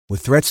With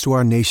threats to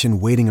our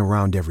nation waiting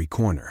around every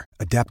corner,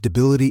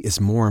 adaptability is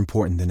more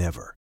important than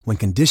ever. When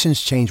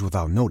conditions change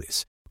without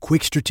notice,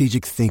 quick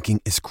strategic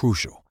thinking is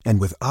crucial.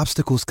 And with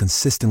obstacles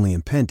consistently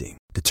impending,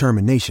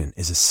 determination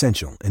is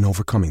essential in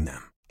overcoming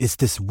them. It's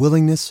this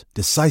willingness,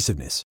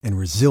 decisiveness, and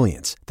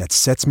resilience that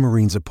sets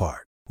Marines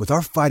apart. With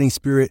our fighting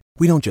spirit,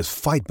 we don't just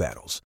fight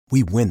battles,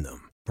 we win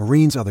them.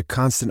 Marines are the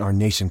constant our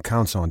nation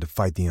counts on to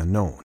fight the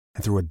unknown.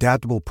 And through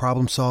adaptable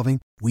problem solving,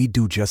 we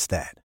do just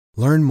that.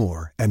 Learn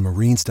more at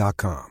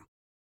marines.com.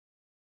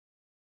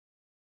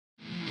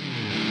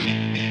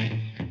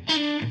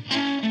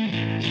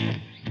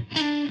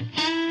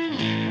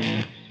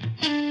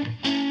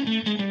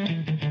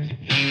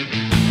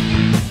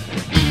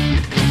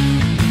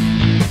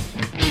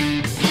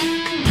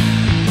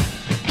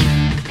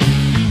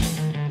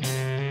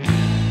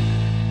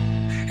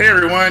 Hey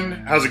everyone,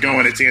 how's it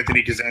going? It's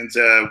Anthony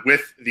Cosenza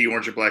with the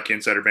Orange and Black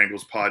Insider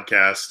Bengals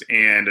podcast,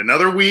 and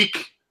another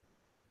week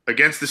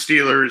against the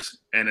Steelers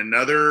and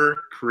another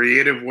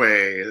creative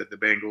way that the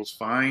Bengals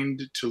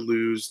find to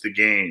lose the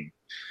game.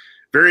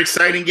 Very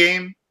exciting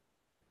game,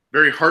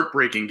 very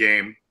heartbreaking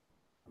game,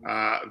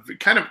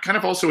 kind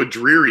of also a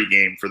dreary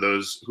game for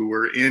those who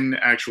were in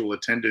actual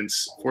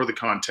attendance for the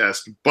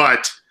contest,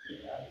 but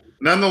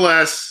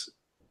nonetheless,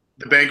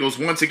 the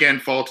Bengals once again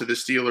fall to the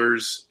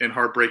Steelers in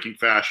heartbreaking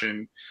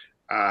fashion,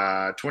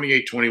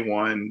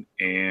 28-21,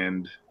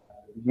 and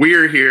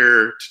we're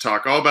here to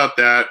talk all about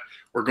that.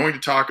 We're going to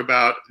talk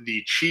about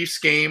the Chiefs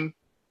game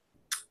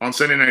on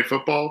Sunday Night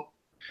Football,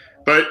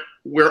 but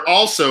we're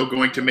also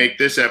going to make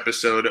this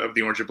episode of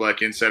the Orange and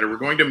Black Insider, we're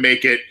going to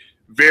make it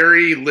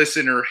very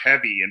listener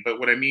heavy. But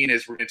what I mean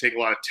is we're going to take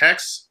a lot of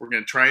texts. We're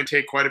going to try and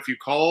take quite a few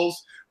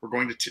calls. We're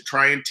going to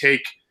try and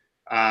take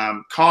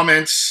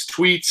comments,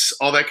 tweets,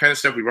 all that kind of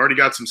stuff. We've already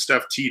got some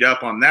stuff teed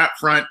up on that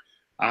front.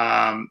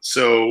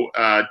 So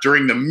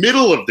during the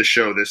middle of the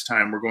show this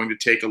time, we're going to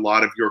take a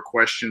lot of your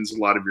questions, a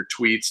lot of your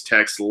tweets,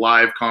 texts,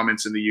 live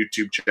comments in the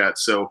YouTube chat.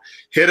 So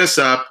hit us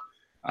up.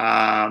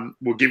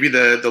 We'll give you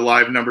the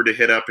live number to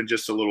hit up in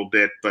just a little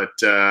bit. But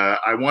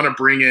I want to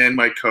bring in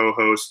my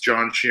co-host,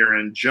 John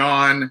Sheeran.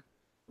 John,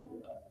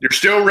 you're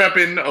still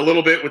repping a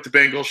little bit with the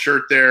Bengals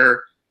shirt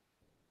there.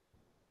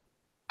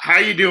 How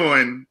you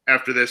doing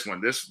after this one?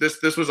 This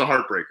was a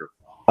heartbreaker.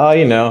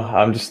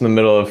 I'm just in the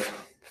middle of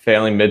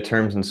failing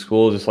midterms in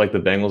school, just like the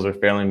Bengals are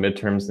failing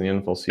midterms in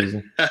the NFL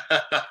season.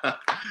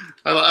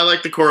 I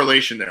like the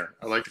correlation there.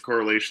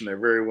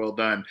 Very well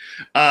done.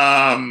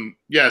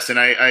 Yes, and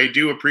I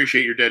do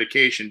appreciate your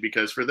dedication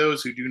because for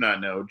those who do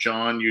not know,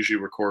 John usually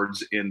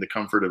records in the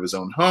comfort of his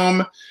own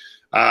home,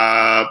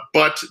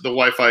 but the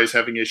Wi-Fi is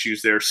having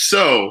issues there.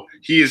 So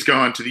he has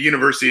gone to the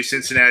University of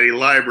Cincinnati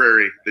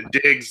Library, the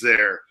digs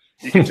there.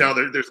 You can tell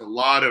there's a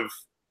lot of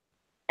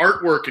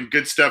artwork and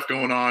good stuff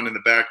going on in the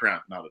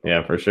background.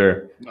 Yeah, for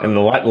sure. And the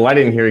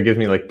lighting here gives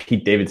me like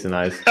Pete Davidson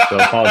eyes. So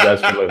I apologize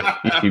for the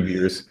YouTube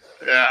viewers.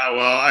 Yeah,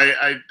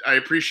 well, I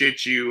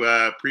appreciate you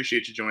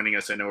joining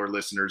us. I know our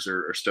listeners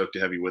are stoked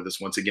to have you with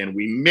us once again.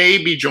 We may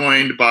be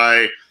joined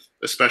by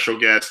a special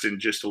guest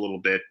in just a little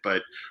bit,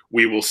 but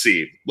we will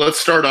see. Let's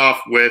start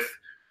off with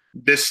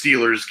this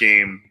Steelers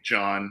game,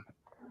 John.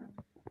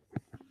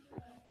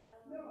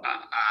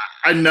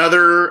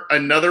 Another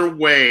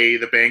way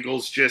the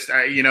Bengals just,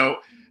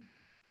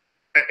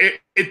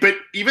 but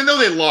even though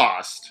they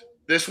lost,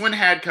 this one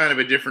had kind of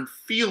a different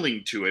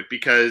feeling to it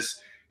because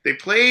they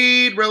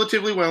played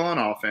relatively well on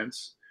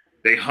offense.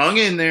 They hung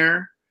in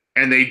there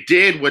and they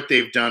did what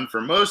they've done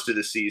for most of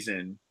the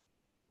season,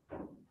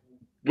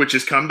 which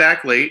is come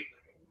back late,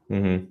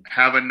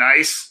 have a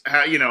nice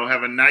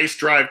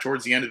drive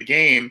towards the end of the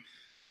game.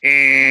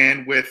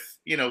 And with,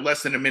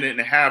 less than a minute and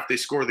a half, they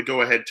score the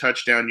go-ahead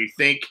touchdown. You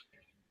think,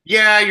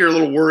 yeah, you're a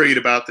little worried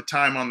about the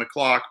time on the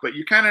clock, but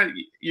you're kind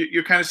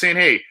of saying,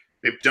 hey,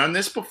 they've done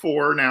this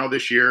before now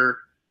this year.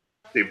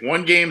 They've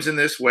won games in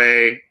this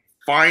way.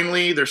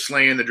 Finally, they're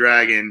slaying the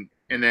dragon,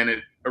 and then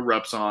it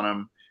erupts on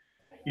them.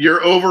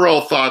 Your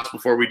overall thoughts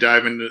before we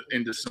dive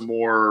into some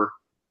more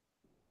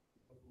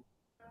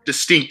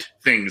distinct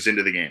things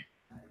into the game.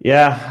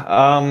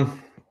 Yeah,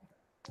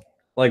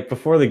 like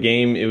before the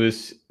game, it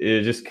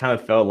just kind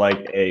of felt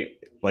like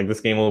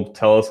this game will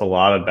tell us a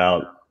lot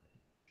about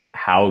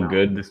how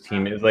good this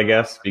team is, I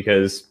guess,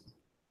 because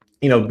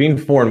being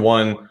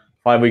 4-1,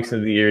 5 weeks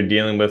into the year,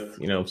 dealing with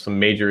some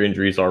major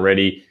injuries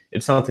already,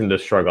 it's something to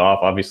shrug off.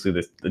 Obviously,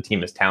 the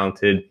team is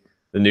talented.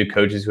 The new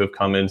coaches who have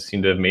come in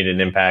seem to have made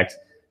an impact,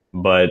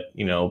 but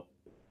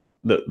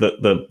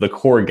the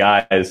core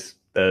guys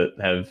that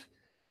have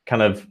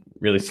kind of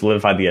really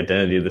solidified the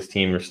identity of this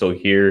team are still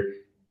here,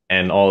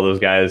 and all of those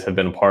guys have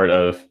been a part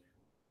of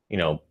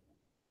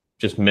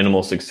just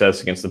minimal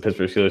success against the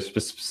Pittsburgh Steelers,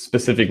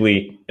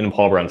 specifically in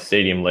Paul Brown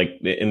Stadium. Like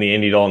in the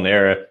Andy Dalton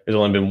era, there's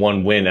only been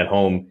one win at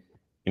home,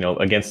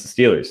 against the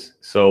Steelers.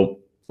 So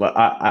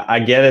I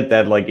get it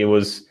that like it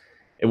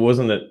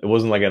wasn't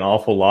like an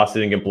awful loss. They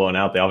didn't get blown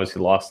out. They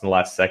obviously lost in the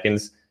last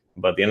seconds,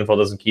 but the NFL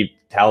doesn't keep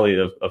tally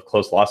of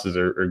close losses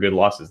or good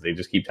losses. They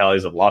just keep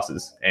tallies of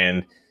losses.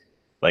 And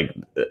like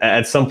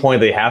at some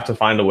point they have to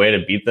find a way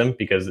to beat them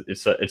because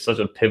it's such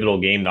a pivotal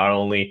game, not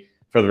only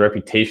for the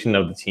reputation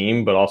of the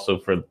team, but also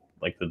for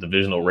like the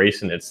divisional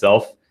race in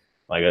itself.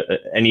 Like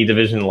any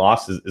division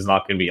loss is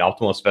not going to be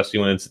optimal, especially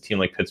when it's a team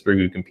like Pittsburgh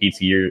who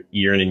competes year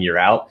in and year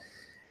out.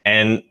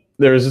 And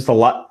there was just a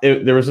lot.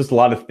 There was just a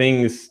lot of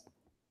things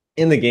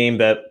in the game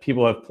that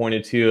people have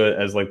pointed to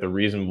as like the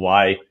reason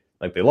why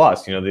like they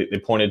lost. You know, they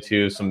pointed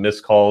to some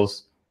missed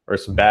calls or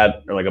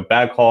like a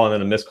bad call and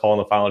then a missed call on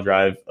the final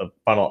drive, a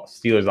final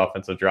Steelers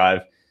offensive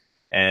drive,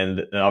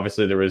 and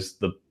obviously there was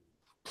the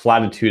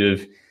platitude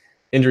of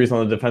injuries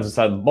on the defensive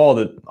side of the ball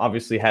that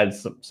obviously had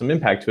some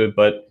impact to it.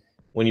 But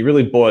when you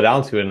really boil it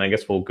down to it, and I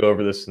guess we'll go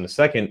over this in a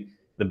second,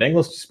 the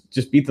Bengals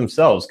just beat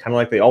themselves, kind of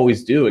like they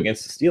always do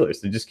against the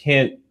Steelers. They just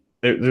can't.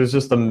 There's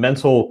just a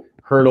mental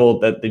hurdle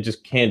that they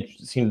just can't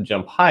seem to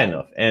jump high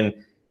enough. And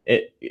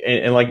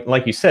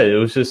like you said, it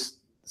was just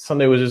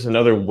Sunday was just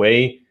another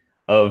way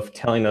of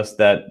telling us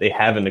that they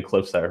haven't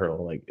eclipsed that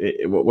hurdle. Like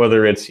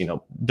whether it's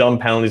dumb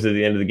penalties at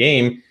the end of the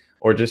game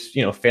or just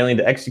failing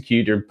to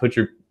execute or put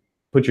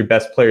your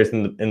best players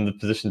in the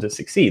position to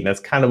succeed. And that's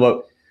kind of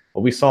what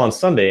we saw on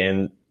Sunday.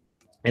 And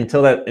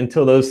until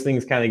those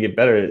things kind of get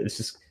better, it's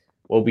just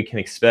what we can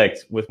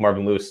expect with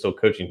Marvin Lewis still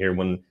coaching here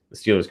when the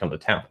Steelers come to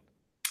town.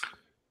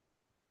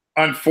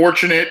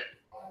 Unfortunate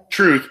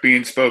truth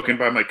being spoken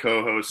by my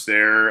co-host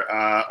there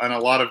on a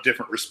lot of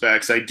different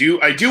respects. I do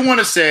want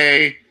to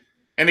say,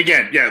 and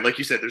again, yeah, like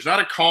you said, there's not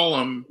a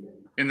column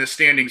in the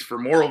standings for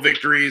moral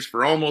victories,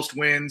 for almost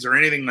wins, or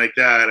anything like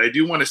that. I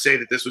do want to say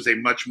that this was a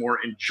much more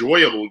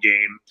enjoyable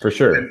game for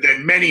sure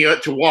than many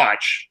to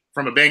watch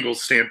from a Bengals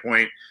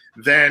standpoint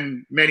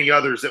than many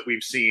others that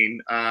we've seen,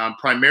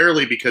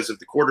 primarily because of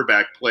the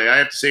quarterback play. I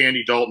have to say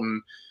Andy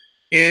Dalton,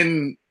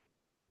 in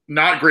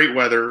not great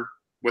weather,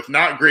 with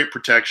not great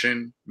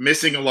protection,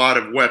 missing a lot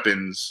of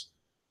weapons,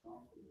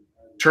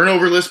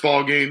 turnoverless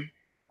ball game,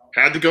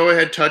 had the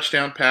go-ahead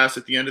touchdown pass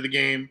at the end of the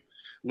game,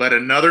 led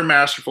another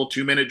masterful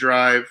 2-minute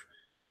drive.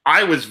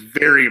 I was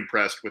very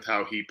impressed with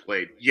how he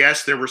played.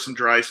 Yes, there were some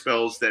dry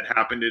spells that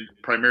happened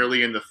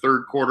primarily in the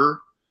third quarter,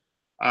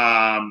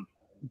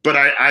 but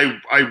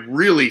I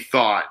really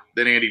thought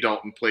that Andy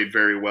Dalton played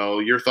very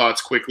well. Your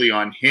thoughts quickly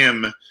on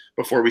him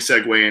before we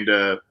segue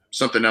into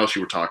something else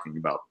you were talking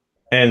about.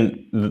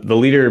 And the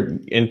leader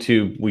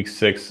into week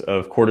 6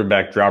 of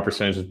quarterback drop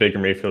percentage was Baker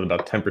Mayfield,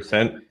 about 10%.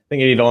 I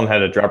think Andy Dalton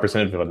had a drop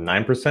percentage of about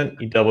 9%.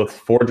 He dealt with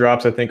 4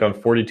 drops, I think, on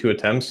 42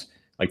 attempts.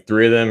 Like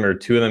 3 of them or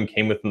 2 of them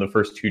came within the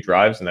first 2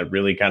 drives, and that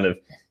really kind of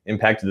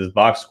impacted his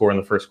box score in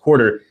the first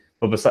quarter.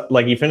 But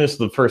like he finished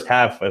the first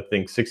half, I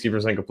think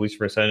 60% completion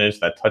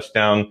percentage, that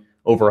touchdown,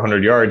 over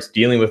 100 yards,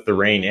 dealing with the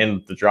rain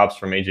and the drops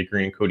from AJ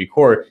Green and Cody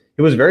Core.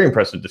 It was very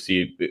impressive to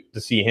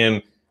see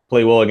him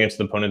play well against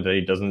an opponent that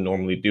he doesn't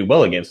normally do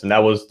well against. And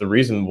that was the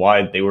reason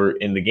why they were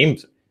in the game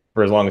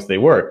for as long as they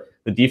were.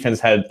 The defense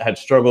had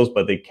struggles,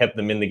 but they kept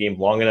them in the game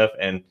long enough.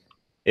 And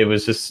it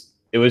was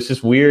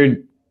just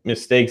weird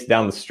mistakes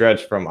down the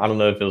stretch from, I don't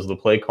know if it was the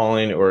play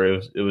calling or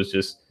it was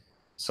just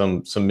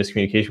some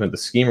miscommunication with the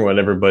scheme or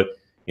whatever. But,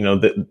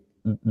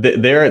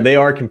 they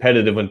are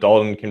competitive when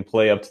Dalton can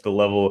play up to the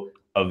level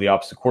of the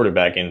opposite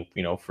quarterback. And,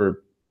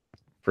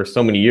 for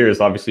so many years,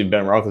 obviously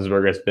Ben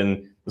Roethlisberger has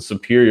been the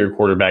superior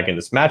quarterback in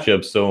this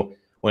matchup. So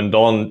when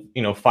Dalton,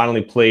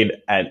 finally played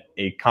at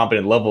a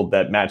competent level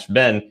that matched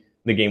Ben,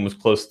 the game was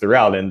close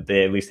throughout, and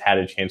they at least had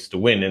a chance to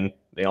win. And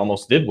they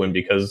almost did win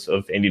because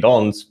of Andy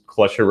Dalton's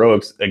clutch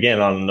heroics again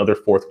on another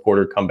fourth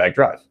quarter comeback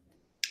drive.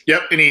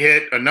 Yep, and he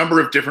hit a number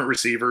of different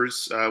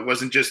receivers.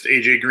 Wasn't just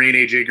AJ Green.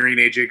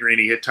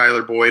 He hit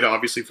Tyler Boyd,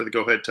 obviously, for the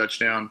go-ahead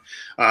touchdown.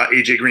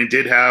 AJ Green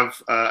did have,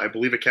 I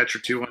believe, a catch or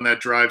 2 on that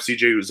drive.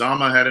 CJ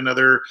Uzomah had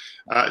another.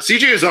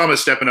 CJ Uzomah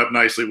stepping up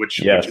nicely, which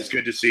is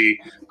good to see.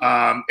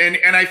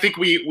 And I think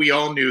we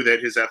all knew that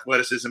his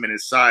athleticism and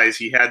his size,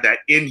 he had that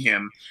in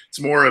him.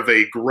 It's more of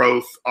a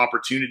growth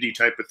opportunity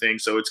type of thing.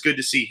 So it's good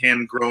to see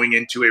him growing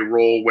into a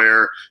role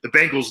where the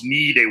Bengals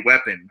need a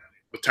weapon.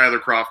 With Tyler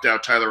Kroft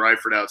out, Tyler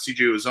Eifert out, CJ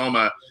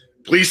Uzomah,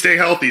 please stay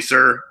healthy,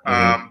 sir,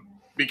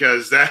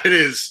 because that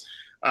is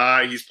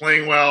he's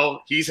playing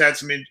well. He's had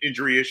some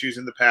injury issues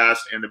in the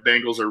past, and the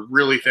Bengals are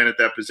really thin at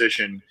that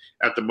position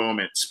at the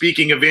moment.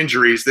 Speaking of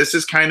injuries, this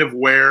is kind of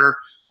where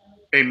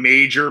a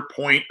major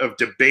point of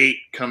debate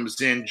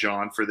comes in,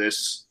 John, for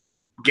this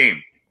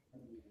game.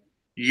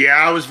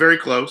 Yeah, it was very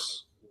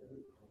close.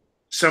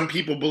 Some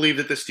people believe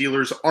that the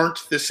Steelers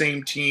aren't the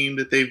same team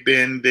that they've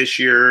been this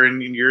year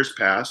and in years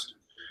past.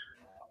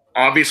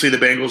 Obviously, the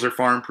Bengals are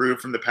far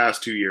improved from the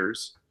past 2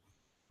 years.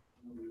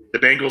 The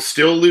Bengals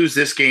still lose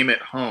this game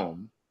at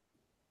home.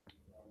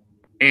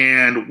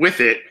 And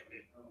with it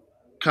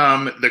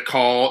come the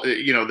call,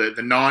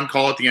 the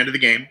non-call at the end of the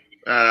game,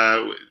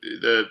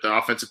 the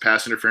offensive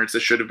pass interference that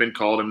should have been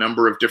called. A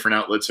number of different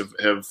outlets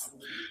have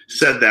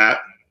said that.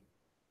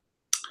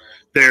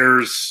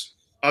 There's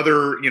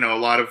other, a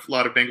lot of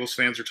Bengals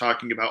fans are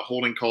talking about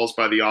holding calls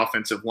by the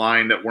offensive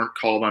line that weren't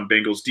called on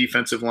Bengals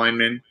defensive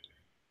linemen.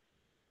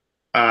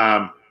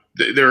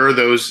 There are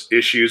those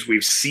issues.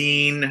 We've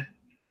seen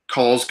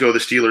calls go the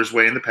Steelers'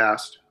 way in the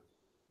past.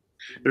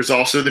 There's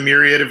also the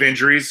myriad of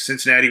injuries.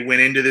 Cincinnati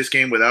went into this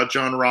game without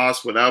John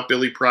Ross, without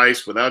Billy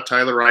Price, without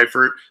Tyler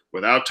Eifert,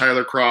 without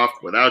Tyler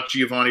Croft, without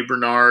Giovanni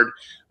Bernard.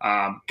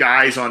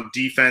 Guys on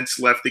defense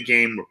left the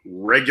game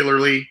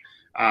regularly,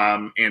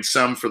 and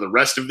some for the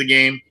rest of the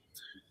game.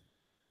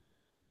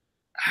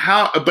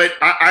 But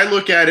I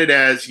look at it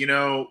as,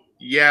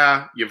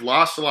 yeah, you've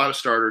lost a lot of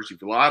starters.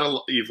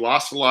 You've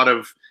lost a lot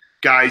of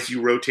guys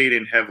you rotate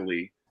in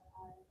heavily.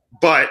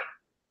 But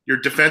your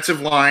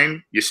defensive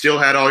line, you still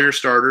had all your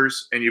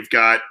starters, and you've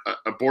got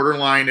a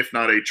borderline, if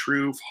not a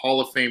true Hall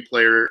of Fame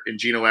player in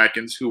Geno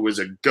Atkins, who was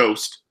a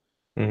ghost.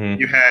 Mm-hmm.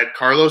 You had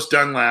Carlos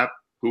Dunlap,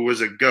 who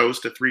was a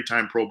ghost, a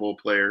 3-time Pro Bowl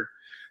player.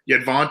 You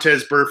had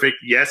Vontaze Burfict.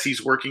 Yes,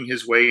 he's working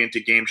his way into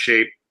game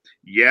shape.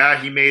 Yeah,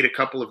 he made a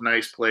couple of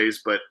nice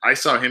plays, but I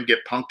saw him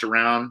get punked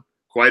around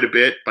quite a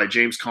bit by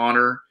James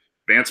Conner,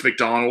 Vance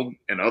McDonald,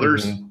 and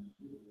others.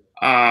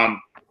 Mm-hmm.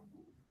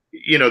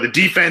 The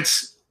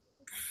defense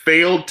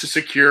failed to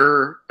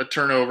secure a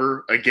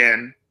turnover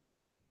again.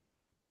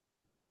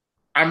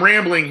 I'm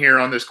rambling here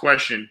on this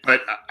question,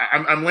 but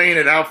I'm laying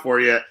it out for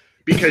you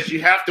because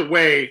you have to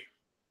weigh.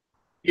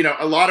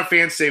 A lot of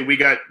fans say we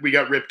got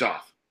ripped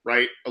off,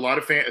 right? A lot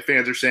of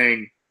fans are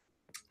saying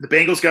the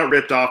Bengals got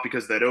ripped off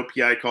because of that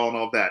OPI call and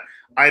all of that.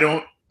 I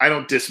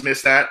don't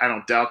dismiss that. I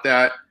don't doubt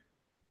that.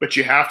 But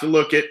you have to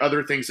look at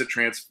other things that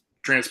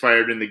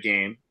transpired in the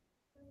game.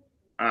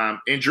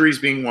 Injuries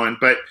being one,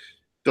 but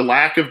the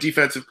lack of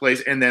defensive plays,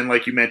 and then,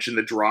 like you mentioned,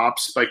 the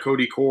drops by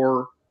Cody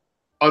Core,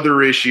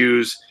 other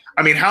issues.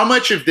 I mean, how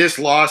much of this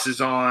loss is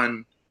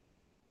on,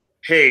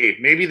 hey,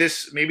 maybe the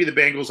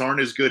Bengals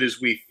aren't as good as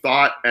we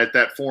thought at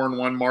that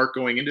 4-1 mark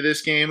going into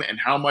this game, and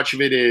how much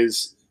of it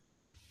is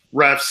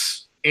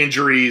refs,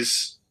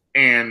 injuries,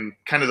 and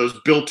kind of those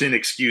built-in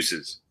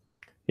excuses?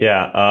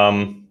 Yeah,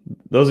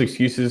 those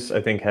excuses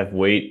I think have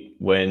weight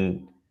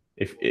when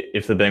if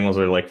the Bengals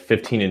are like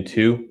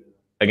 15-2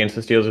 against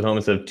the Steelers at home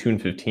instead of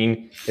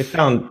 2-15, they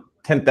found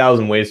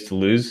 10,000 ways to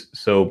lose.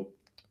 So,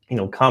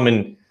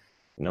 common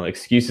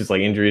excuses like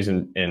injuries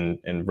and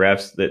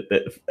refs that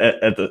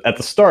at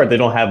the start they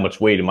don't have much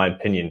weight in my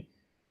opinion.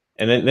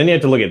 And then you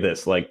have to look at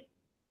this, like,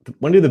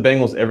 when do the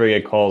Bengals ever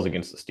get calls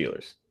against the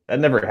Steelers? That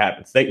never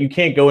happens. That you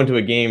can't go into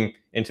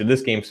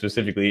this game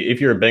specifically,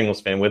 if you're a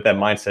Bengals fan, with that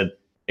mindset,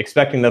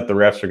 expecting that the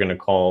refs are going to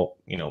call,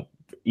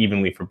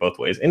 evenly for both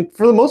ways. And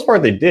for the most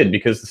part, they did,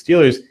 because the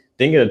Steelers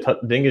didn't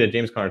get a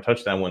James Conner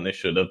touchdown when they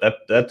should have.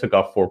 That took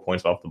off 4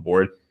 points off the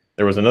board.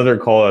 There was another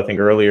call, I think,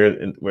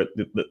 earlier where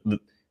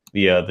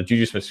the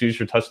Juju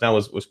Smith-Schuster touchdown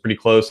was pretty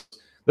close.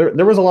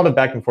 There was a lot of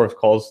back and forth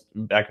calls,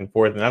 and I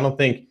don't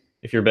think,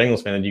 if you're a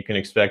Bengals fan, that you can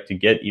expect to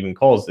get even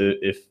calls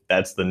if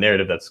that's the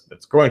narrative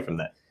that's growing from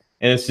that.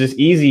 And it's just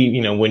easy,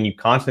 when you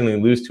constantly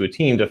lose to a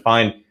team, to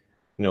find,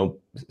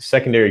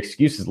 secondary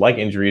excuses like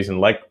injuries and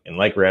like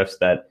refs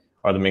that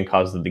are the main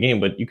causes of the game.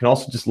 But you can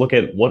also just look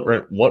at what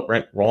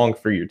went wrong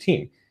for your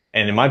team.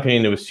 And in my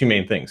opinion, it was two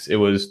main things. It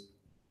was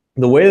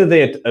the way that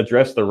they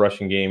addressed the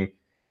rushing game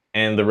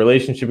and the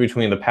relationship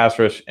between the pass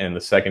rush and the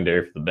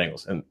secondary for the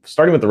Bengals. And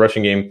starting with the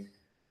rushing game,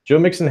 Joe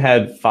Mixon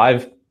had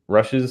 5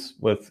 rushes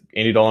with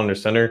Andy Dalton under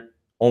center.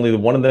 Only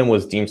one of them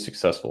was deemed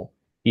successful.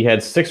 He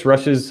had 6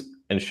 rushes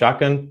in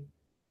shotgun,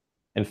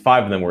 and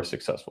 5 of them were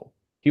successful.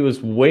 He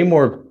was way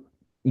more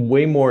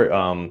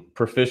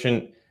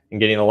proficient in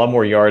getting a lot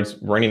more yards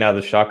running out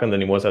of the shotgun than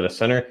he was out of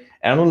center.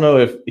 And I don't know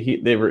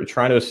if they were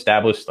trying to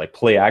establish like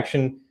play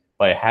action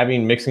by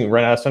having Mixon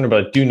run out of center,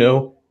 but I do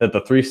know that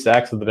the 3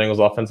 sacks that the Bengals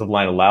offensive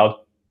line allowed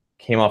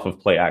came off of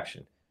play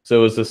action. So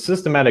it was a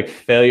systematic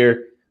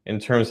failure in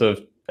terms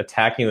of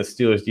attacking the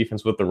Steelers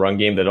defense with the run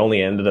game that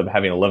only ended up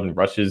having 11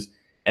 rushes,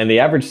 and they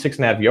averaged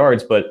 6.5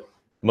 yards, but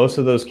most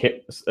of those,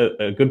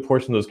 a good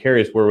portion of those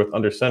carries were with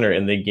under center,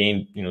 and they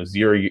gained,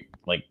 0,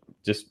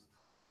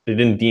 they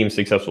didn't deem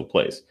successful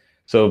plays.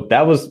 So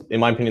that was, in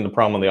my opinion, the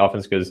problem on the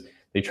offense, because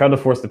they tried to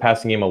force the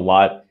passing game a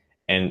lot,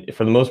 and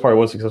for the most part it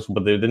was successful,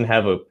 but they didn't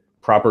have a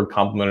proper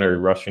complementary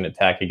rushing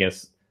attack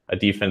against a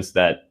defense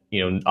that,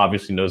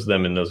 obviously knows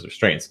them and knows their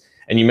strengths.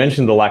 And you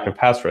mentioned the lack of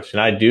pass rush,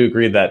 and I do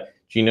agree that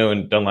Geno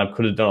and Dunlap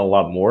could have done a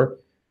lot more,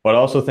 but I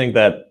also think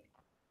that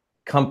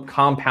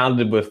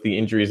compounded with the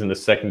injuries in the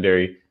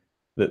secondary,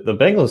 the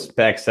Bengals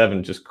back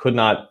 7 just could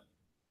not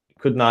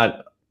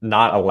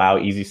allow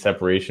easy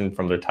separation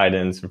from their tight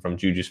ends and from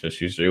Juju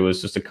Smith-Schuster. It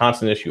was just a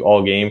constant issue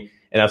all game,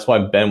 and that's why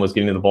Ben was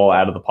getting the ball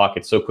out of the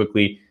pocket so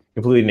quickly,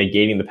 completely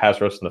negating the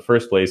pass rush in the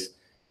first place.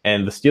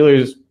 And the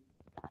Steelers,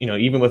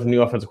 even with a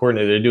new offensive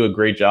coordinator, they do a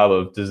great job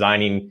of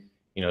designing,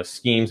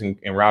 schemes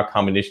and route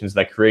combinations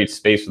that create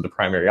space for the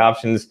primary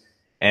options.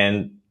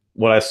 And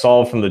what I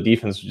saw from the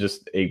defense was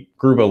just a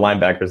group of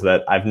linebackers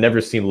that I've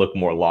never seen look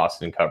more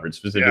lost in coverage,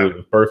 specifically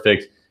with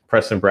Burfict,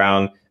 Preston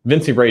Brown.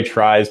 Vincent Ray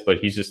tries, but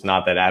he's just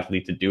not that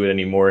athlete to do it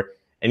anymore.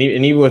 And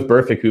even with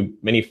Burfict, who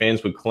many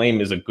fans would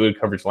claim is a good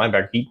coverage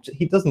linebacker,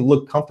 he doesn't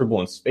look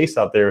comfortable in space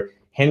out there,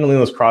 handling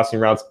those crossing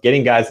routes,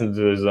 getting guys into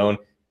the zone.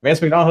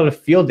 Vance McDonald had a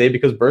field day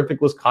because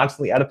Burfict was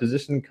constantly out of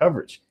position in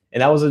coverage.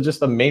 And that was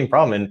just a main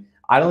problem. And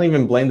I don't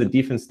even blame the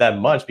defense that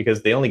much,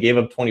 because they only gave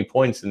up 20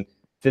 points. And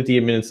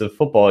 58 minutes of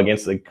football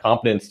against a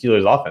competent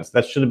Steelers offense.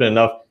 That should have been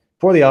enough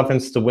for the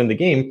offense to win the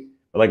game.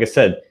 But like I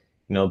said,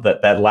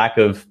 that lack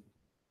of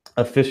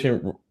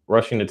efficient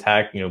rushing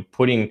attack,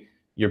 putting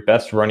your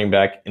best running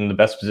back in the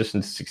best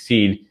position to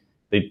succeed,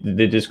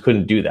 they just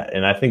couldn't do that.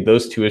 And I think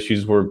those two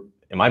issues were,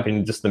 in my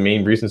opinion, just the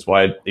main reasons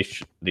why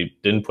they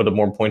didn't put up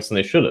more points than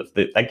they should have.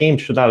 That game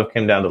should not have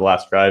come down to the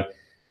last drive,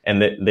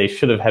 and they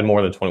should have had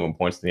more than 21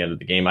 points at the end of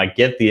the game. I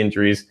get the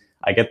injuries,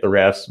 I get the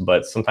refs,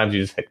 but sometimes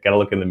you just got to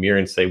look in the mirror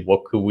and say,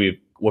 what could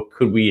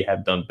we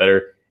have done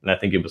better? And I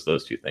think it was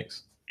those two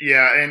things.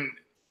 Yeah, and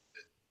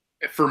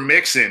for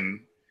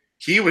Mixon,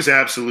 he was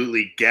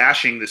absolutely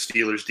gashing the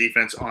Steelers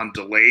defense on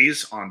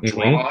delays, on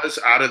draws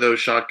out of those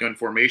shotgun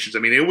formations. I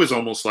mean, it was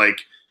almost like,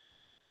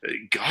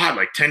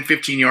 like 10,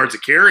 15 yards a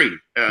carry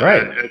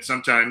at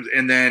sometimes.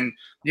 And then,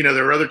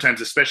 there were other times,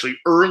 especially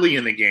early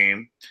in the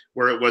game,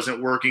 where it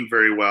wasn't working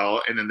very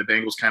well. And then the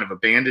Bengals kind of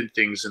abandoned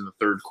things in the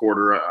third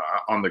quarter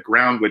on the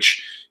ground,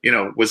 which,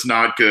 was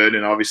not good.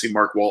 And obviously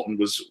Mark Walton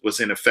was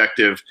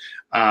ineffective.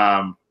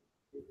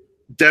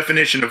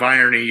 Definition of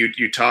irony,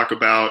 you talk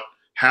about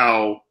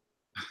how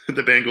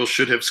the Bengals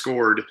should have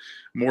scored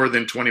more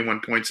than 21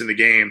 points in the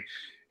game.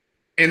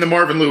 In the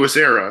Marvin Lewis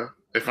era,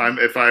 if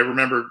I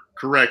remember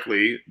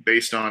correctly,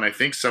 based on I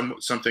think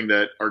something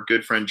that our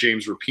good friend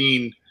James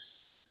Rapine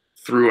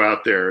threw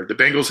out there, the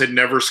Bengals had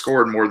never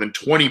scored more than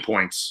 20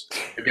 points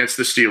against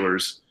the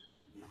Steelers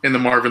in the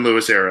Marvin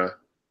Lewis era.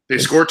 They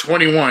scored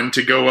 21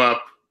 to go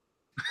up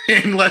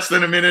in less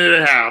than a minute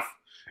and a half,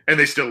 and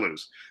they still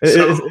lose.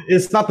 So,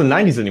 it's not the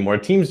 90s anymore.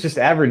 Teams just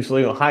average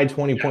high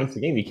 20 points a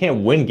game. You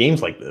can't win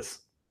games like this.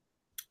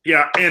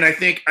 Yeah, and I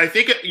think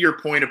your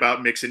point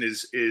about Mixon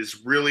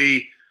is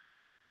really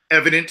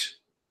evident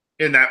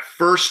in that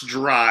first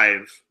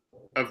drive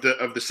of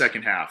the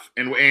second half.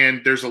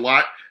 And there's a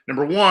lot.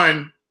 Number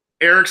one,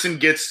 Erickson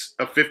gets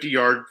a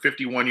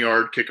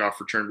 51-yard kickoff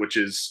return, which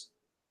is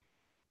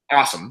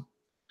awesome.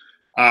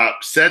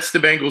 Sets the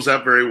Bengals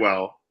up very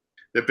well.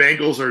 The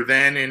Bengals are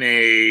then in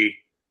a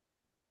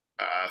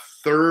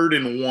 3rd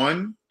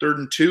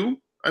and 2,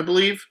 I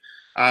believe.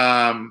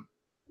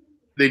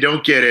 They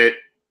don't get it,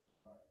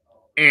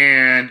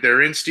 and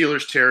they're in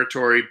Steelers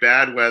territory,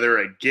 bad weather.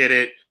 I get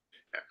it.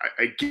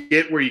 I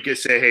get where you could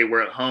say, hey,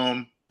 we're at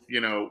home,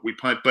 we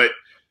punt. But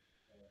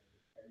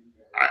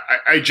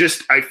I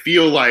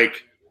feel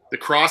like the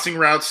crossing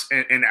routes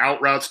and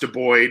out routes to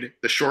Boyd,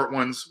 the short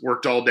ones,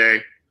 worked all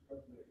day.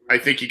 I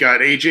think you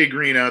got A.J.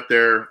 Green out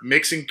there.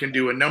 Mixon can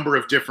do a number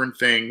of different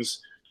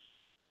things.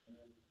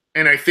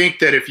 And I think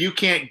that if you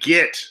can't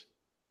get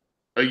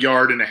a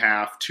yard and a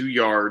half, 2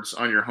 yards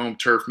on your home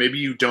turf, maybe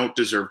you don't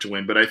deserve to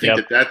win. But I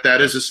think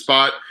that is a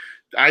spot.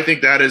 I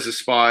think that is a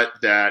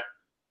spot that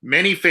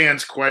many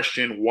fans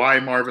question why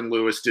Marvin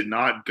Lewis did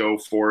not go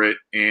for it.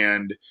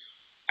 And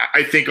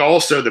I think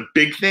also the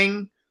big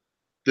thing,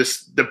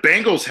 the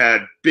Bengals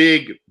had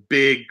big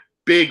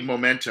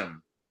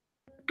momentum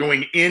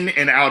going in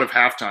and out of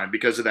halftime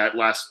because of that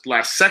last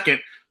second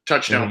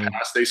touchdown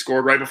pass they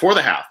scored right before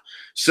the half.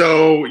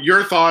 So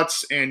your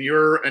thoughts and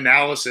your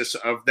analysis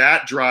of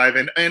that drive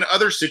and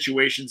other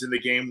situations in the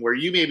game where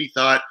you maybe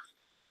thought,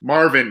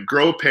 Marvin,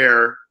 grow a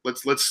pair,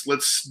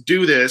 let's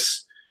do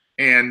this,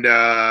 and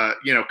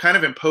kind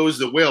of impose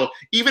the will.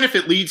 Even if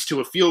it leads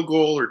to a field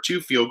goal or 2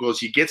 field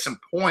goals, you get some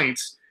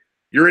points,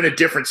 you're in a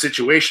different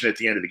situation at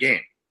the end of the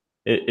game.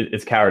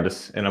 It's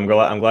cowardice, and I'm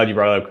glad you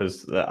brought it up,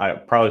 because I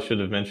probably should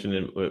have mentioned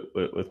it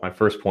with my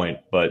first point.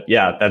 But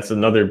yeah, that's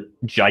another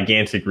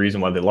gigantic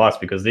reason why they lost,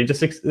 because they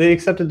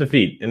accepted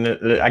defeat, and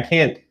I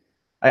can't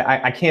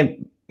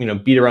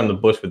beat around the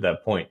bush with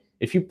that point.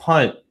 If you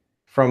punt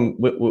from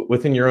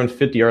within your own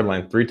 50-yard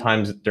line 3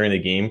 times during the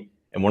game,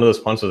 and one of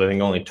those punts was I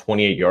think only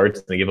 28 yards,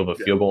 and they give up a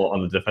field goal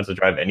on the defensive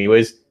drive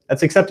anyways,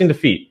 that's accepting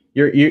defeat.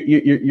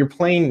 You're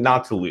playing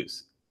not to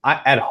lose.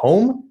 At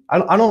home,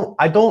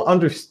 I don't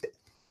understand.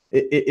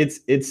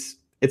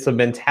 It's a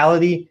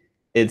mentality.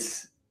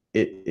 It's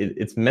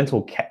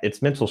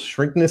mental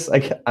shrinkness.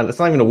 It's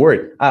not even a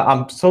word.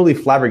 I'm totally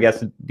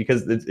flabbergasted,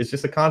 because it's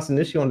just a constant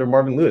issue under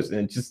Marvin Lewis,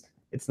 and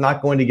it's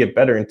not going to get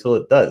better until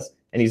it does.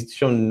 And he's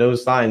shown no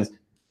signs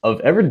of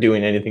ever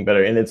doing anything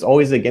better. And it's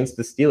always against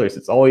the Steelers.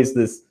 It's always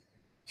this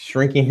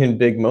shrinking in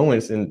big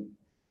moments, and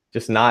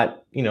just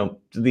not,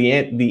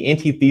 the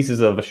antithesis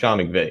of Sean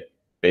McVay,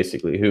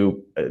 basically,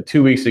 who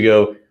 2 weeks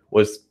ago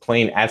was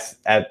playing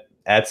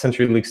at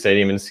Century League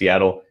Stadium in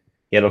Seattle.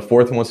 He had a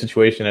 4th and 1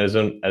 situation at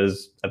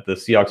the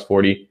Seahawks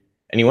 40,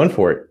 and he went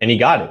for it, and he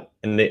got it,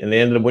 and they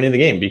ended up winning the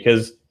game,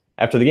 because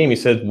after the game he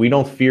said, "We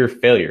don't fear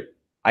failure."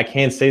 I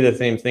can't say the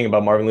same thing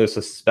about Marvin Lewis,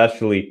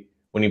 especially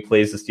when he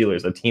plays the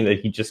Steelers, a team that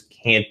he just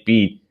can't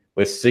beat,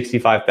 with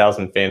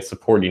 65,000 fans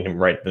supporting him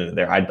right then and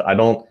there.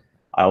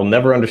 I'll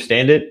never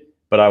understand it,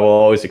 but I will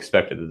always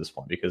expect it at this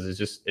point, because it's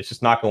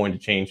just not going to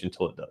change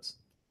until it does.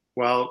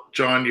 Well,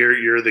 John,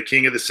 you're the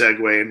king of the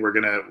segue, and we're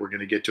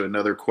gonna get to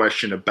another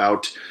question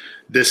about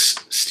this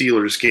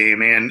Steelers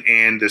game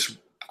and this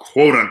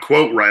quote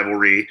unquote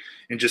rivalry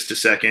in just a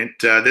second.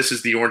 This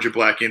is the Orange and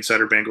Black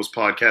Insider Bengals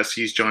podcast.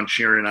 He's John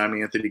Sheeran. I'm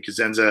Anthony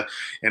Cosenza,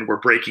 and we're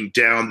breaking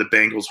down the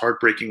Bengals'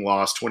 heartbreaking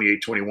loss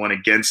 28-21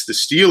 against the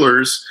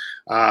Steelers.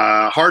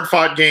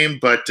 Hard-fought game,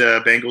 but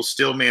Bengals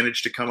still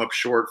managed to come up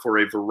short for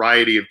a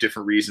variety of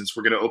different reasons.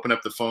 We're going to open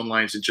up the phone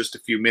lines in just a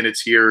few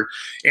minutes here,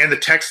 and the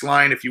text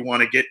line if you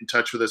want to get in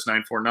touch with us,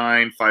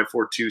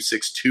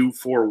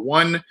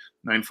 949-542-6241,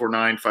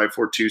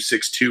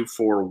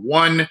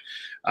 949-542-6241.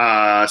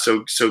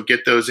 So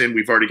get those in.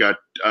 We've already got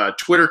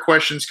Twitter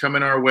questions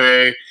coming our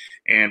way,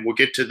 and we'll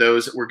get to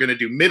those. We're going to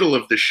do middle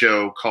of the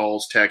show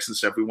calls, texts, and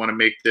stuff. We want to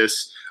make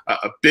this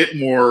a bit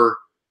more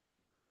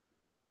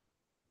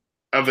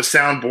of a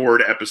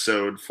soundboard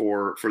episode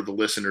for the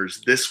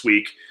listeners this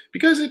week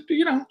because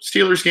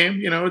Steelers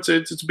game,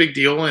 it's a big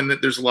deal, and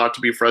there's a lot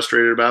to be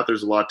frustrated about.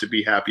 There's a lot to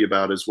be happy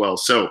about as well.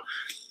 So,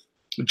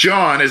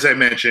 John, as I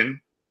mentioned,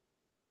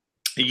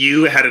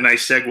 you had a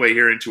nice segue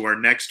here into our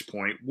next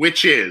point,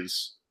 which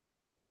is,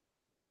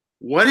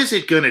 what is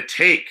it going to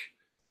take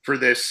for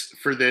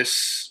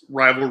this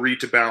rivalry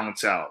to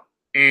balance out?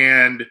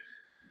 And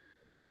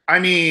I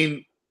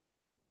mean,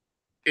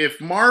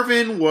 if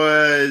Marvin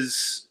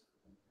was,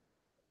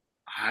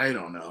 I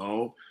don't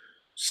know,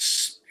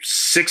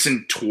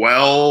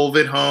 6-12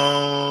 at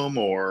home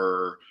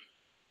or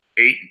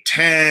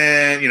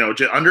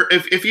 8-10, under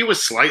if he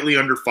was slightly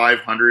under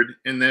 500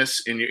 in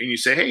this, and you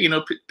say, hey,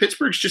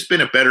 Pittsburgh's just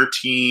been a better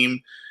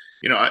team,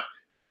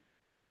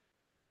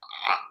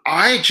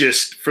 I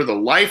just, for the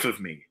life of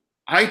me,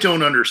 I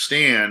don't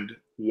understand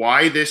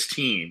why this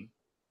team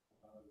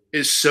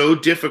is so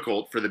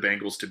difficult for the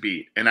Bengals to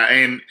beat. And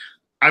I'm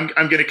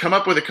going to come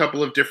up with a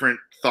couple of different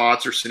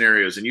thoughts or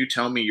scenarios, and you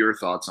tell me your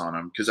thoughts on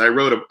them, because I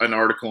wrote an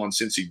article on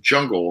Cincy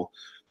Jungle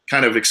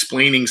kind of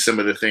explaining some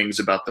of the things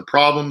about the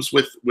problems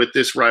with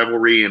this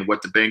rivalry and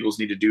what the Bengals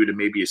need to do to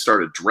maybe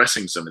start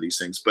addressing some of these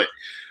things. But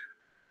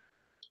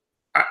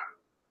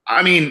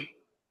I mean,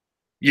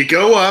 you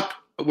go up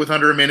with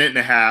under a minute and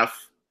a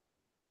half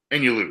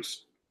and you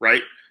lose,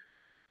 right?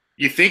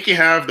 You think you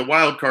have the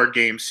wild card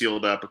game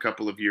sealed up a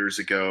couple of years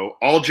ago.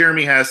 All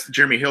Jeremy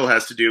Hill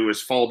has to do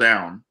is fall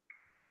down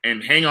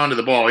and hang on to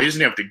the ball. He doesn't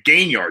have to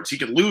gain yards. He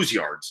can lose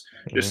yards.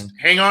 Mm-hmm. Just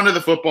hang on to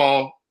the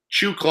football,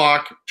 chew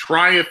clock,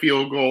 try a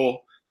field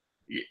goal,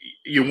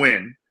 you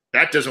win.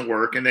 That doesn't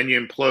work, and then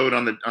you implode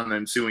on the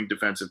ensuing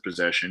defensive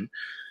possession.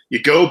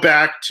 You go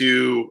back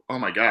to,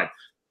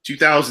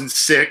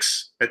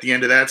 2006. At the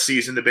end of that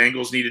season, the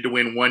Bengals needed to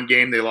win one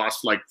game. They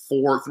lost like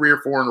 3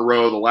 or 4 in a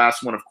row. The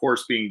last one, of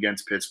course, being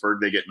against Pittsburgh.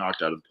 They get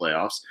knocked out of the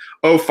playoffs.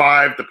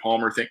 2005, the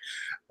Palmer thing.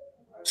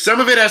 Some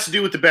of it has to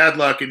do with the bad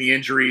luck and the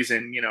injuries,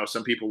 and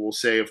some people will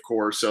say, of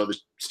course, the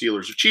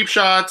Steelers are cheap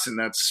shots, and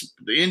that's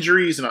the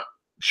injuries. And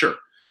sure,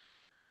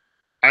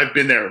 I've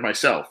been there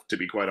myself, to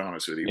be quite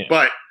honest with you. Yeah.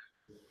 But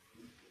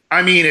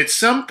I mean, at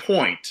some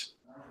point,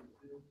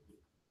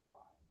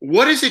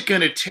 what is it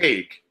going to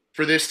take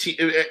for this team?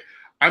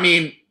 I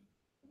mean,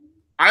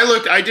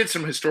 I did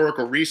some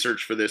historical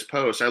research for this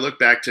post. I looked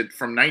back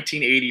from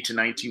 1980 to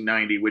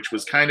 1990, which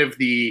was kind of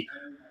the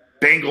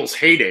Bengals'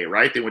 heyday,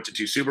 right? They went to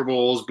 2 Super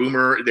Bowls.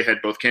 Boomer, they had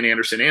both Ken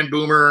Anderson and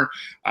Boomer.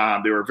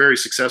 They were a very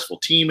successful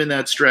team in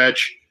that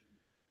stretch.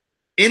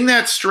 In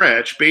that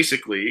stretch,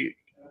 basically,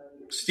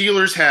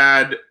 Steelers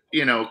had,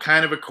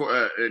 kind of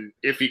an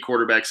iffy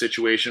quarterback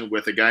situation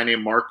with a guy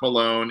named Mark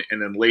Malone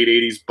and then late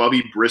 80s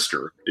Bubby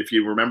Brister, if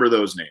you remember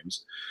those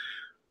names.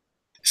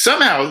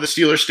 Somehow the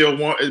Steelers still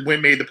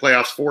made the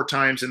playoffs 4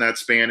 times in that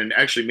span and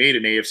actually made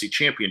an AFC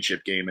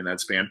championship game in that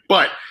span.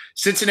 But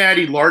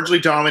Cincinnati largely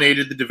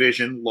dominated the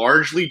division,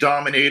 largely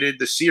dominated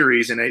the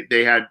series, and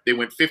they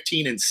went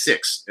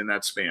 15-6 in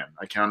that span.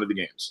 I counted the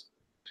games.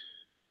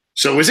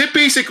 So is it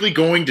basically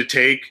going to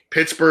take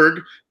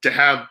Pittsburgh to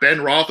have Ben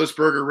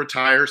Roethlisberger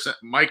retire,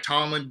 Mike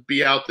Tomlin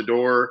be out the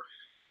door,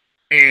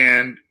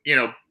 and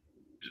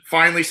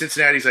finally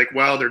Cincinnati's like,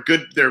 well, they're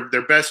good,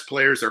 their best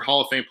players, their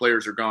Hall of Fame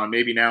players are gone.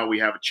 Maybe now we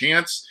have a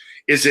chance.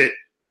 Is it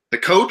the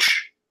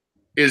coach?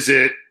 Is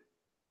it,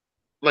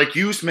 like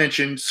you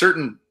mentioned,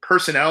 certain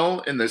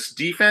personnel in this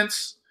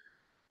defense?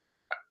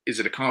 Is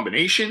it a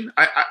combination?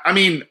 I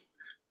mean,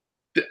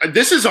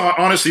 this is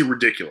honestly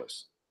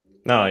ridiculous.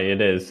 No, it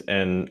is,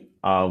 and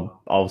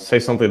I'll say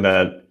something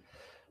that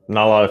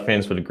not a lot of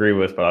fans would agree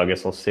with, but I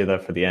guess I'll say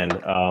that for the end.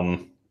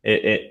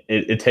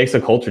 It takes a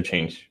culture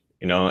change,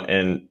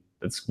 and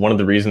it's one of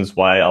the reasons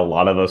why a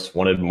lot of us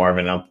wanted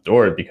Marvin out the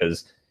door,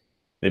 because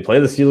they play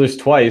the Steelers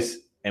twice,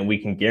 and we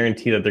can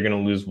guarantee that they're going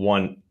to lose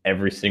one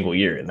every single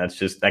year, and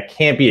that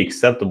can't be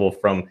acceptable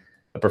from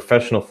a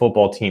professional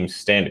football team's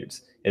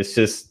standards. It's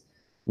just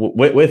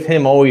with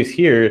him always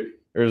here,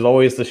 there's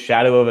always the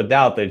shadow of a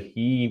doubt that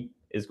he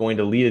is going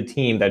to lead a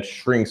team that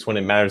shrinks when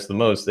it matters the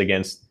most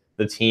against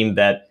the team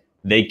that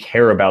they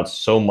care about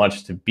so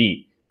much to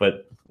beat.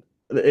 But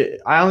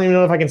I don't even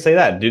know if I can say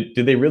that.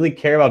 Do they really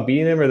care about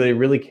beating them, or do they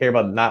really care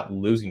about not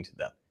losing to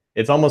them?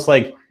 It's almost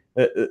like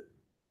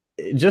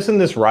just in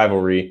this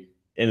rivalry,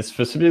 and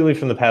specifically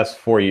from the past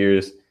 4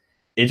 years,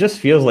 it just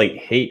feels like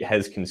hate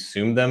has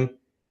consumed them.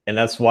 And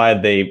that's why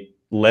they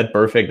let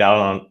Perfect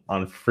out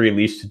on free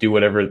leash to do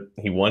whatever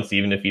he wants,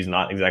 even if he's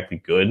not exactly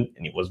good,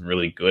 and he wasn't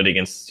really good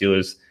against the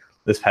Steelers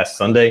this past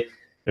Sunday.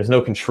 There's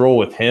no control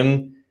with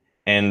him,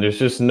 and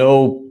there's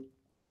no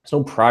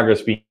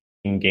progress being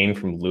gained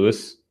from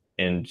Lewis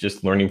and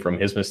just learning from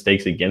his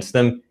mistakes against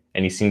them.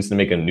 And he seems to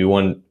make a new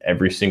one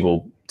every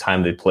single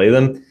time they play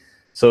them.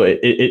 So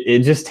it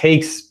just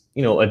takes,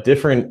 a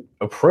different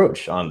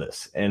approach on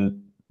this.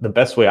 And the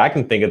best way I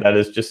can think of that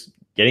is just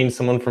getting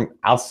someone from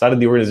outside of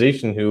the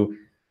organization who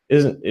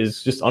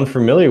is just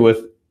unfamiliar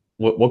with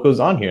what goes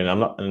on here.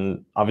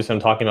 And obviously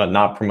I'm talking about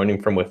not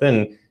promoting from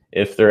within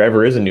if there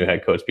ever is a new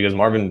head coach, because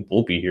Marvin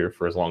will be here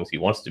for as long as he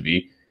wants to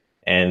be.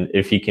 And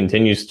if he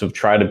continues to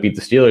try to beat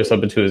the Steelers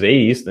up into his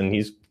 80s, then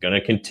he's going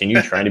to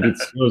continue trying to beat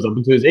the Steelers up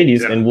into his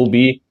 80s, and will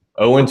be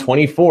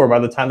 0-24 by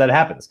the time that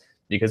happens,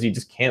 because he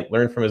just can't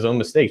learn from his own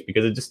mistakes.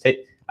 Because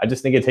I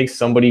just think it takes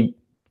somebody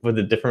with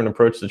a different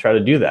approach to try to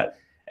do that.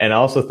 And I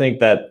also think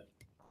that,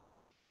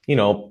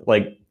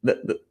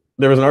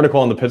 there was an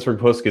article on the Pittsburgh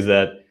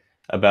Post-Gazette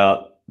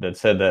that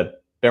said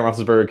that Ben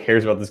Roethlisberger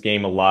cares about this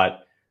game a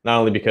lot, not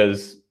only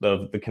because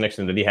of the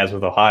connection that he has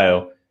with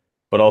Ohio,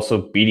 but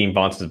also beating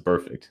Vontaze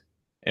Burfict.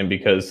 And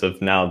because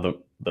of now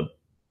the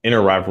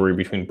inner rivalry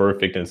between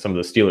Burfict and some of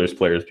the Steelers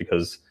players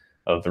because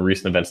of the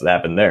recent events that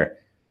happened there.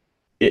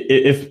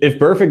 If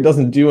Burfict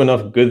doesn't do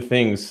enough good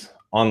things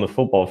on the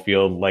football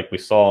field like we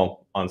saw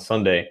on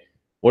Sunday,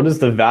 what is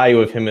the value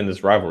of him in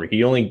this rivalry?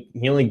 He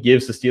only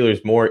gives the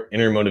Steelers more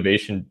inner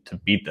motivation to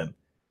beat them.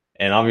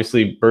 And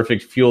obviously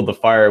Burfict fueled the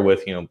fire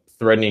with,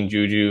 threatening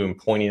Juju and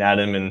pointing at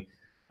him, and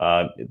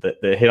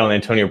the hit on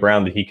Antonio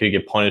Brown that he could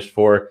get punished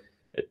for.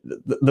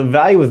 The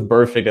value with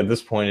Burfict at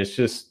this point is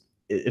just,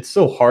 it's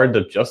so hard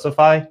to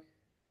justify.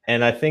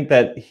 And I think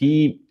that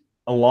he,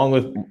 along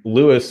with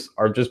Lewis,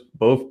 are just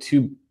both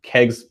two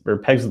pegs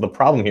of the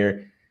problem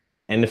here.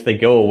 And if they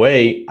go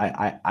away,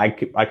 I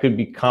could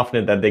be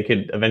confident that they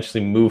could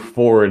eventually move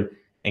forward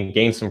and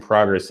gain some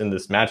progress in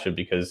this matchup,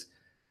 because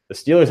the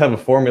Steelers have a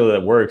formula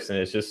that works, and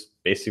it's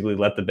just basically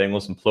let the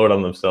Bengals implode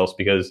on themselves,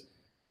 because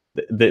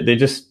they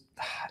just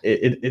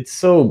it's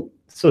so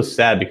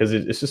sad, because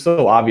it's just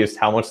so obvious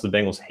how much the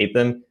Bengals hate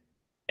them,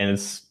 and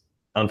it's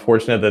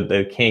unfortunate that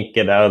they can't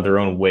get out of their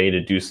own way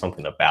to do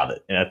something about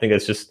it. And I think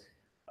it's just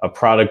a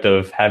product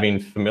of having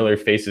familiar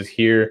faces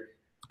here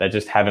that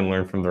just haven't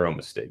learned from their own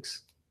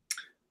mistakes.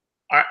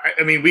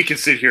 I mean, we can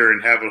sit here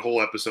and have a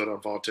whole episode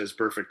on Vontaze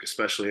Burfict,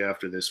 especially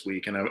after this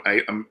week. And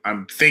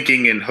I'm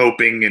thinking and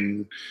hoping,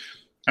 and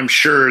I'm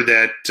sure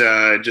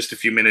that just a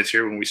few minutes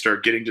here, when we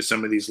start getting to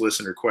some of these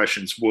listener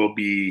questions,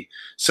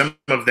 some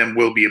of them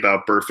will be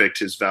about Burfict,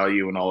 his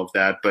value, and all of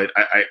that. But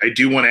I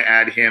do want to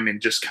add him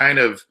in just kind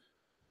of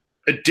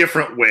a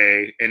different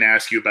way and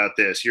ask you about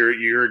this.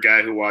 You're a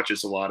guy who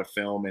watches a lot of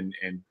film and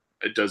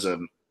does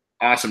an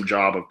awesome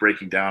job of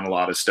breaking down a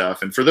lot of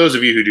stuff. And for those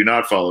of you who do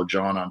not follow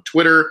John on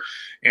Twitter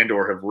and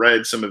or have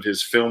read some of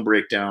his film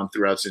breakdown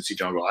throughout Cincy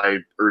Jungle, I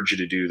urge you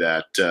to do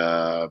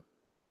that.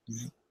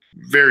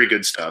 Very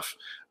good stuff.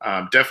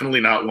 Definitely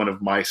not one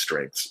of my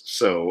strengths.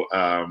 So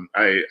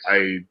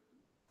I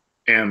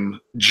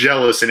am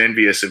jealous and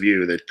envious of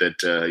you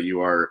that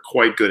you are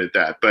quite good at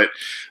that. But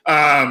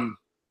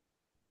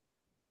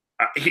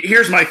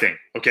here's my thing.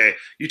 Okay.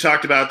 You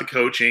talked about the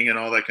coaching and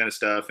all that kind of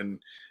stuff. And,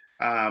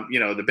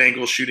 the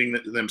Bengals shooting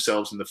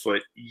themselves in the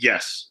foot.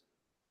 Yes,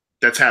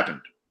 that's happened.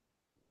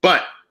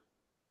 But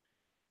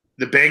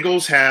the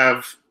Bengals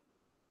have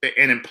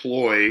and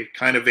employ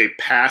kind of a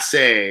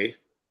passe,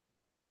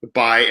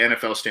 by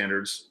NFL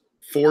standards,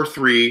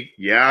 4-3.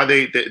 Yeah,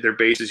 their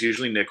base is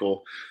usually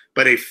nickel,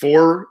 but a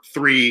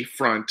 4-3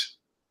 front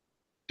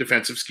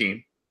defensive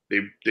scheme.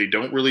 They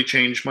don't really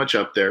change much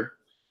up there.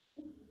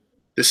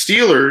 The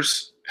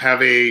Steelers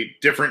have a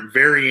different,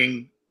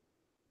 varying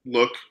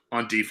look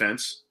on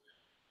defense.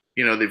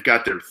 They've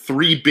got their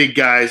three big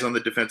guys on the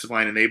defensive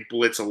line, and they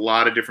blitz a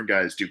lot of different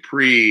guys,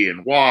 Dupree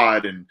and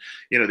Watt, and,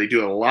 they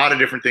do a lot of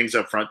different things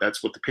up front.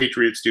 That's what the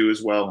Patriots do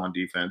as well on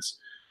defense.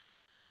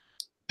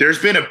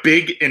 There's been a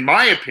big, in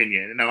my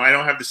opinion, now I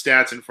don't have the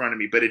stats in front of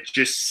me, but it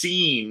just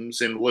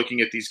seems, in looking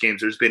at these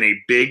games, there's been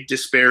a big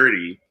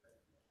disparity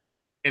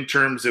in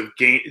terms of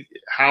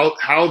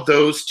how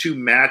those two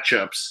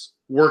matchups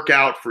work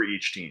out for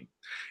each team.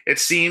 It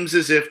seems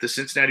as if the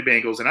Cincinnati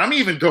Bengals, and I'm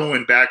even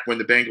going back when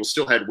the Bengals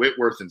still had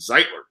Whitworth and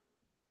Zeitler,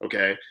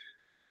 okay?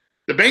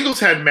 The Bengals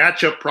had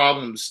matchup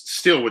problems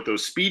still with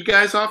those speed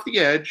guys off the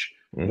edge,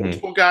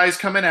 multiple guys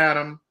coming at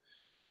them,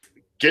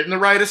 getting the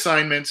right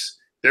assignments.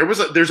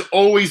 There's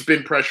always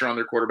been pressure on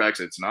their quarterbacks.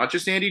 It's not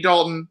just Andy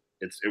Dalton.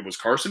 It was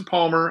Carson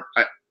Palmer.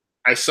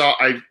 I saw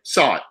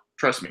it.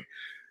 Trust me.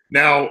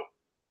 Now,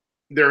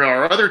 there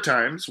are other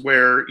times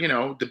where,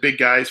 the big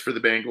guys for the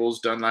Bengals,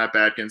 Dunlap,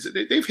 Atkins,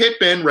 they've hit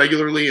Ben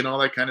regularly and all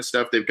that kind of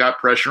stuff. They've got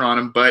pressure on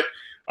him. But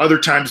other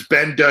times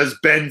Ben does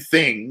Ben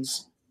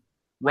things,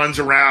 runs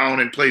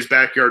around and plays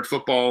backyard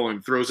football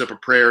and throws up a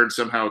prayer, and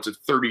somehow it's a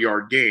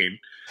 30-yard game.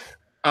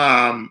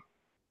 But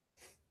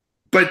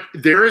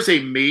there is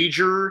a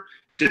major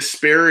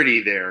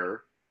disparity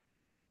there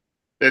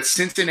that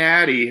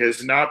Cincinnati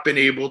has not been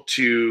able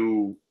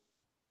to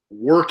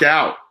work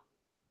out.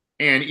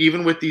 And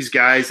even with these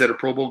guys that are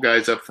Pro Bowl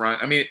guys up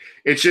front, I mean,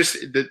 it's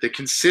just the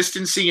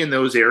consistency in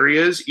those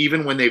areas,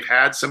 even when they've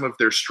had some of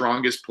their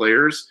strongest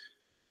players,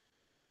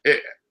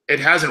 it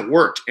hasn't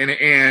worked.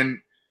 And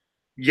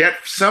yet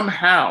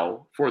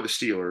somehow for the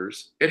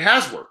Steelers, it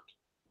has worked.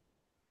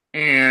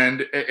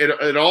 And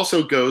it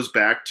also goes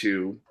back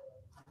to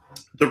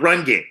the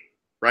run game,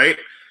 right?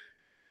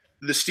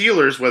 The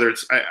Steelers, whether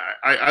it's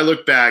I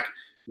look back,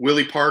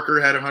 Willie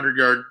Parker had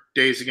 100-yard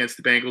days against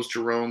the Bengals.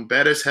 Jerome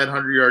Bettis had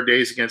 100-yard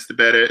days against the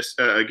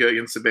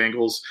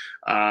Bengals.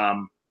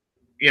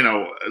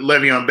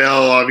 Le'Veon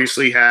Bell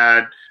obviously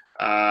had.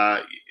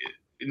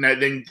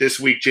 Then this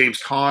week,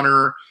 James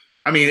Conner.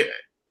 I mean,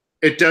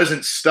 it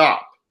doesn't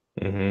stop.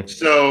 Mm-hmm.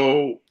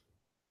 So,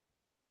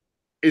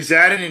 is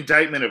that an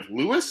indictment of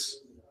Lewis?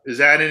 Is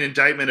that an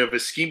indictment of a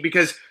scheme?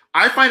 Because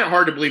I find it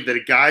hard to believe that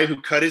a guy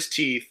who cut his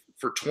teeth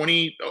for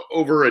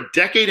over a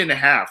decade and a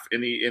half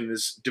in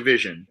this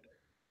division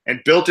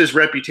and built his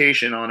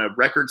reputation on a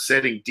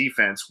record-setting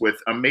defense with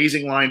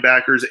amazing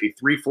linebackers, a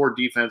 3-4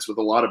 defense with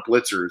a lot of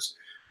blitzers.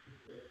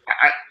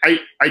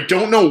 I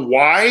don't know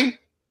why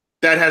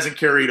that hasn't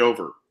carried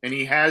over. And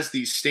he has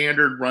these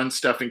standard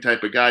run-stuffing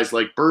type of guys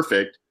like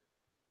Burfict,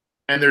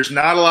 and there's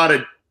not a lot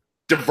of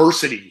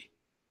diversity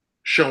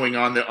showing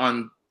on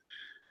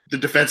the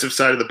defensive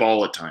side of the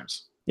ball at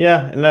times.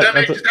 Yeah, and does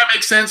that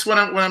make sense when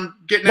I'm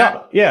getting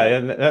at? Yeah,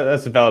 and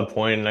that's a valid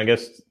point. And I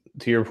guess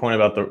to your point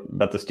about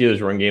the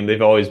Steelers run game,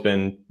 they've always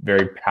been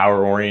very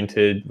power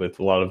oriented with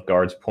a lot of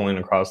guards pulling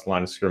across the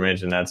line of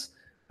scrimmage, and that's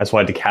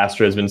why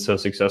DeCastro has been so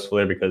successful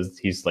there, because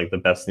he's like the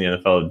best in the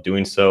NFL at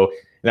doing so.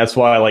 And that's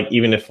why, like,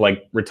 even if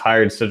like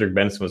retired Cedric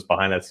Benson was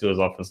behind that Steelers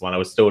offensive line,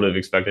 I still would have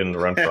expected him to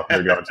run for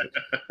 100 yards.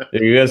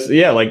 You guys,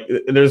 yeah, like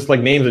there's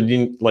like names that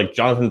didn't, like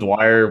Jonathan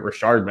Dwyer,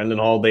 Rashard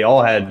Mendenhall. They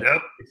all had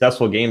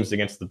successful games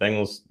against the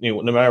Bengals. You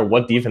know, no matter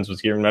what defense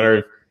was here, no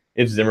matter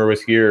if Zimmer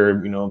was here,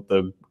 or, you know,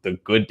 the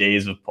good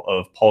days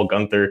of Paul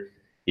Gunther,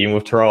 even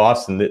with Terrell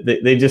Austin,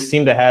 they just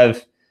seem to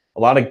have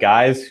a lot of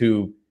guys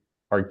who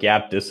are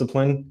gap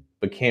disciplined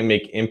but can't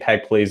make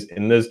impact plays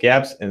in those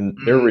gaps, and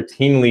they're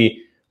routinely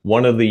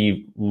one of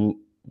the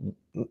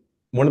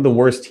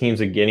worst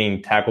teams at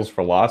getting tackles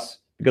for loss,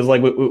 because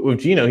like with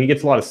Geno, he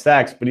gets a lot of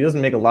sacks, but he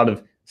doesn't make a lot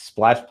of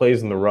splash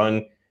plays in the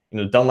run. You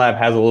know, Dunlap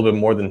has a little bit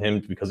more than him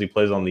because he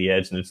plays on the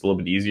edge and it's a little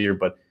bit easier.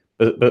 But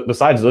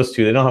besides those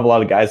two, they don't have a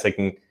lot of guys that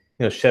can, you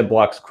know, shed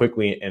blocks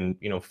quickly and,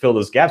 you know, fill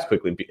those gaps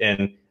quickly.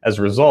 And as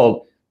a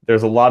result,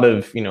 there's a lot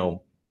of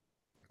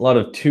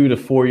 2 to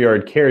 4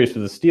 yard carries for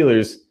the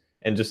Steelers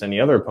and just any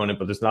other opponent,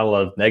 but there's not a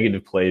lot of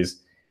negative plays.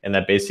 And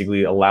that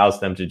basically allows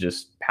them to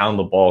just pound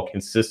the ball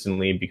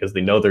consistently because they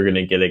know they're going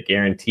to get a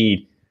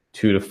guaranteed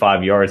 2 to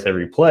 5 yards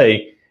every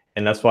play.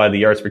 And that's why the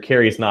yards per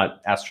carry is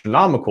not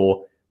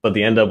astronomical, but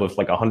they end up with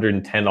like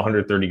 110,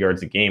 130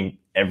 yards a game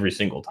every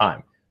single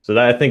time. So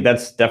I think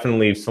that's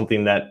definitely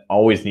something that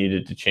always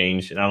needed to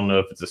change. And I don't know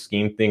if it's a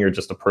scheme thing or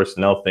just a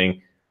personnel thing,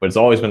 but it's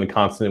always been a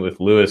constant with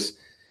Lewis.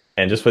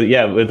 And just with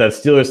that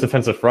Steelers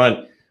defensive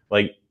front,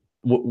 like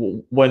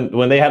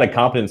when they had a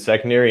competent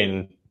secondary,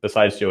 and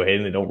besides Joe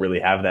Hayden, they don't really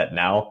have that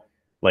now.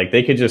 Like,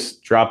 they could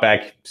just drop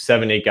back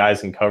 7-8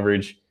 guys in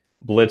coverage,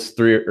 blitz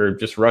 3 or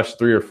just rush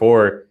 3 or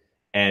 4.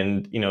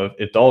 And, you know,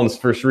 if Dalton's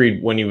first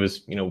read when he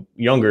was, you know,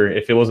 younger,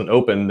 if it wasn't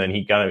open, then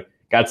he kind of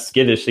got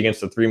skittish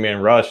against a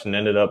 3-man rush and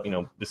ended up, you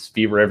know, this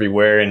fever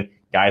everywhere and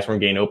guys weren't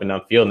getting open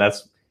downfield. And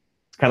that's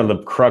kind of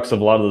the crux of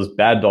a lot of those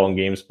bad Dalton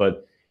games.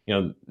 But, you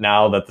know,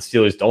 now that the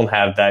Steelers don't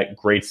have that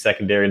great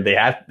secondary, they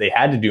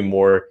had to do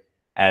more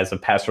as a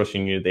pass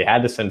rushing unit. They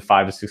had to send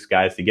 5 to 6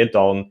 guys to get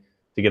Dalton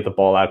to get the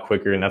ball out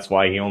quicker, and that's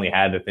why he only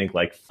had, I think,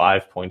 like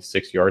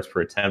 5.6 yards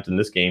per attempt in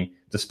this game,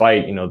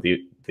 despite, you know,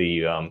 the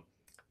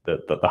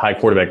high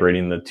quarterback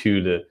rating, the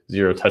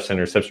 2-0 touchdown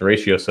interception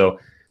ratio. So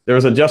there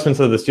was adjustments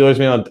that the Steelers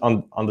made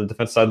on the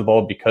defense side of the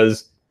ball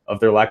because of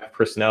their lack of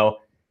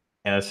personnel,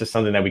 and it's just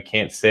something that we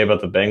can't say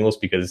about the Bengals,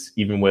 because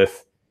even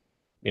with,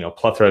 you know,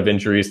 plethora of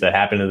injuries that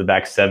happened in the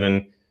back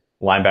seven,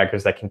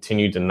 linebackers that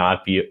continued to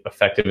not be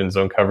effective in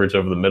zone coverage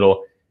over the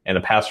middle, and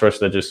a pass rush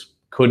that just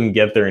couldn't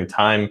get there in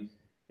time.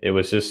 It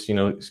was just, you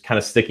know, kind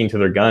of sticking to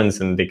their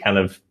guns, and they kind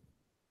of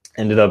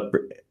ended up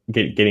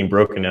getting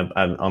broken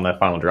on that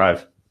final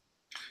drive.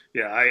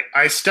 Yeah,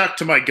 I stuck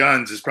to my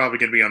guns is probably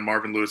going to be on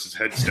Marvin Lewis's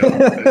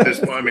headstone at this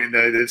point. I mean,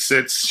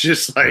 it's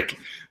just like,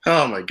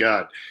 oh my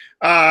God.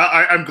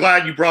 I'm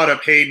glad you brought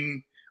up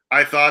Hayden.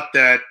 I thought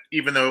that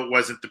even though it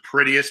wasn't the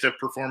prettiest of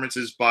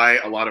performances by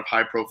a lot of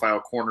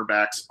high-profile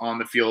cornerbacks on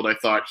the field, I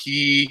thought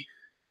he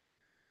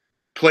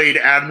played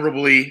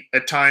admirably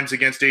at times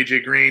against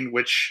A.J. Green,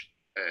 which,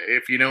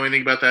 if you know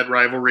anything about that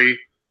rivalry.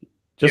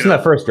 Just in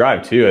that first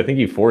drive, too, I think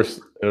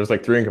there was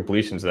like 3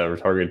 incompletions that were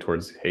targeted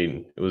towards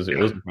Hayden. It was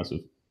impressive.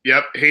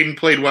 Yep, Hayden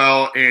played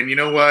well. And you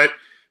know what?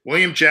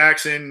 William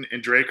Jackson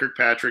and Dre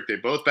Kirkpatrick, they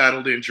both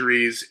battled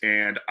injuries,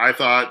 and I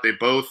thought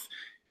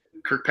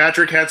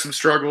Kirkpatrick had some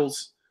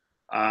struggles.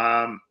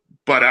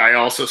 but I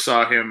also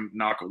saw him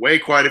knock away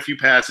quite a few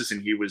passes,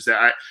 and he was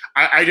that.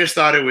 I just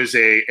thought it was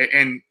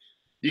and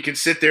you can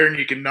sit there and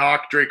you can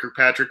knock Drake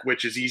Kirkpatrick,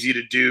 which is easy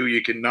to do.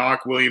 You can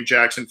knock William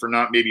Jackson for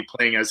not maybe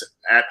playing as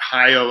at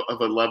high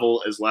of a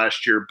level as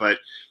last year, but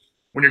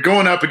when you're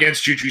going up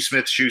against Juju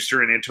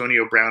Smith-Schuster and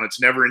Antonio Brown, it's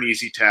never an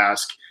easy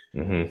task.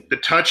 Mm-hmm. The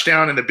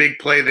touchdown and the big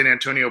play that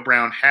Antonio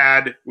Brown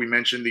had, we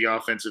mentioned the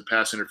offensive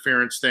pass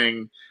interference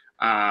thing.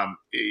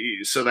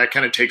 So that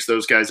kind of takes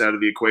those guys out of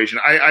the equation.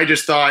 I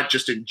just thought,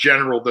 just in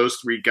general, those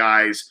three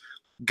guys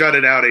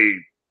gutted out a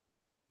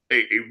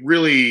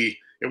really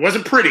 – it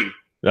wasn't pretty.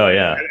 Oh,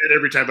 yeah. At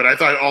every time, but I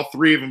thought all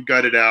three of them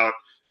gutted out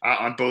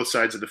on both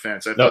sides of the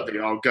fence. I thought they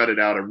all gutted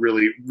out a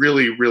really,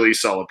 really, really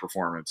solid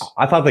performance.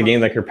 I thought the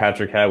game that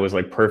Kirkpatrick had was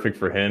like perfect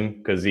for him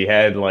because he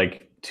had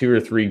like 2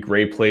 or 3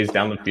 great plays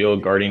down the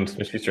field guarding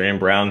Smith-Schuster and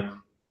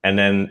Brown, and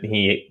then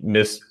he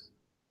missed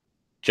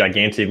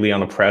gigantically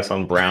on a press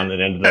on Brown and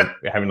ended up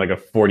having like a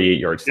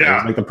 48-yard stand.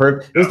 Yeah. It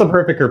was the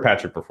perfect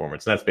Kirkpatrick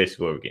performance, and that's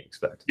basically what we can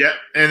expect. Yeah,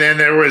 and then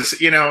there was,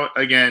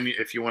 again,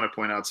 if you want to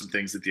point out some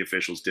things that the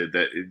officials did,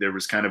 that there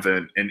was kind of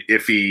an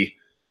iffy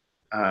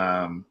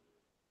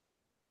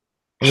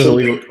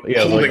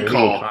holding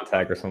call,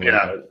 contact or something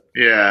like that.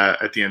 Yeah,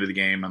 at the end of the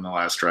game on the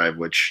last drive,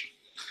 which,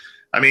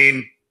 I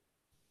mean,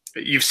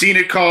 you've seen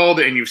it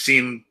called and you've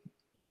seen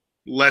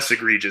less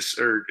egregious,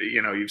 or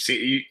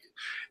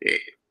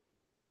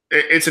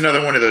it's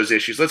another one of those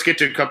issues. Let's get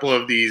to a couple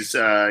of these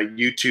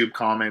YouTube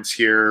comments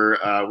here.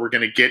 We're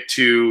going to get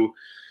to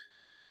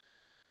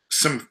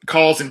some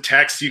calls and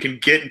texts. You can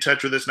get in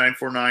touch with us,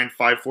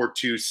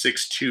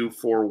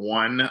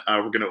 949-542-6241.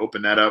 We're going to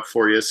open that up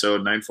for you. So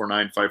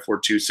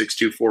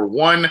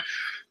 949-542-6241. I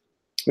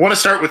want to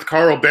start with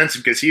Carl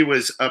Benson because he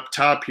was up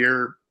top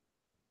here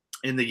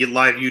in the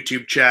live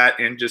YouTube chat,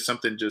 and just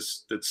something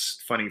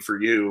that's funny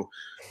for you,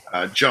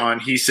 John.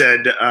 He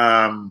said,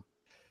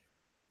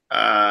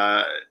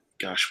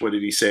 gosh, what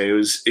did he say?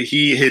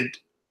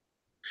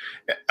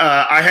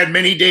 I had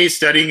many days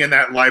studying in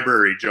that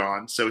library,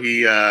 John. So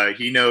he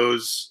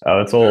knows. Oh,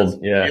 it's old.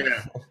 Yeah.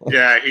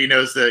 Yeah. He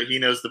knows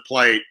the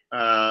plight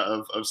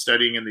of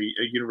studying in the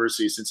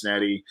University of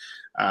Cincinnati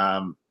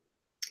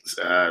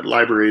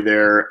library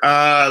there.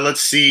 Let's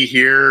see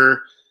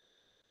here.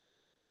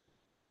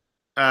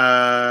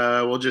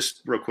 Well,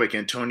 just real quick,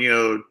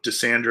 Antonio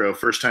DeSandro,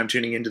 first time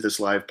tuning into this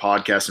live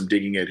podcast. I'm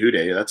digging it.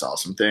 Houday. That's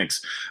awesome.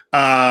 Thanks.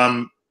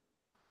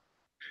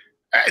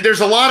 There's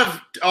a lot of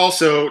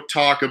also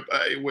talk of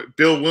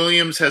Bill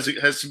Williams has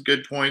some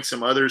good points.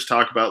 Some others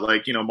talk about,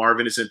 like,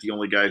 Marvin isn't the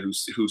only guy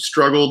who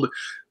struggled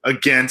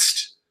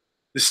against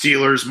the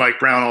Steelers. Mike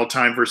Brown all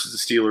time versus the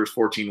Steelers,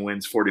 14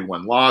 wins,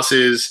 41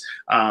 losses.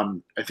 I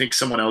think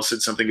someone else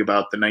said something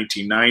about the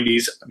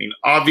 1990s. I mean,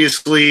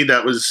 obviously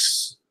that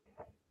was,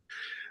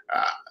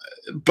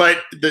 but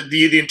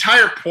the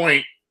entire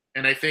point,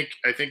 and I think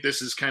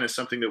this is kind of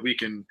something that we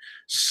can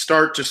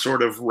start to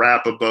sort of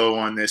wrap a bow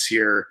on this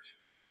here.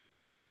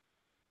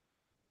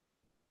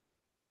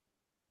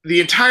 The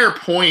entire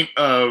point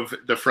of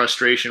the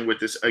frustration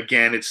with this,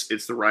 again, it's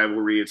the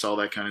rivalry, it's all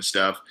that kind of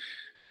stuff.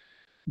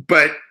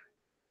 But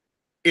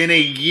in a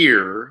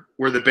year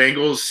where the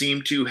Bengals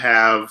seem to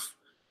have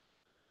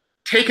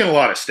taken a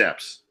lot of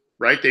steps,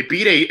 right? They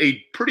beat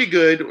a pretty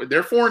good,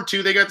 they're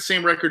 4-2. They got the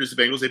same record as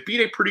the Bengals. They beat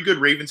a pretty good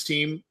Ravens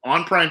team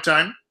on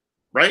primetime,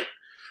 right?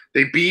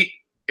 They beat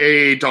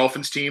a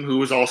Dolphins team who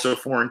was also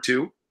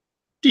 4-2.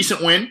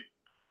 Decent win.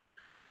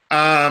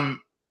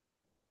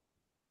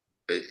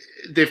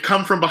 They've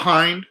come from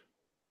behind.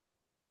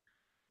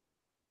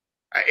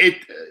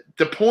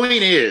 The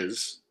point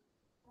is,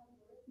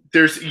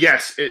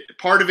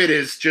 part of it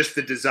is just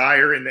the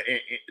desire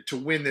to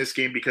win this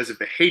game because of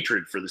the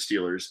hatred for the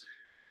Steelers.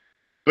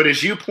 But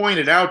as you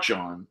pointed out,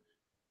 John,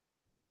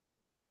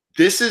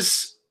 this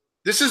is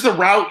the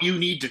route you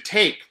need to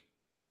take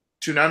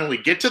to not only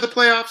get to the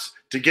playoffs,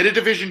 to get a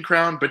division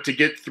crown, but to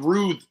get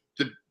through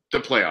the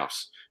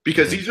playoffs.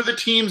 Because these are the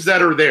teams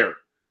that are there.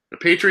 The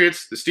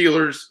Patriots, the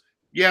Steelers,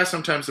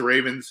 sometimes the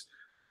Ravens,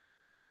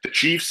 the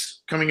Chiefs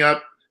coming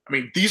up. I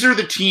mean, these are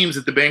the teams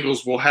that the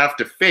Bengals will have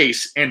to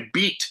face and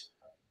beat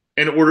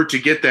in order to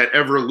get that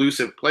ever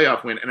elusive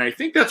playoff win. And I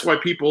think that's why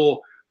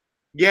people,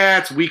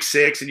 it's week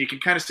 6, and you can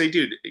kind of say,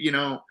 dude,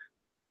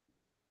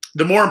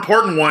 the more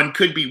important one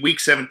could be week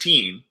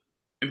 17,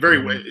 and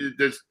very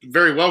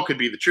well could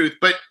be the truth.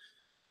 But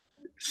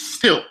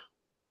still,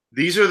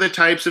 these are the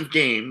types of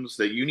games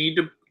that you need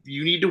to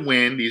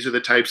win. These are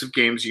the types of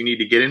games you need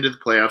to get into the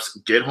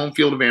playoffs, get home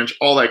field advantage,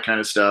 all that kind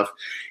of stuff.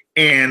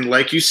 And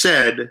like you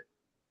said,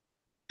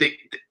 they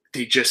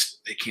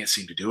can't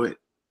seem to do it.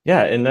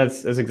 Yeah, and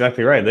that's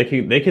exactly right.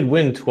 They could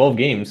win 12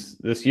 games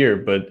this year,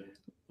 but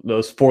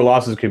those 4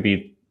 losses could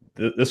be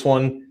this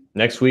one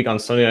next week on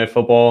Sunday Night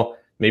Football,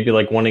 maybe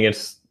like one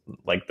against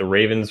like the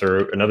Ravens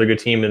or another good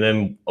team, and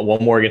then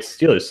one more against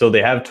the Steelers. So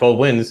they have 12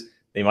 wins.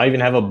 They might even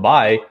have a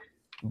bye,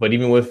 but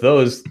even with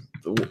those,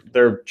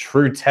 they're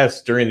true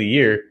tests during the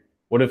year.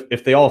 What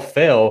if they all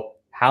fail?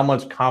 How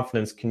much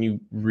confidence can you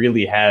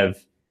really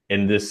have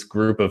in this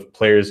group of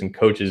players and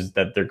coaches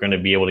that they're going to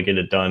be able to get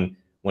it done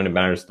when it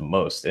matters the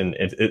most. And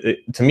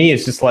to me,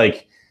 it's just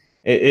like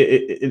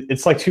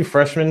it's like two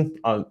freshmen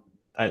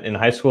in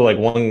high school. Like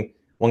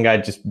one guy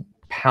just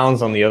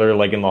pounds on the other,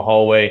 like in the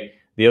hallway.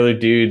 The other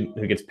dude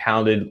who gets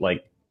pounded,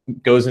 like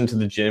goes into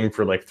the gym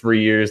for like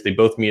 3 years. They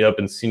both meet up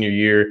in senior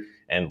year,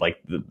 and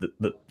like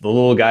the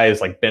little guy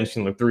is like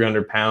benching like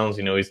 300 pounds.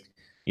 You know,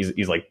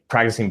 he's like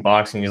practicing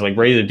boxing. He's like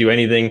ready to do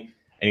anything,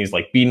 and he's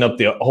like beating up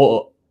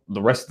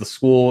the rest of the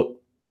school.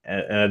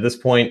 And at this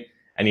point,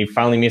 and he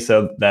finally meets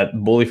that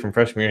bully from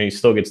freshman year, and he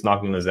still gets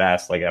knocked on his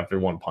ass like after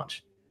one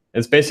punch.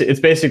 It's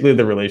basically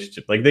the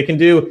relationship. Like they can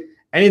do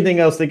anything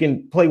else, they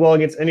can play well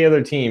against any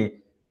other team,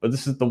 but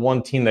this is the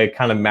one team that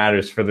kind of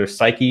matters for their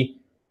psyche,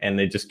 and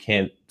they just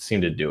can't seem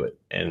to do it,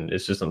 and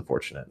it's just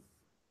unfortunate.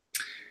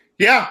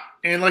 Yeah,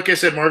 and like I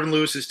said, Marvin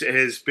Lewis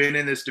has been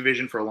in this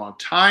division for a long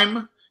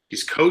time.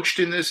 He's coached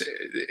in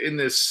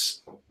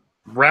this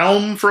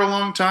realm for a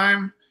long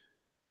time,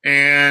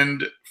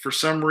 and for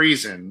some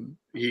reason,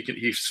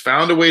 he's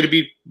found a way to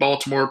beat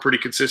Baltimore pretty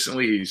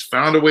consistently. He's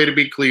found a way to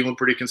beat Cleveland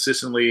pretty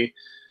consistently,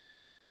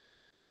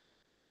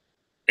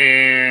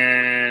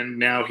 and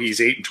now he's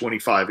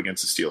 8-25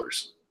 against the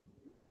Steelers,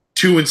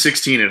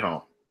 2-16 at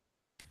home.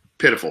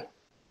 Pitiful.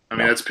 I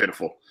mean, that's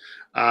pitiful.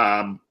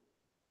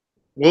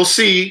 We'll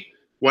see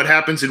what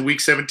happens in Week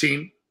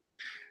 17.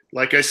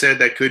 Like I said,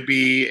 that could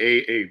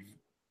be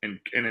an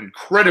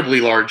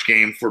incredibly large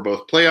game for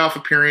both playoff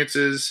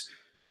appearances,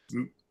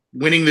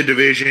 winning the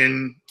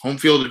division, home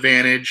field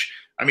advantage.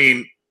 I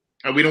mean,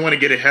 we don't want to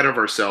get ahead of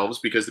ourselves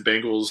because the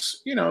Bengals,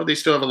 they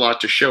still have a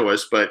lot to show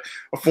us. But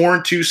a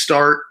 4-2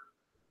 start,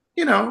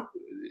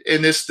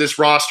 and this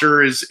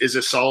roster is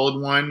a solid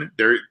one.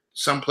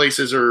 Some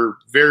places are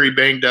very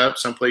banged up.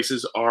 Some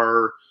places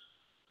are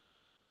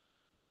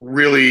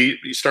really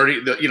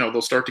starting,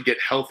 they'll start to get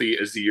healthy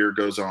as the year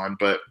goes on,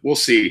 but we'll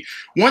see.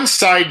 One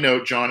side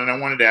note, John, and I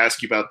wanted to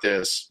ask you about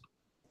this.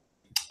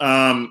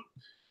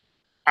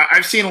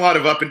 I've seen a lot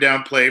of up and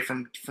down play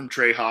from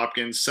Trey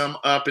Hopkins, some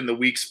up in the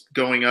weeks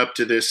going up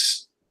to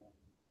this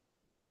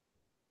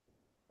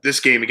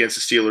game against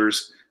the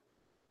Steelers,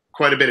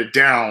 quite a bit of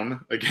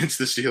down against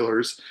the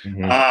Steelers.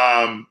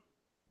 Mm-hmm.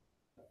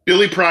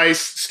 Billy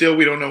Price, still,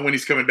 we don't know when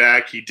he's coming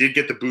back. He did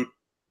get the boot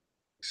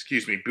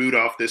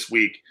off this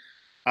week.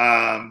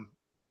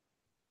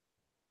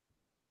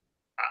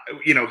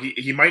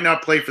 He might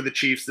not play for the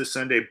Chiefs this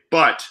Sunday,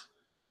 but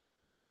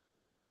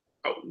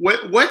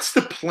what's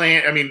the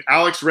plan? I mean,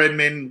 Alex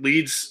Redmond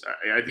leads.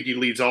 I think he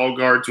leads all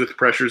guards with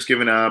pressures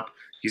given up.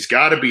 He's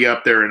got to be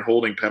up there in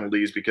holding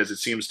penalties because it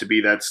seems to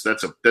be that's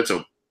a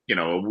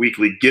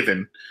weekly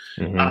given.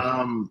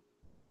 Mm-hmm.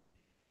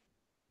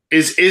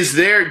 Is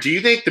there? Do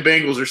you think the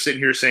Bengals are sitting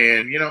here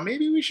saying,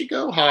 maybe we should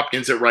go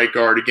Hopkins at right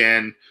guard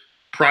again,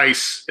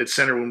 Price at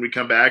center when we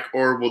come back,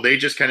 or will they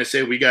just kind of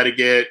say we got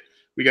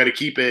to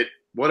keep it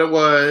what it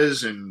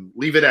was and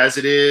leave it as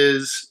it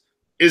is?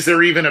 Is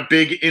there even a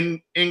big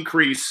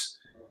increase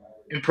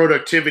in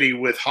productivity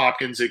with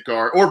Hopkins at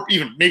guard, or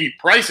even maybe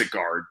Price at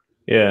guard?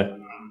 Yeah,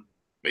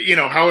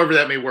 however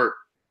that may work.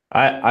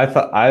 I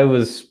thought I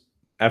was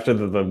after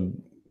the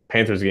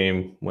Panthers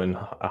game when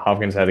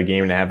Hopkins had a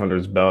game and a half under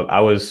his belt.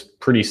 I was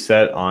pretty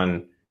set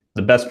on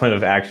the best plan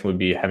of action would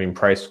be having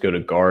Price go to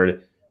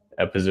guard,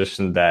 a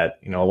position that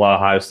a lot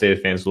of Ohio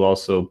State fans will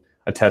also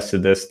attest to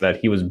this, that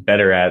he was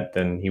better at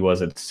than he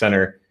was at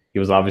center. He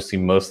was obviously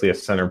mostly a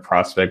center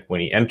prospect when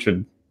he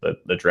entered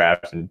the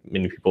draft, and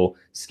many people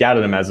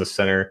scouted him as a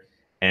center.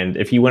 And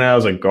if he went out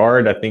as a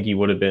guard, I think he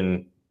would have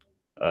been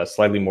a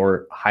slightly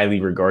more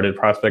highly regarded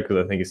prospect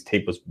because I think his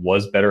tape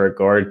was better at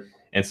guard.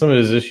 And some of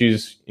his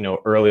issues,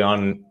 early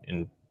on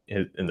in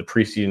the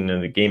preseason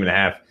and the game and a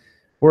half,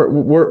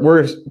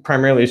 were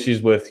primarily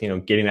issues with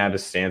getting out of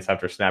his stance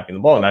after snapping the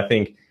ball. And I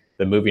think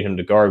that moving him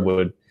to guard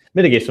would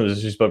mitigate some of those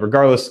issues. But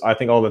regardless, I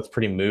think all that's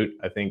pretty moot.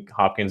 I think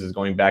Hopkins is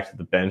going back to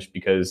the bench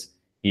because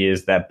he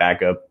is that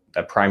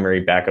primary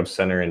backup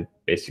center and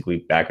basically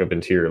backup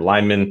interior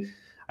lineman.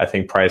 I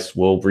think Price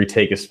will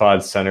retake his spot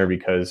at center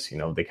because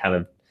they kind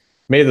of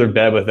made their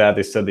bet with that.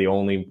 They said they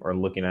only are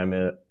looking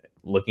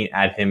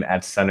at him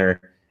at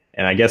center,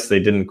 and I guess they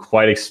didn't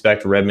quite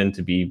expect Redmond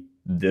to be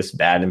this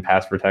bad in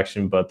pass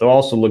protection, but they'll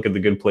also look at the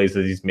good plays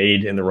that he's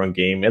made in the run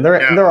game, and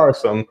there are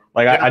some.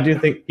 I do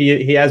think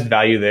he has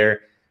value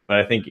there, but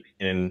I think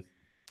in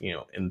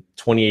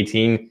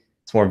 2018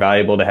 it's more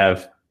valuable to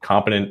have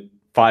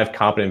five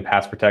competent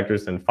pass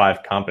protectors than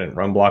 5 competent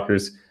run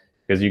blockers,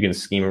 because you can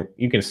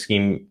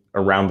scheme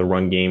around the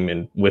run game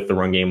and with the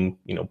run game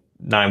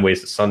 9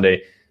 ways to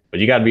Sunday, but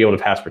you got to be able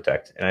to pass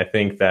protect, and I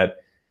think that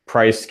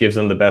Price gives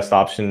them the best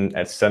option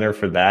at center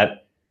for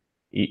that.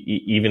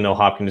 Even though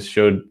Hopkins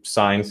showed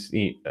signs,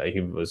 he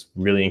was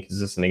really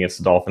inconsistent against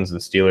the Dolphins and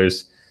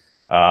Steelers.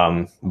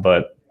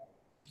 But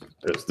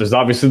there's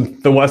obviously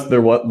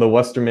the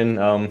Westerman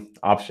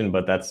option,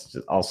 but that's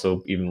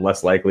also even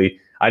less likely.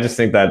 I just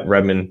think that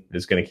Redmond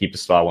is going to keep the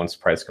spot once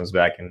Price comes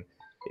back. And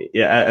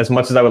as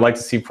much as I would like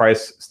to see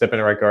Price step in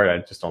at right guard, I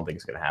just don't think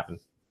it's going to happen.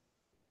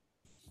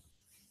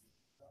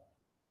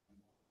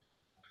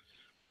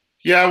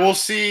 Yeah, we'll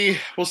see.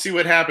 We'll see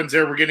what happens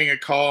there. We're getting a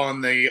call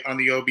on the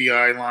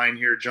OBI line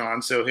here, John.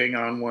 So hang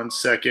on one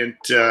second.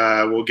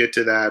 We'll get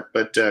to that.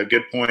 But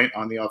good point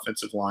on the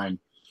offensive line.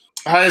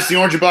 Hi, it's the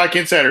Orange and Black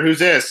Insider. Who's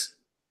this?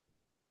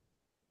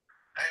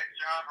 Hey,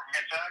 John from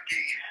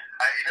Kentucky.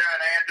 How you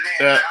doing, Anthony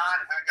and John?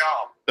 How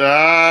y'all?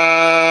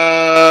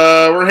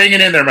 We're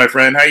hanging in there, my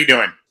friend. How you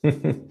doing?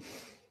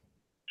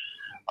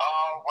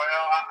 Oh,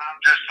 well, I'm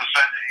just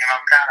ascending, and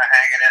I'm kind of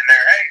hanging in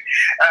there. Hey,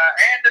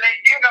 Anthony,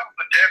 you know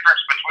the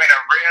difference between a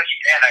risk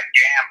and a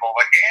gamble.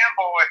 A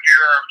gamble, if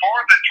you're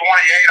 4th and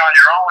 28 on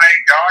your own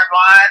 8-yard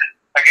line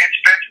against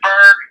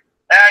Pittsburgh,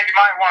 you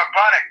might want to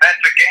punt it.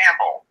 That's a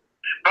gamble.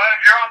 But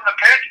if you're on the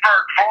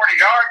Pittsburgh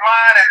 40-yard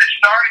line and it's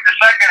starting the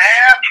second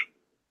half,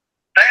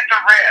 that's a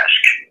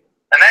risk.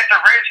 And that's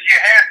a risk you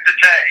have to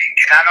take.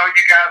 And I know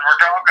you guys were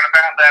talking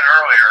about that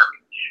earlier.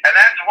 And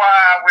that's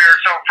why we're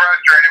so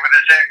frustrated with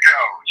this head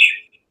coach.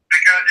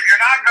 Because if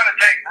you're not going to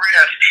take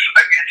risks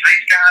against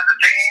these kinds of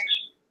teams,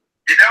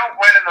 you don't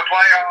win in the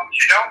playoffs,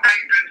 you don't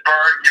beat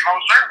Pittsburgh, you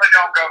most certainly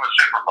don't go to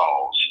Super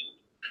Bowls.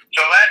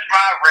 So that's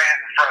my rant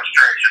and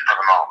frustration for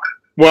the moment.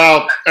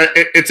 Well,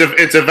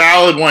 it's a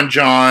valid one,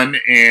 John,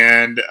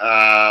 and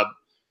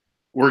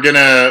we're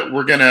getting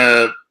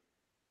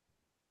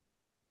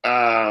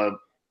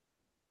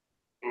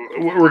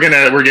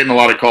a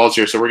lot of calls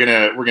here, so we're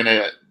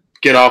gonna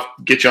get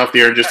you off the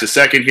air in just a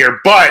second here.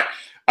 But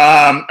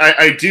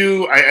I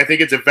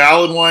think it's a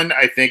valid one.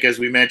 I think, as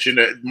we mentioned,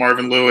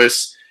 Marvin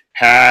Lewis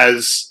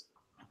has,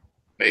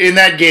 in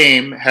that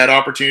game, had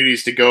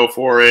opportunities to go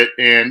for it.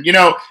 And,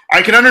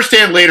 I can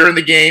understand later in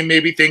the game,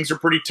 maybe things are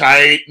pretty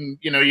tight and,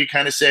 you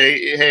kind of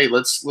say, hey,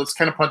 let's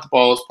kind of punt the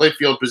ball. Let's play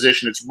field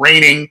position. It's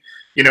raining.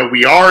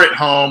 We are at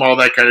home, all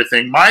that kind of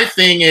thing. My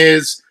thing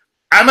is,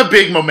 I'm a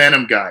big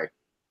momentum guy.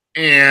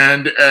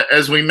 And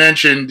as we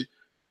mentioned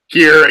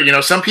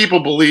here, some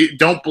people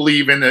don't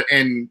believe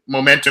in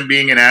momentum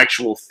being an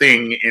actual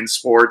thing in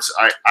sports.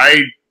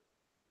 I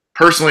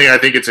personally, I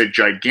think it's a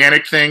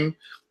gigantic thing.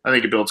 I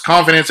think it builds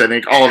confidence. I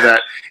think all of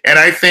that. And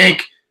I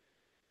think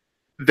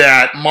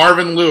that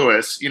Marvin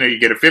Lewis, you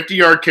get a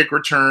 50-yard kick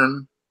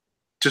return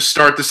to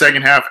start the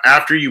second half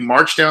after you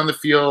marched down the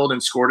field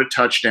and scored a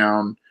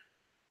touchdown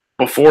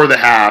before the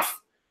half,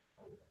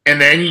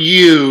 and then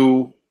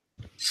you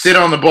sit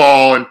on the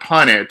ball and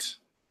punt it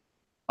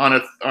on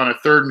a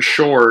 3rd and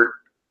short.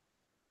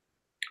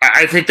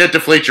 I think that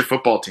deflates your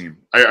football team.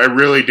 I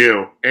really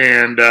do.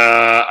 And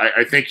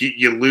I think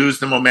you lose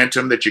the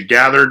momentum that you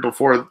gathered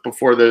before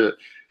the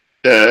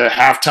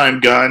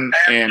halftime gun.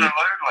 Absolutely.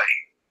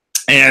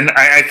 And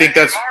I think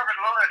that's. Marvin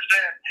Lewis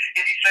said,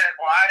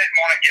 well, I didn't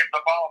want to give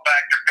the ball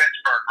back to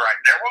Pittsburgh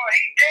right there. Well,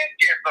 he did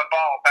give the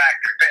ball back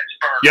to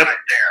Pittsburgh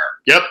right there.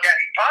 Yep. Yeah,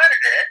 he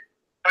punted it,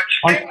 but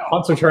still.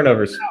 Punts or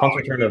turnovers. You tell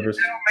me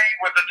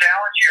with the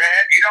talent you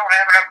have, you don't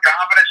have enough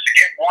confidence to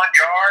get 1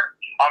 yard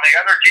on the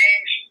other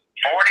team's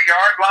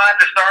 40-yard line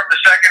to start the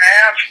second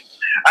half.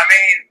 I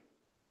mean,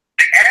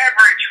 the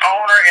average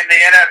owner in the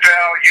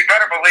NFL, you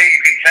better believe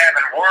he's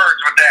having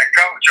words with that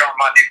coach on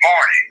Monday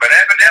morning. But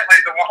evidently,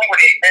 the one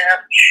we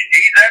have,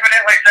 he's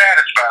evidently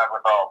satisfied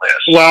with all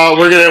this. Well,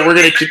 we're gonna.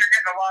 You're getting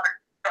a lot of.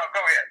 Oh, go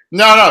ahead.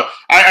 No,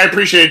 I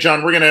appreciate it,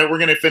 John. We're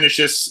gonna finish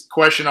this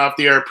question off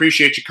the air.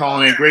 Appreciate you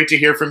calling in. Great to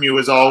hear from you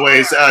as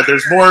always.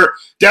 There's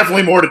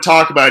definitely more to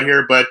talk about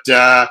here, but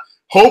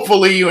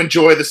hopefully you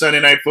enjoy the Sunday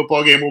night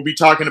football game. We'll be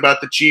talking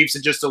about the Chiefs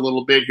in just a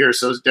little bit here,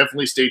 so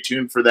definitely stay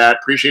tuned for that.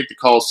 Appreciate the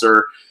call,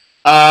 sir.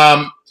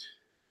 John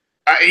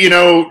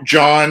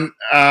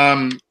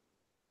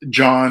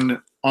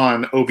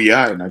on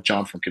OBI, not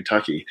John from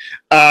Kentucky.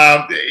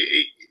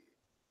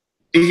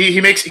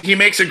 He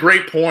makes a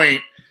great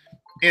point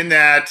in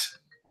that,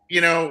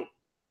 the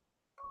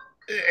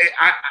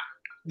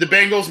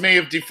Bengals may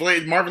have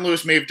deflated, Marvin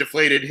Lewis may have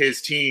deflated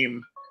his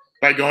team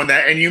by going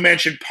that. And you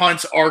mentioned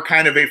punts are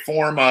kind of a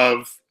form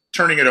of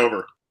turning it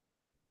over.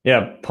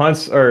 Yeah,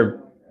 punts are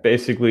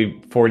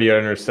basically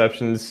 40-yard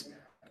interceptions.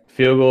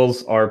 Field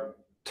goals are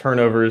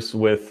turnovers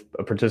with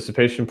a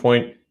participation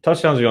point.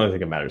 Touchdowns are the only thing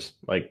that matters.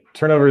 Like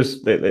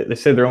turnovers, they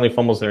say they're only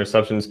fumbles and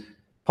interceptions.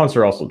 Punts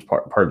are also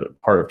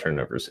part of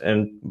turnovers.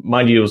 And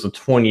mind you, it was a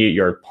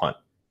 28-yard punt.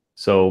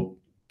 So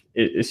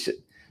it's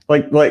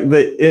like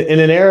in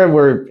an era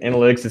where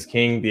analytics is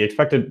king, the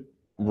expected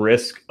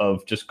risk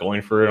of just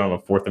going for it on a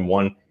 4th and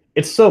 1,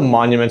 it's so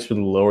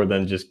monumentally lower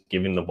than just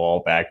giving the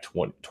ball back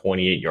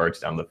 28 yards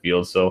down the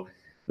field. So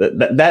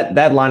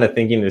that line of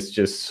thinking is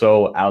just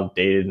so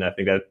outdated, and I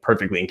think that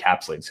perfectly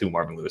encapsulates who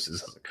Marvin Lewis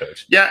is as a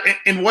coach. Yeah,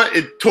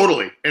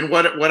 totally. And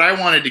what I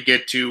wanted to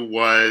get to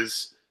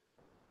was,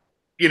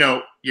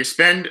 you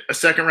spend a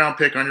 2nd-round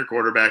pick on your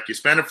quarterback, you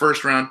spend a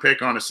 1st-round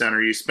pick on a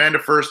center, you spend a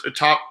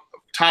top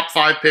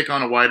 5 pick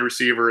on a wide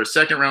receiver, a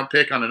 2nd-round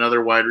pick on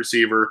another wide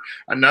receiver,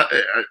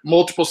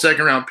 multiple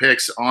 2nd-round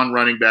picks on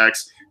running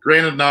backs.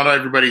 Granted, not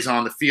everybody's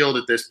on the field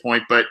at this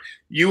point, but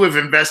you have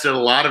invested a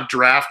lot of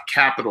draft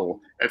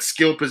capital at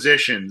skill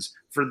positions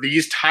for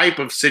these type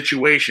of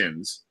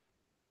situations,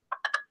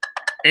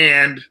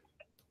 and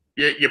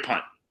you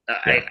punt.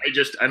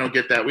 I don't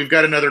get that. We've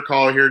got another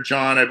call here,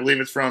 John. I believe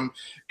it's from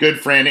good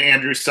friend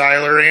Andrew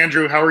Seiler.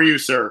 Andrew, how are you,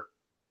 sir?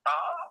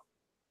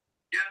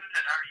 Good.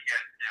 How are you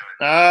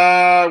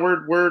guys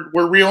doing?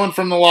 We're reeling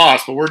from the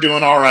loss, but we're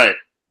doing all right.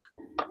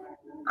 Oh man,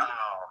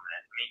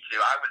 me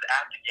too. I was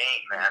at the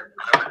game, man.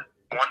 I was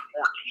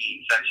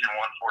 114, section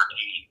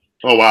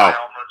 114. Oh wow. I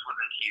almost was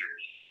in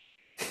tears.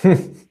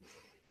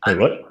 Wait,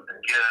 what?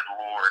 Good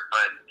Lord,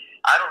 but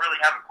I don't really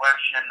have a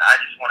question. I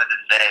just wanted to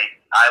say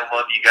I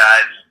love you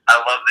guys. I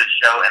love this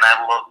show, and I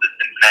love the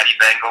Cincinnati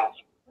Bengals,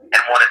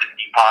 and wanted to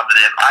be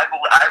positive. I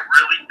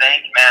really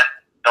think, man,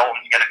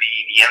 Dalton's going to be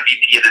the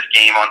MVP of this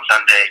game on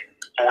Sunday.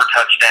 4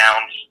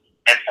 touchdowns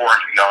and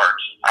 400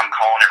 yards. I'm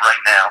calling it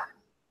right now.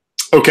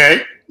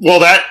 Okay. Well,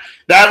 that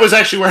was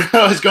actually where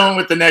I was going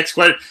with the next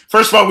question.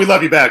 First of all, we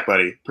love you back,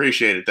 buddy.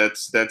 Appreciate it.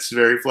 That's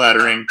very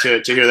flattering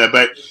to hear that.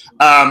 But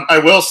I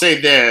will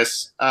say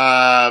this,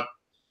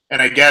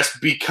 and I guess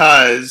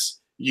because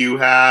you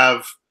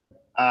have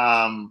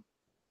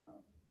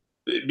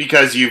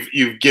because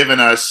you've given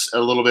us a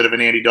little bit of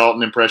an Andy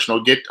Dalton impression.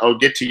 I'll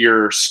get to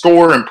your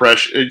score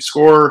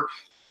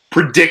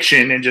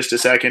prediction in just a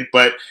second,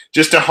 but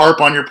just to harp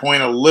on your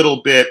point a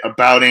little bit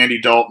about Andy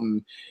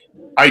Dalton,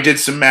 I did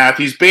some math.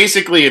 He's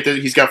basically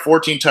he's got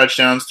 14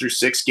 touchdowns through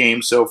 6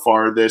 games so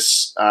far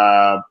this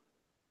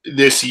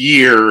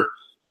year.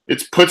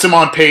 It puts him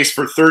on pace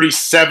for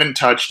 37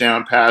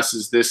 touchdown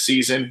passes this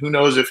season. Who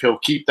knows if he'll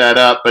keep that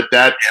up, but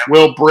that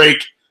will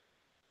break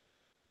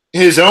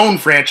his own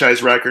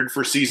franchise record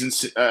for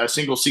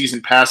single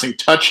season passing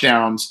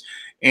touchdowns.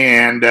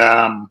 And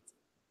that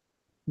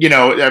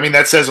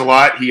says a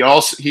lot. He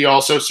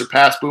also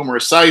surpassed Boomer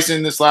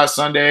Esiason this last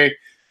Sunday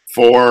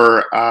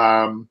for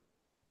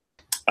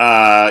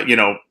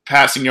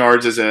passing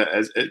yards as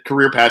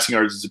career passing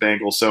yards as a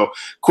Bengal. So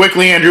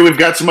quickly, Andrew, we've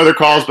got some other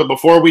calls, but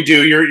before we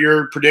do,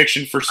 your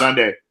prediction for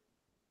Sunday.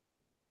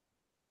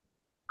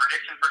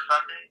 Prediction for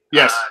Sunday?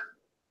 Yes.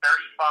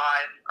 35,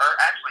 or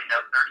actually no,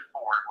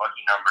 34,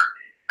 lucky number.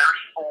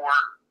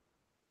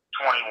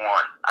 34-21.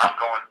 I'm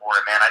going for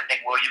it, man. I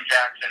think William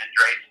Jackson and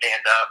Dre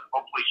stand up.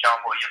 Hopefully Sean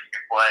Williams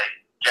can play.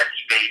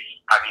 Jesse Bates.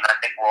 I mean, I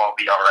think we'll all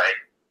be all right.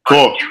 But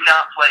cool. Do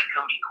not play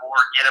Cody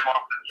Core. Get him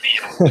off the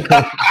field.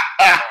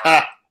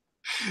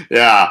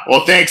 Yeah.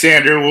 Well, thanks,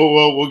 Andrew.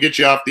 We'll get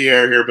you off the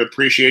air here, but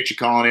appreciate you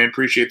calling in.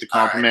 Appreciate the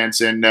compliments,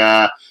 and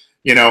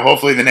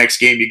hopefully the next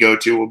game you go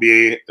to will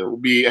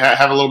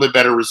have a little bit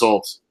better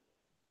results.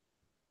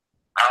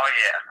 Oh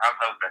yeah, I'm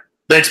hoping.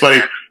 Thanks,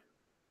 buddy.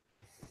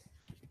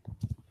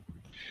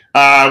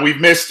 We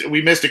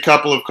missed a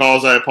couple of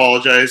calls. I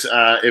apologize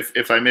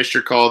if I missed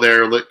your call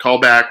there. Call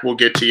back. We'll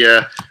get to you.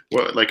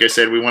 Like I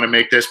said, we want to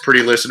make this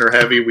pretty listener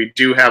heavy. We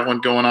do have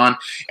one going on.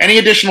 Any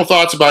additional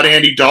thoughts about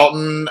Andy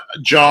Dalton,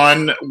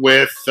 John,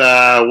 with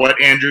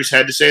what Andrews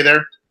had to say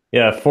there?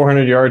 Yeah,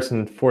 400 yards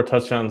and 4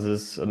 touchdowns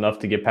is enough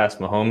to get past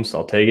Mahomes.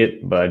 I'll take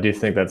it, but I do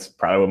think that's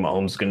probably what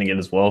Mahomes is going to get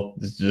as well.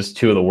 It's just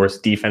 2 of the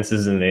worst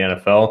defenses in the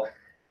NFL.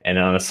 And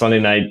on a Sunday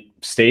night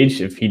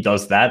stage, if he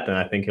does that, then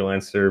I think he'll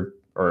answer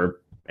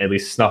or at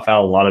least snuff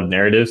out a lot of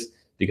narratives,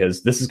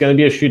 because this is going to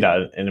be a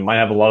shootout and it might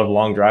have a lot of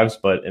long drives,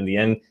 but in the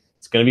end,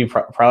 it's going to be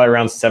probably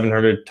around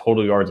 700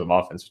 total yards of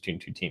offense between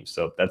 2 teams.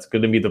 So that's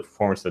going to be the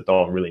performance that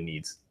Dalton really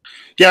needs.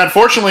 Yeah,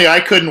 unfortunately, I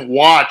couldn't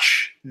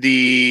watch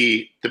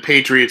the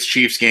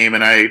Patriots-Chiefs game,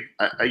 and I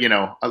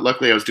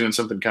luckily I was doing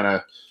something kind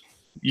of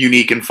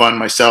unique and fun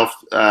myself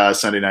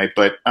Sunday night,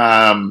 but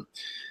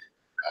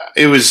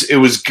it was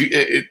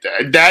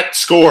that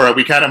score.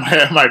 We kind of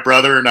my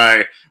brother and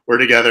I were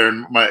together,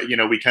 and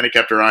we kind of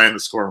kept our eye on the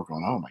score. We're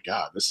going, oh my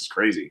God, this is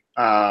crazy.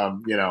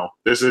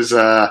 This is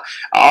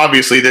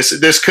obviously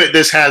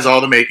this has all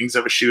the makings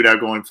of a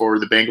shootout going forward.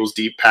 The Bengals'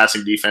 deep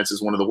passing defense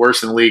is one of the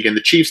worst in the league, and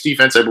the Chiefs'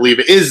 defense, I believe,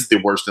 is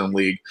the worst in the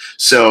league.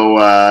 So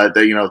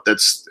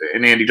that's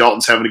and Andy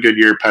Dalton's having a good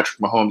year. Patrick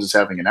Mahomes is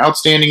having an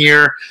outstanding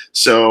year.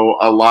 So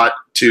a lot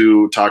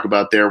to talk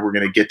about there. We're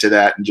going to get to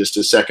that in just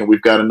a second.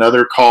 We've got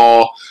another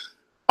call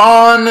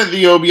on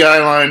the OBI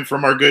line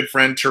from our good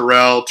friend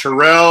Terrell.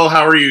 Terrell,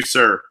 how are you,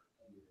 sir?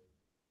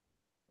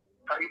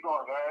 How you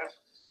doing, guys?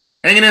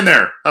 Hanging in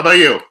there. How about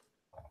you?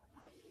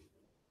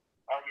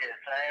 Oh yeah,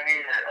 same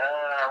here.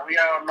 We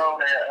all know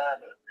that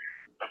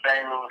the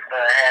Bengals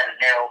had a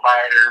nail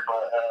biter,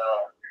 but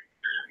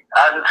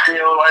I just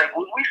feel like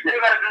we still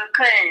got a good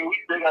team. We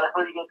still got a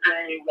pretty good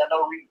team. I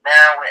know we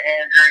down with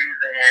injuries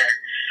and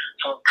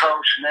some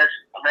coach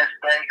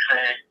mistakes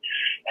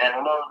and a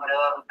little bit of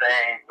other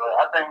things, but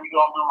I think we're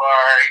gonna do all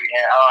right.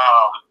 And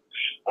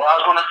what I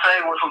was gonna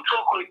say was some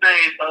 2 quick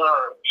things. I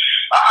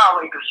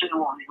always consider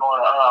what we're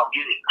gonna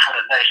get for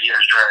the next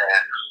year's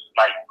draft.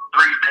 Like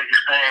 3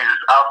 biggest things: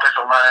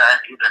 offensive line,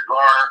 either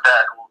guard or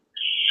tackle.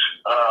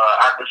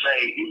 I could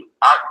say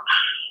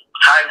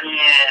tight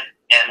end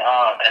and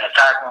a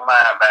tackling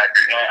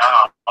linebacker.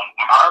 And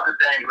my other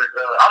thing was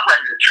I'm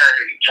ready to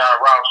trade John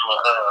Ross for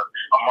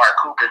Amari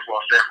Cooper for a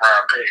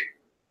 5th-round pick.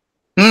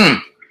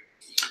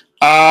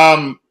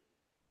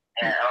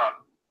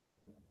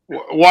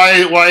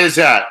 Why is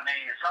that? I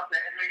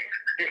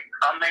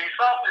mean,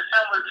 something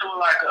similar to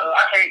like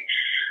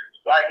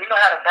Like, you know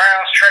how the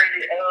Browns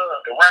traded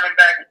the running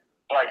back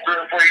like 3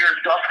 or 4 years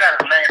ago? I forgot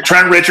his name.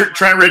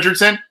 Trent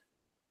Richardson?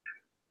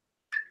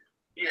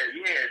 Yeah,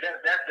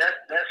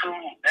 that's who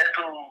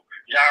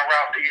John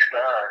Ross is to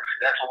us.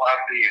 That's what I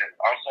feel.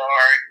 I'm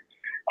sorry.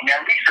 I mean,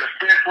 at least a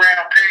 5th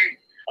round pick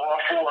or a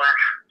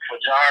 4th for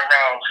John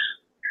Ross,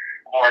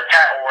 or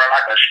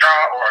like a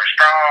strong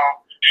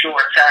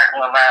short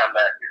tackling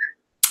linebacker.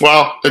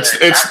 Well,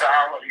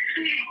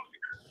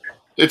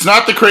 it's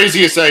not the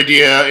craziest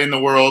idea in the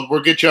world.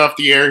 We'll get you off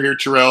the air here,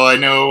 Terrell. I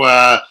know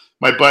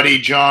my buddy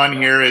John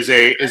here is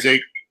a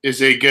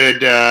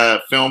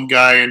good film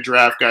guy and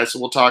draft guy, so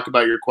we'll talk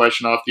about your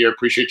question off the air.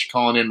 Appreciate you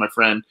calling in, my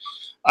friend.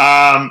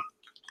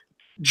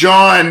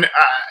 John,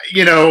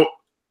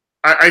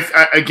 I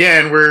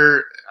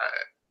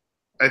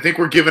think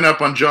we're giving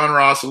up on John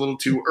Ross a little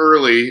too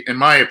early, in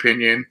my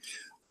opinion.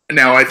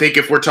 Now, I think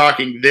if we're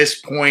talking this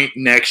point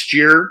next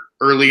year,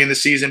 early in the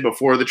season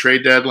before the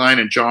trade deadline,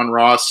 and John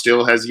Ross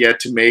still has yet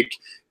to make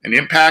an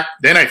impact,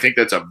 then I think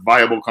that's a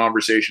viable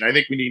conversation. I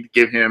think we need to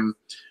give him,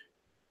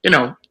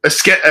 a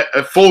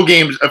full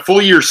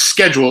year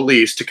schedule at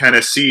least to kind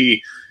of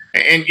see,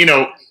 and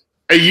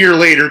a year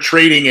later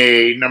trading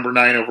a number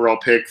 9 overall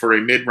pick for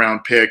a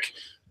mid-round pick.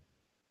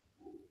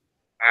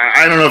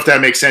 I don't know if that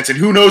makes sense, and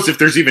who knows if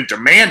there's even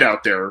demand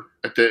out there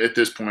at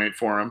this point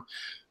for him.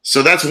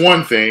 So that's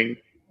one thing.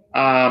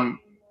 I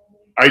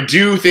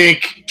do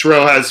think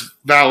Terrell has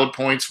valid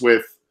points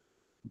with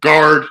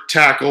guard,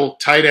 tackle,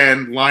 tight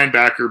end,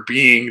 linebacker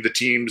being the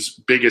team's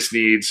biggest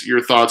needs.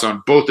 Your thoughts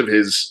on both of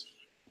his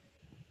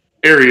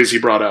areas he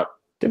brought up?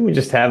 Didn't we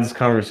just have this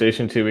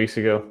conversation 2 weeks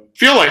ago?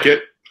 Feel like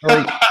it.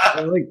 I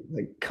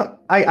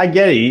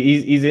get it.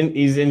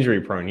 He's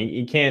injury prone.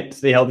 He can't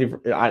stay healthy.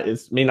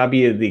 It may not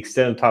be the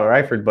extent of Tyler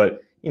Eifert,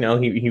 but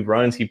he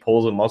runs, he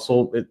pulls a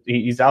muscle.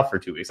 He's out for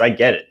 2 weeks. I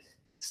get it.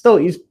 Still,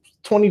 he's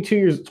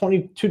 22,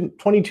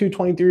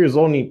 23 years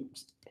old, and he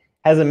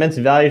has immense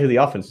value to the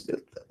offense.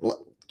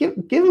 Give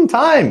him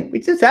time. We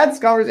just had this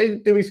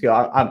conversation 2 weeks ago.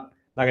 I'm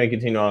not going to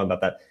continue on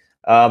about that.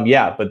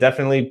 But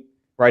definitely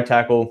right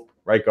tackle,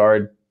 right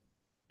guard,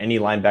 any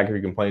linebacker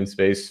who can play in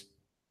space.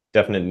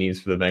 Definite needs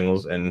for the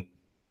Bengals, and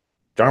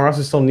John Ross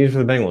is still needed for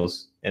the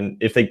Bengals. And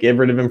if they get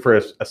rid of him for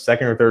a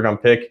second or third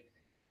round pick,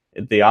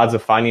 the odds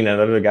of finding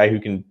another guy who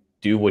can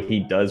do what he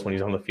does when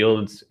he's on the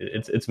field,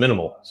 it's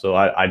minimal. So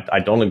I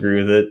don't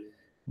agree with it,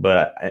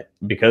 but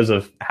because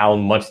of how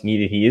much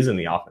needed he is in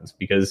the offense,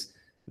 because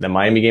the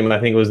Miami game I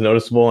think was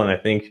noticeable, and I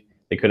think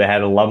they could have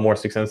had a lot more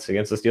success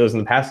against the Steelers in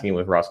the passing game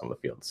with Ross on the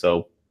field.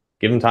 So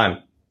give him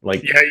time.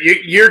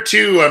 Year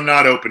 2, I'm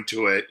not open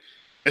to it,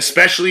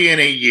 especially in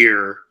a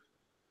year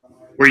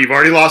where you've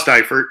already lost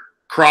Eifert.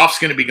 Croft's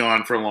going to be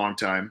gone for a long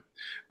time.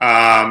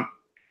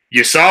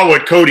 You saw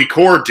what Cody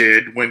Core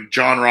did when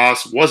John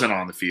Ross wasn't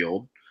on the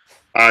field.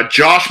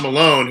 Josh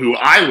Malone, who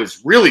I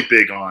was really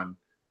big on,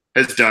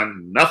 has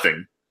done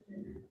nothing.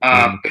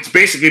 It's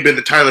basically been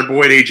the Tyler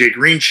Boyd, AJ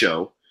Green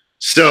show.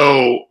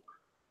 So,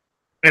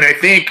 and I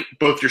think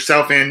both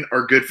yourself and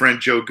our good friend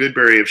Joe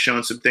Goodberry have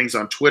shown some things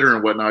on Twitter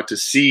and whatnot to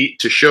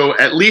show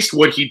at least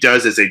what he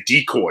does as a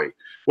decoy,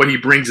 what he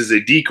brings as a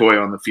decoy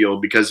on the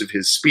field because of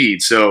his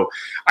speed. So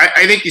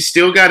I think you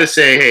still got to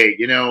say, hey,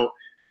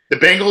 the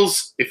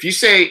Bengals, if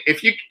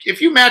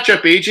you match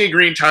up AJ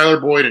Green,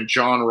 Tyler Boyd, and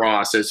John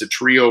Ross as a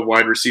trio of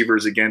wide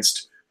receivers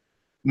against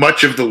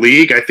much of the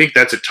league, I think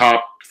that's a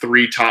top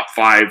 3, top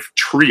 5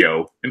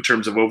 trio in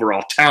terms of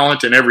overall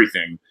talent and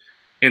everything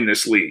in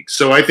this league.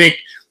 So I think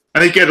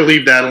you got to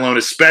leave that alone,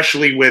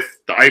 especially with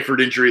the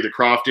Eifert injury, the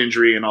Croft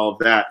injury, and all of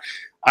that.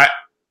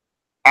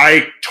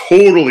 I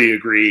totally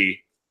agree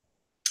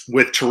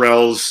with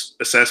Terrell's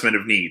assessment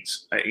of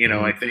needs.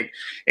 I think,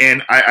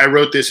 and I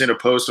wrote this in a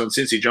post on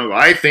Cincy Jungle.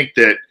 I think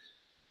that,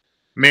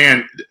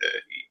 man,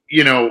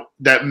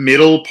 that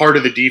middle part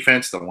of the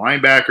defense, the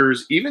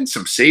linebackers, even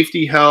some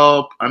safety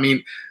help. I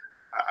mean,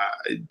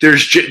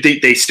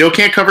 they still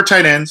can't cover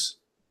tight ends.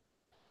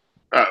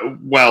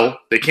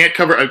 They can't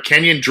cover.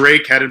 Kenyon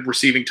Drake had a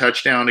receiving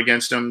touchdown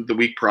against them the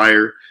week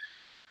prior.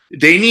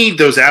 They need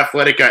those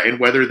athletic guys, and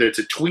whether it's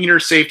a tweener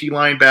safety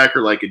linebacker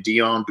like a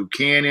Deion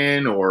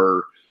Buchanan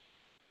or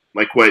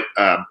like what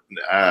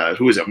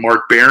who is it,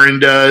 Mark Barron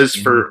does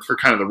for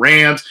kind of the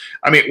Rams.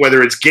 I mean,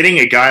 whether it's getting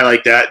a guy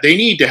like that, they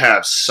need to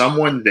have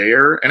someone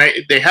there. And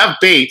they have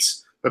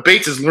Bates, but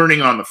Bates is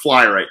learning on the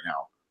fly right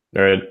now.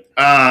 Right.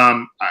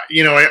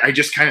 I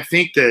just kind of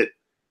think that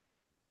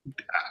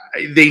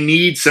they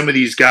need some of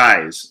these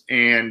guys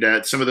and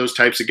some of those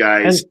types of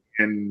guys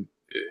in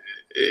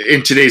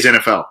today's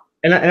NFL.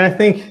 And I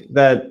think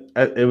that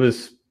it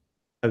was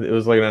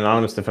like an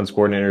anonymous defense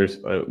coordinator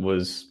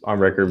was on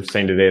record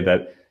saying today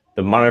that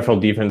the modern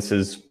NFL defense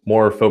is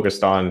more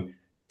focused on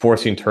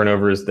forcing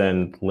turnovers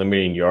than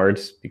limiting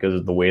yards because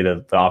of the way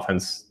that the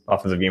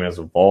offensive game has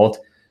evolved.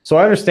 So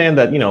I understand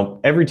that,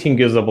 every team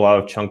gives up a lot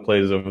of chunk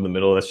plays over the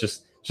middle. That's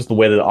just the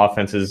way that the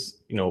offenses,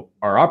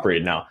 are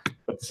operated now.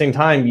 But at the same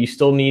time, you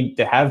still need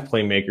to have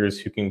playmakers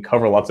who can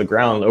cover lots of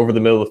ground over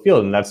the middle of the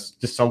field. And that's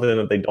just something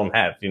that they don't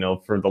have.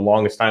 For the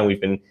longest time, we've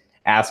been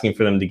asking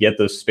for them to get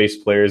those space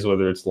players,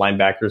 whether it's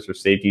linebackers or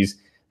safeties,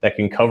 that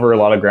can cover a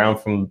lot of ground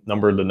from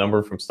number to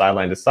number, from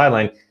sideline to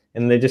sideline,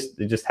 and they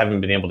just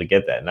haven't been able to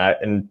get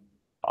that. And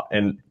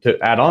to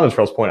add on to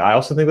Charles' point, I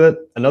also think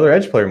that another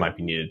edge player might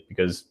be needed,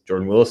 because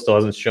Jordan Willis still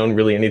hasn't shown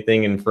really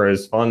anything, and for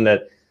as fun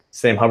that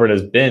Sam Hubbard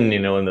has been,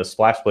 in the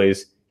splash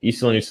plays, he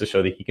still needs to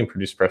show that he can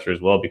produce pressure as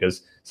well,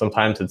 because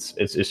sometimes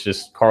it's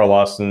just Carl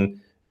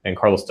Lawson and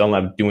Carlos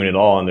Dunlap doing it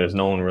all, and there's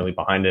no one really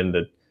behind him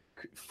to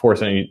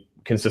force any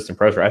consistent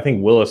pressure. I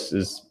think Willis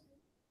is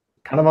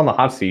kind of on the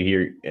hot seat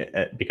here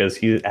because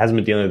he hasn't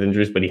been dealing with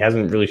injuries, but he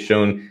hasn't really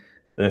shown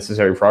the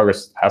necessary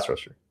progress as a pass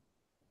rusher.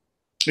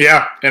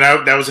 Yeah, and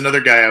that was another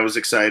guy I was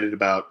excited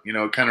about.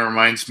 It kind of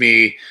reminds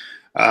me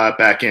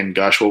back in,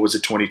 what was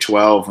it,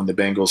 2012, when the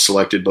Bengals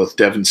selected both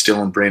Devin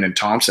Still and Brandon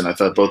Thompson. I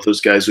thought both those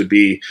guys would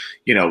be,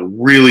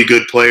 really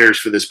good players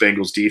for this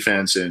Bengals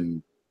defense,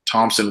 and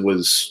Thompson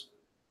was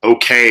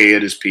okay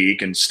at his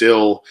peak, and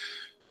Still,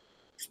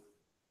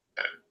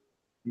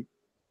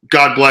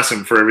 God bless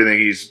him for everything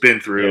he's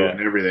been through and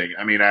everything.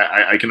 I mean,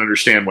 I can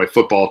understand why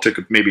football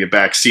took maybe a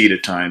back seat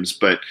at times,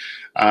 but,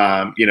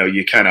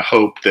 you kind of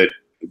hope that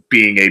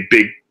being a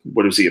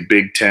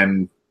Big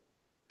Ten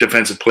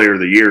defensive player of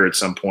the year at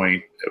some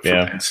point for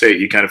Penn State,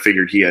 you kind of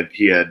figured he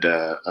had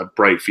a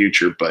bright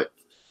future, but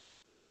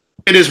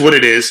it is what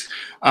it is.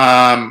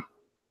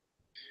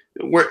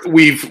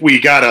 We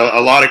got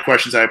a lot of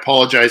questions. I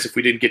apologize if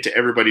we didn't get to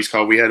everybody's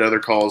call. We had other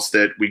calls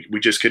that we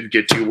just couldn't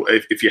get to.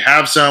 If you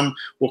have some,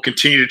 we'll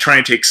continue to try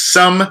and take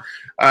some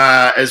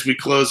as we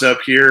close up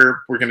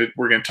here. We're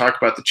gonna talk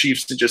about the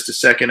Chiefs in just a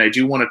second. I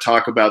do want to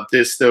talk about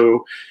this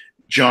though,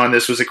 John.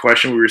 This was a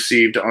question we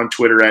received on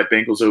Twitter at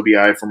Bengals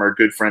OBI from our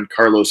good friend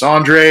Carlos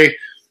Andre.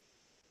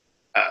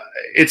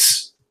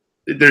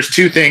 There's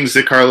two things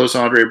that Carlos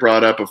Andre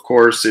brought up. Of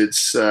course,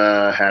 it's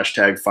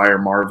hashtag Fire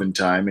Marvin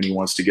time, and he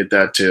wants to get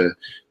that to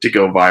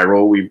go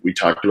viral. We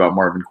talked about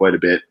Marvin quite a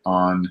bit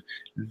on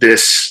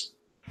this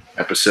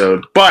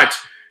episode, but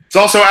it's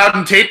also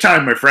Auden Tate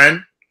time, my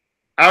friend.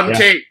 Auden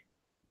Tate.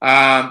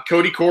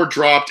 Cody Core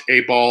dropped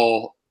a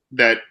ball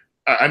that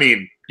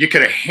you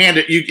could have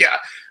handed.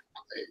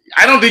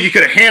 I don't think you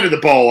could have handed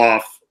the ball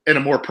off in a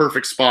more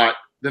perfect spot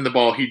than the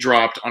ball he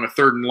dropped on a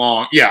 3rd and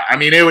long. Yeah,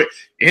 it was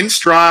in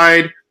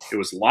stride. It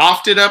was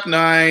lofted up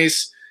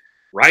nice,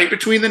 right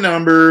between the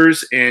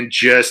numbers, and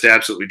just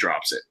absolutely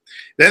drops it.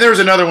 Then there was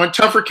another one,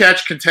 tougher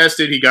catch,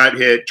 contested. He got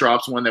hit,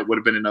 drops one that would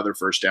have been another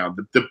first down.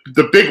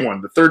 The big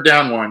one, the 3rd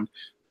down one,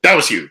 that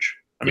was huge.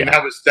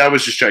 That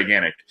was just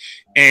gigantic.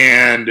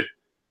 And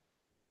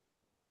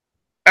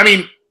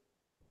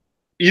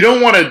you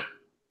don't want to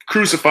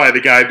crucify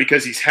the guy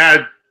because he's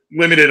had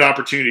limited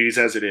opportunities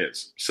as it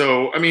is.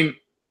 So,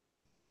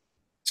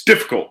 it's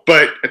difficult.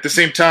 But at the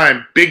same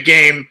time, big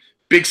game,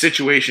 big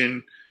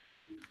situation.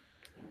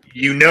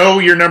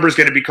 Your number is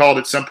going to be called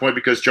at some point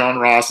because John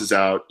Ross is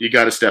out. You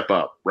got to step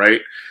up,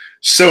 right?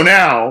 So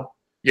now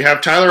you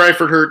have Tyler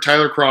Eifert hurt,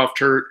 Tyler Croft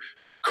hurt.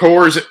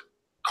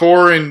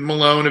 Core and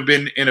Malone have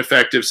been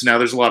ineffective, so now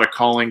there's a lot of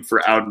calling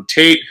for Auden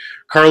Tate.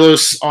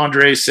 Carlos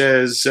Andre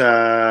says,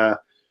 do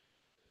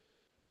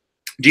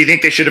you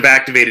think they should have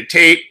activated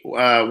Tate?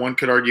 One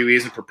could argue he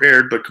isn't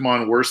prepared, but come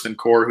on, worse than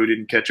Core, who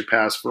didn't catch a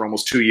pass for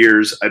almost 2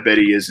 years. I bet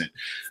he isn't.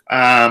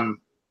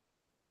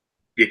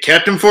 You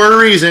kept him for a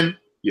reason.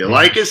 You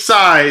like his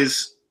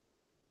size.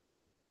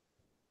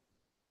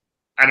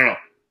 I don't know.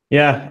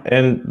 Yeah,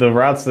 and the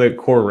routes that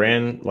Core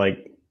ran,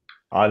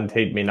 Auden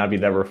Tate may not be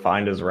that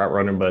refined as a route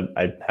runner, but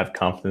I have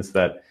confidence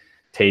that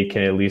Tate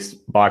can at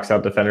least box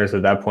out defenders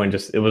at that point.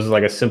 It was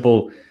like a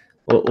simple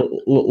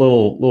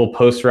little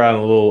post route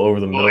and a little over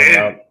the middle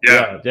route.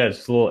 Yeah,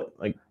 just a little,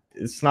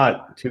 it's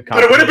not too complicated.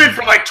 But it would have been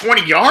for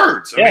 20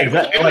 yards.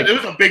 Exactly. It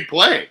was a big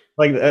play.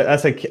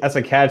 That's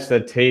a catch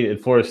that Tate at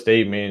Florida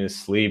State made in his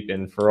sleep,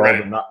 and for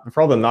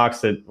all the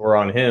knocks that were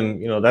on him,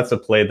 that's a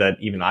play that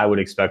even I would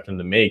expect him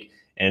to make.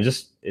 And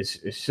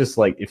it's just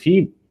like if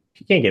he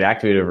can't get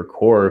activated over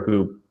Core,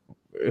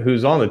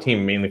 who's on the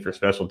team mainly for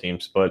special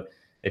teams, but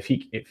if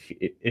he's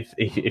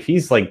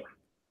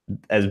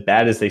as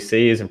bad as they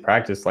say he is in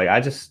practice,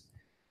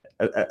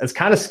 it's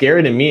kind of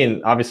scary to me.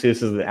 And obviously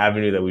this is the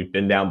avenue that we've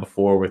been down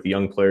before with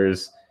young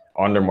players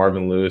under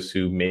Marvin Lewis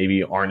who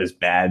maybe aren't as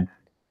bad,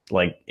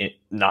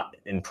 not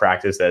in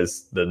practice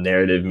as the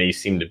narrative may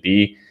seem to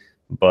be.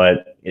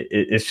 But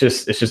it's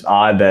just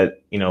odd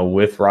that,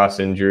 with Ross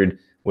injured,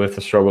 with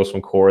the struggles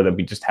from Core, that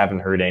we just haven't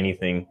heard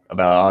anything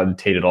about Auden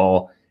Tate at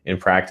all in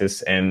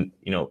practice. And,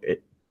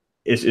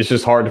 it's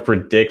just hard to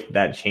predict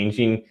that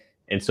changing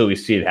until we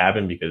see it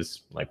happen,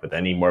 because with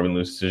any Marvin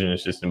Lewis decision,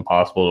 it's just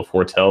impossible to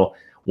foretell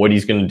what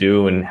he's going to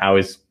do and how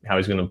he's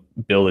going to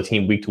build a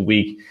team week to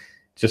week,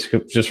 just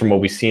from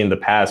what we see in the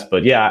past.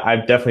 But yeah, I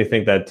definitely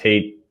think that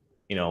Tate,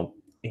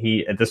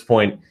 he at this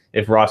point,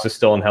 if Ross is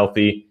still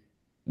unhealthy,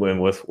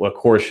 with what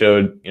Core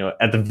showed,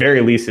 at the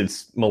very least,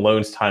 it's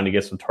Malone's time to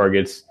get some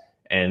targets.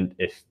 And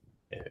if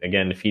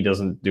he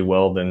doesn't do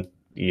well, then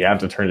you have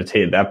to turn to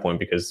Tate at that point,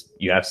 because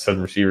you have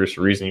 7 receivers for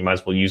a reason. You might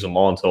as well use them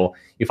all until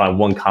you find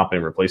one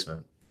competent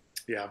replacement.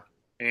 Yeah.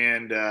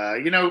 And,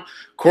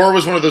 Core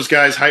was one of those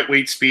guys, height,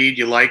 weight, speed.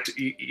 You liked,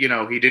 he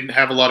didn't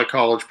have a lot of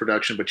college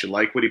production, but you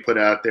liked what he put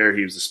out there.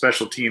 He was a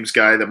special teams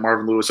guy that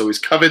Marvin Lewis always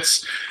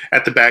covets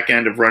at the back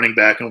end of running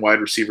back and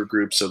wide receiver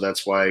groups. So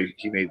that's why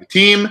he made the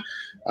team.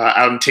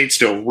 Auden Tate's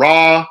still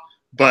raw,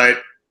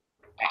 but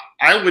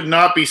I would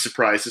not be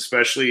surprised,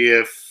 especially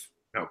if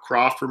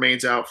Croft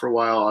remains out for a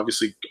while.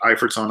 Obviously,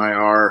 Eifert's on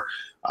IR.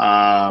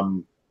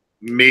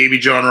 Maybe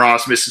John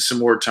Ross misses some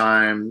more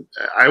time.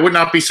 I would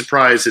not be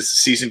surprised as the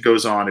season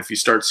goes on if you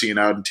start seeing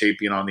Auden Tate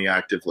being on the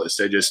active list.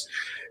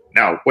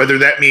 Now, whether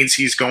that means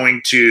he's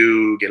going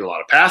to get a lot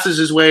of passes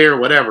his way or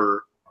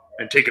whatever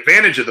and take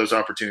advantage of those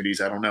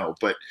opportunities, I don't know.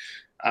 But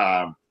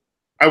I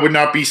would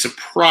not be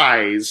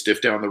surprised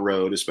if down the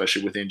road,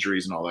 especially with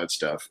injuries and all that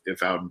stuff, if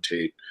Auden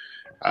Tate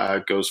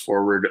goes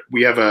forward.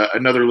 We have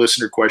another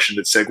listener question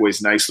that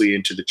segues nicely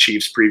into the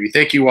Chiefs preview.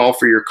 Thank you all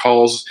for your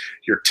calls,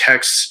 your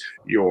texts,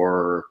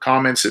 your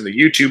comments in the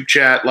YouTube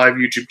chat, live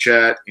YouTube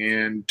chat,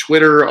 and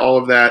Twitter, all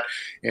of that,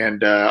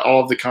 and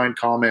all of the kind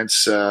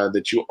comments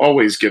that you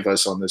always give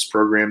us on this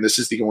program. This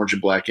is the Orange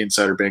and Black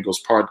Insider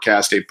Bengals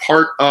podcast, a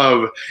part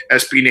of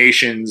SB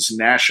Nation's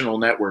national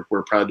network.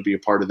 We're proud to be a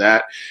part of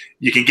that.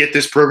 You can get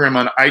this program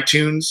on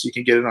iTunes. You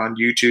can get it on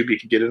YouTube. You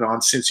can get it on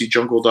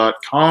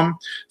cincyjungle.com.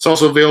 It's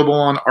also available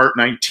on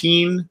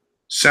Art19.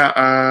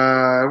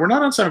 We're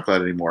not on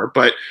SoundCloud anymore,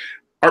 but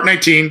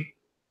Art19.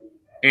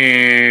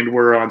 And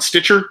we're on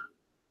Stitcher.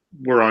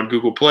 We're on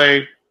Google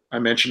Play. I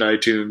mentioned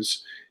iTunes.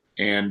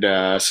 And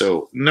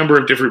so a number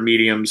of different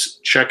mediums.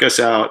 Check us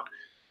out.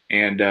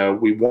 And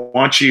we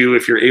want you,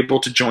 if you're able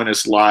to join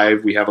us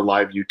live, we have a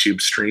live YouTube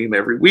stream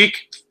every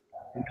week.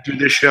 We do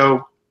this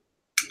show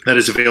that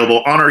is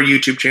available on our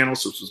YouTube channel.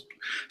 So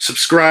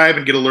subscribe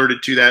and get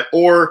alerted to that.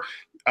 Or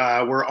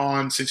we're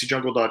on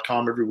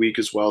cincyjungle.com every week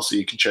as well, so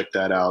you can check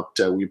that out.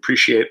 We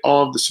appreciate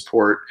all of the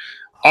support.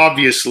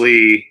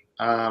 Obviously,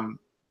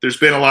 there's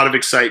been a lot of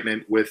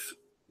excitement with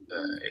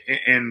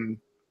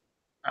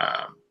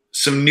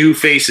some new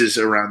faces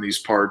around these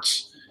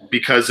parts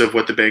because of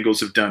what the Bengals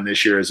have done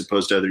this year as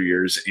opposed to other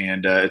years.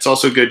 And it's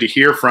also good to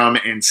hear from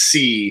and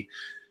see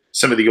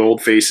some of the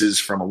old faces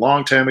from a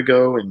long time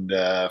ago and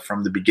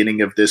from the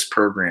beginning of this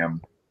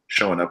program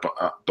showing up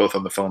both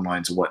on the phone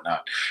lines and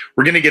whatnot.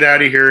 We're going to get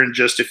out of here in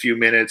just a few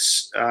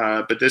minutes,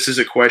 but this is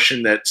a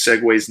question that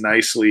segues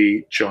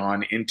nicely,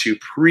 John, into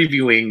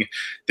previewing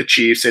the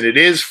Chiefs. And it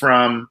is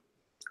from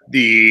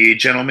the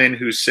gentleman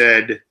who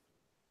said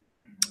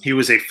he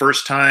was a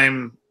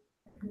first-time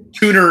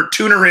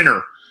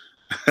tuner-inner.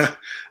 And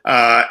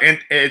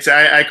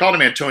I called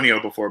him Antonio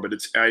before, but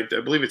I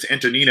believe it's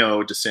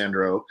Antonino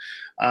DeSandro.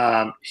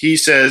 He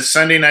says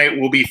Sunday night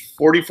will be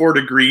 44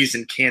 degrees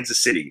in Kansas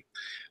City.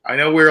 I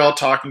know we're all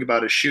talking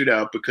about a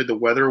shootout, but could the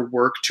weather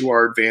work to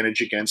our advantage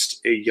against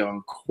a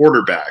young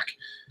quarterback?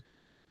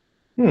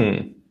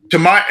 I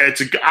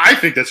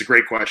think that's a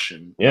great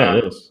question. Yeah,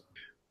 it is.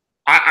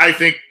 I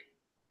think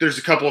there's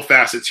a couple of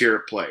facets here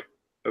at play.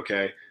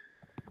 Okay,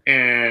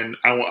 and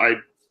I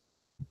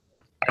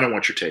don't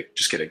want your take.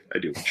 Just kidding. I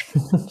do want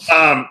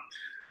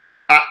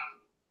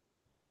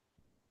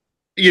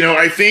you.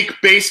 I think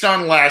based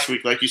on last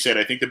week, like you said,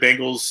 I think the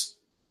Bengals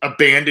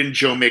abandoned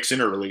Joe Mixon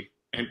early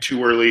and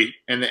too early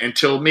and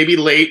until maybe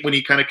late when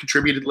he kind of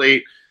contributed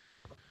late.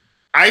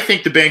 I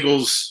think the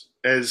Bengals,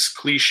 as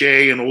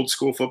cliche and old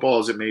school football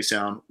as it may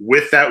sound,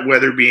 with that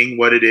weather being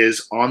what it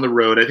is on the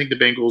road, I think the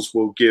Bengals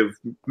will give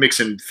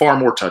Mixon far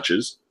more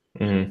touches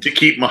to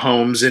keep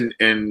Mahomes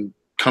and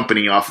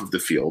company off of the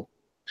field.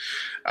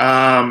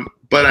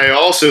 But I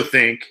also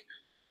think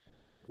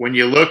when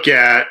you look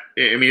at,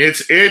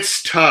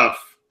 it's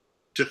tough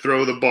to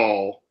throw the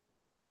ball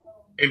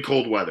in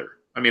cold weather.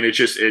 I mean, it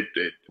just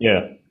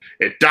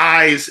it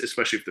dies,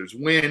 especially if there's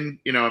wind.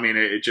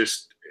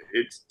 It's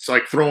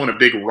like throwing a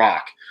big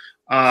rock.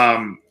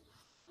 I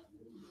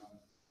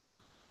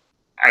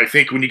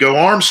think when you go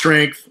arm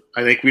strength,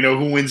 I think we know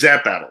who wins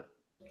that battle.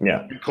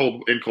 Yeah, in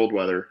cold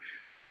weather,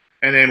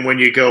 and then when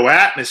you go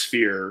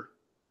atmosphere,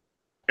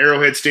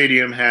 Arrowhead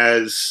Stadium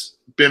has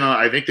been on.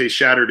 I think they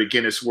shattered a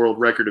Guinness World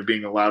Record of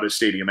being the loudest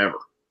stadium ever.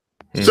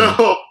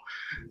 So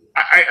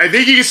I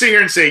think you can sit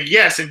here and say,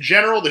 yes, in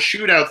general, the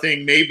shootout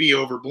thing may be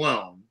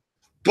overblown,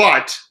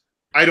 but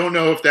I don't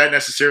know if that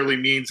necessarily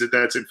means that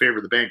that's in favor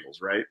of the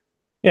Bengals, right?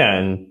 Yeah,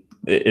 and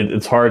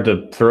it's hard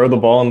to throw the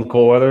ball in the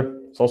cold weather.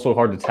 It's also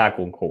hard to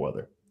tackle in cold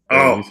weather.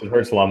 At least it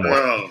hurts a lot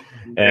more.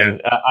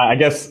 And I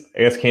guess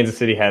Kansas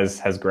City has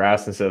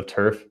grass instead of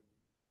turf,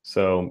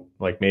 so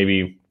like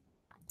maybe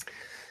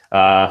they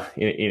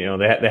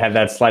have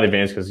that slight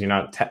advantage because you're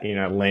not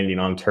landing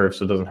on turf,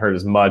 so it doesn't hurt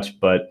as much.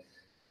 But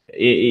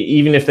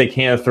even if they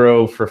can't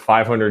throw for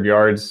 500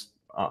 yards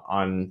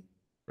even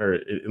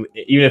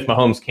if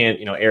Mahomes can't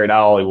air it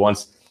out all he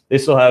wants, they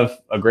still have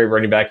a great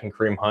running back in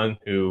Kareem Hunt,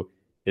 who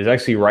is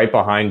actually right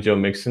behind Joe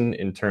Mixon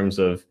in terms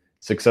of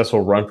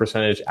successful run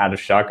percentage out of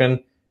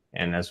shotgun.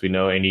 And as we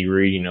know, Andy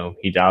Reid,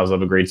 he dials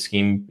up a great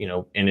scheme,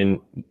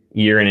 in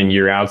year in and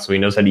year out. So he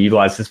knows how to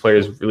utilize his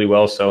players really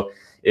well. So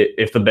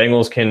if the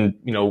Bengals can,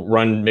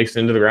 run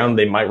Mixon into the ground,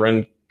 they might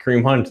run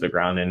Kareem Hunt to the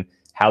ground and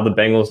how the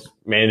Bengals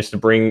managed to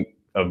bring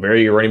a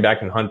very good running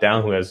back and Hunt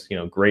down, who has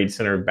great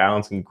center of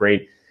balance and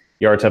great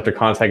yards after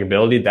contact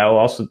ability.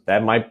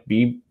 That might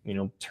be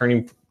that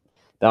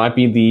might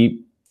be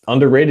the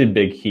underrated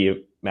big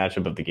key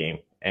matchup of the game.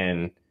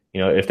 And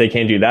if they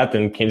can't do that,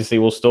 then Kansas City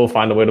will still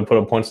find a way to put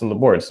up points on the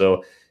board.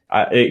 So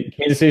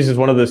Kansas City is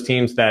one of those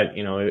teams that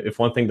if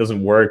one thing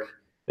doesn't work,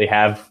 they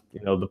have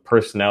the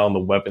personnel and the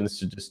weapons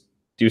to just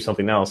do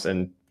something else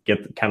and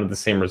get kind of the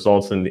same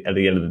results at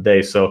the end of the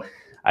day. So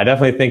I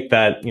definitely think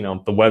that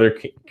the weather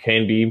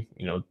can be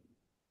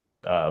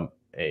a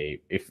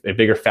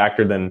bigger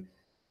factor than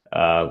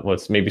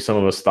what's maybe some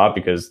of us thought,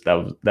 because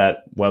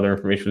that weather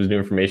information was new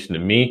information to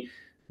me.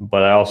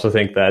 But I also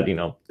think that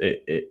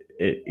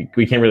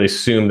we can't really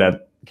assume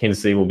that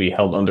Kansas City will be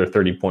held under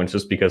 30 points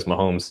just because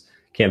Mahomes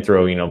can't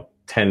throw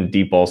 10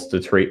 deep balls to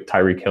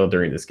Tyreek Hill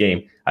during this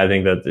game. I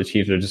think that the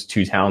Chiefs are just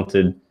too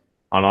talented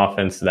on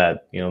offense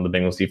that the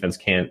Bengals defense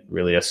can't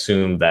really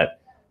assume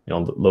that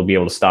they'll be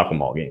able to stop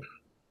them all game.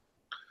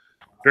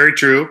 Very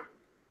true.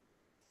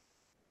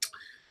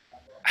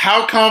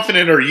 How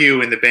confident are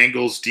you in the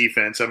Bengals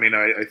defense? I mean,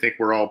 I think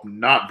we're all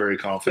not very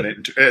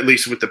confident, at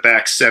least with the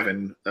back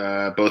seven,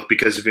 both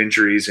because of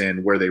injuries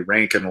and where they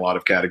rank in a lot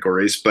of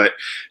categories. But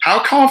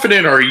how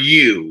confident are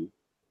you,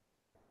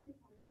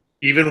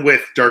 even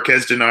with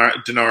Darqueze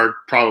Dennard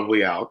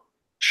probably out,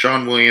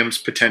 Sean Williams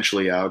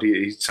potentially out?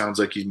 He sounds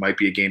like he might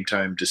be a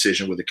game-time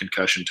decision with a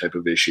concussion type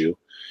of issue.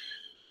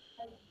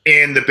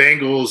 And the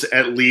Bengals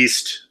at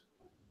least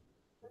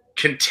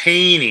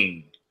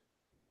containing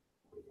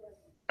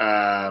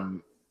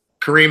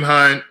Kareem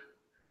Hunt,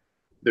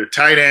 their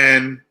tight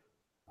end.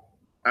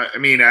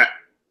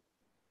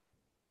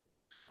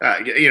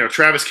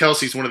 Travis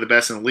Kelce's one of the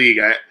best in the league.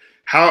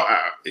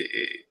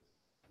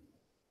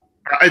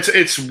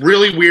 It's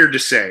really weird to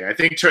say. I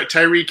think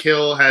Tyreek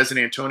Hill has an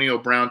Antonio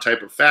Brown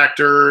type of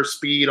factor,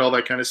 speed, all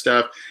that kind of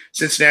stuff.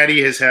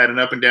 Cincinnati has had an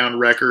up and down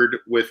record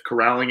with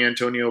corralling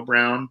Antonio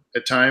Brown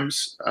at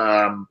times.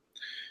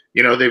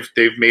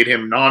 They've made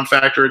him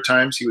non-factor at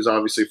times. He was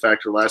obviously a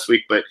factor last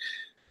week, but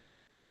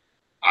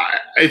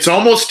it's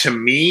almost to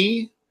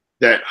me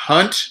that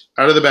Hunt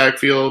out of the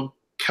backfield,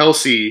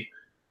 Kelce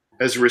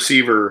as a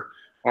receiver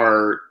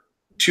are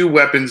two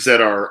weapons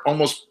that are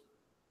almost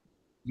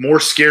more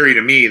scary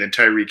to me than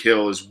Tyreek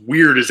Hill, as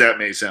weird as that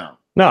may sound.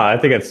 No, I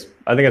think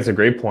that's a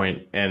great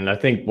point. And I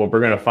think what we're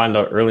going to find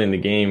out early in the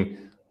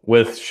game,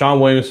 with Sean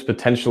Williams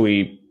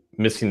potentially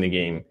missing the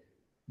game,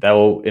 that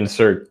will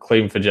insert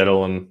Clayton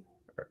Fedulum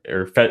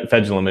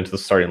into the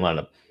starting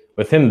lineup.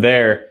 With him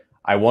there,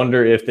 I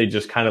wonder if they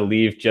just kind of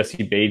leave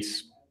Jesse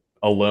Bates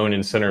alone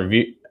in center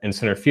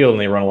field and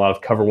they run a lot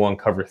of cover 1,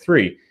 cover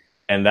 3.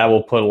 And that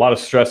will put a lot of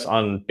stress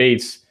on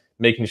Bates,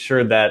 making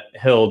sure that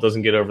Hill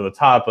doesn't get over the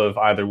top of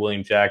either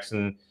William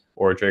Jackson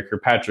or Drake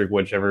Kirkpatrick,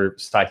 whichever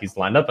side he's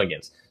lined up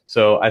against.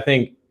 So I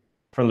think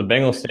from the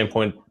Bengals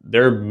standpoint,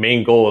 their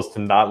main goal is to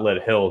not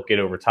let Hill get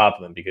over top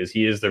of them, because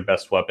he is their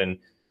best weapon,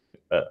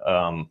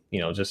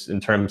 just in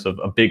terms of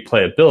a big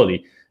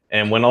playability.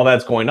 And when all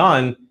that's going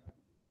on,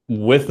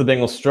 with the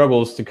Bengals'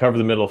 struggles to cover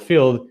the middle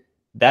field,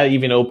 that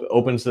even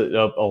opens it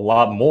up a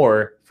lot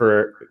more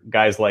for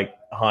guys like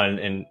Hunt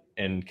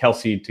and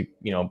Kelce to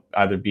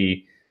either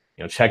be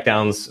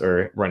checkdowns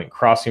or running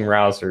crossing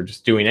routes or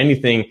just doing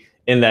anything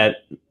in that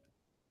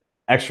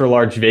extra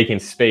large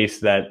vacant space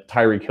that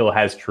Tyreek Hill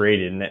has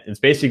created. And it's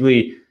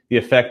basically the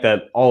effect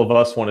that all of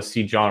us want to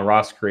see John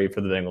Ross create for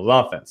the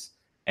Bengals offense.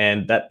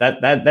 And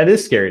that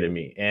is scary to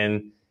me.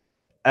 And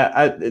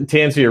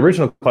to answer your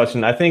original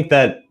question, I think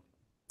that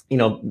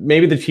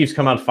maybe the Chiefs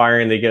come out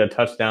firing, they get a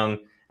touchdown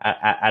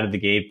out of the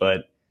gate,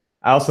 but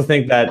I also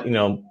think that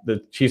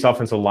the Chiefs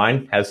offensive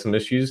line has some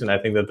issues, and I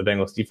think that the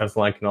Bengals defensive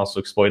line can also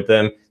exploit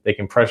them. They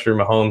can pressure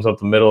Mahomes up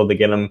the middle, they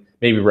get him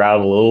maybe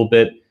routed a little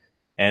bit,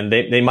 and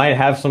they might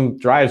have some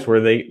drives where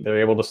they're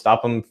able to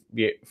stop them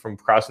from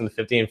crossing the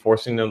 50 and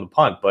forcing them to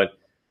punt. But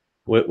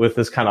with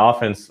this kind of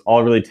offense,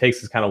 all it really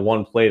takes is kind of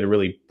one play to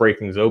really break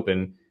things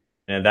open,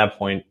 and at that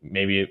point,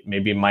 maybe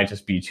it might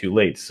just be too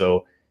late.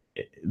 So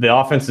the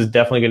offense is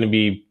definitely going to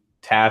be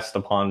tasked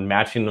upon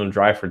matching them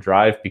drive for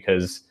drive,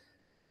 because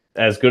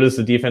as good as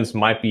the defense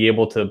might be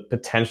able to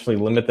potentially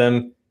limit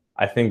them,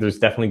 I think there's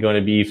definitely going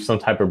to be some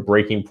type of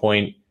breaking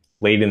point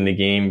late in the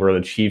game where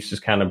the Chiefs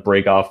just kind of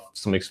break off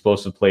some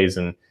explosive plays,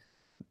 and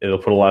it'll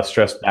put a lot of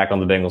stress back on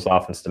the Bengals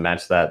offense to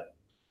match that.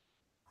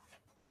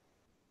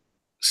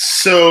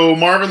 So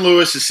Marvin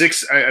Lewis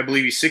is I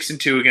believe he's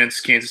 6-2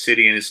 against Kansas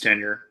City in his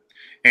tenure,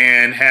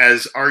 and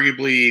has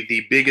arguably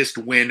the biggest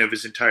win of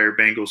his entire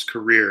Bengals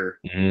career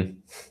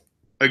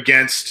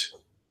against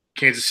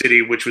Kansas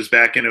City, which was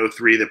back in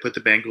 2003, that put the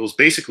Bengals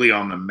basically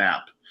on the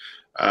map.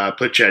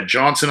 Put Chad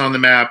Johnson on the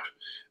map.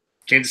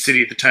 Kansas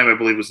City at the time, I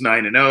believe, was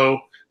 9-0.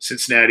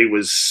 Cincinnati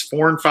was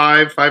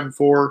 4-5,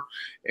 5-4,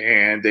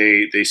 and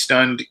they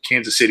stunned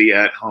Kansas City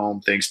at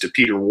home thanks to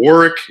Peter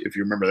Warrick, if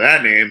you remember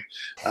that name,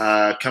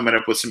 coming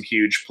up with some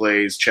huge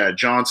plays. Chad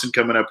Johnson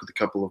coming up with a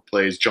couple of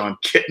plays. John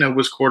Kitna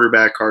was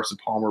quarterback. Carson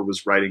Palmer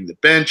was riding the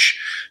bench.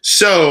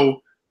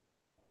 So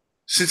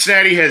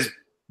Cincinnati has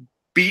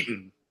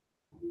beaten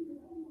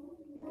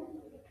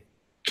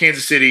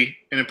Kansas City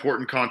an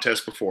important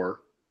contest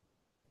before.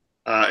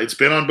 It's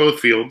been on both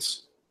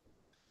fields.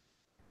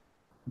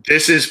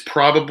 This is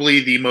probably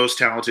the most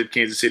talented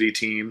Kansas City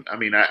team. I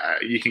mean,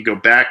 you can go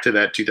back to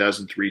that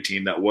 2003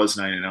 team that was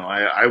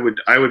 9-0.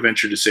 I would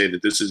venture to say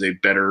that this is a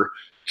better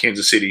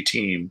Kansas City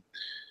team,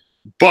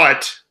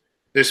 but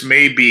this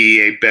may be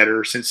a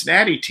better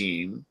Cincinnati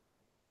team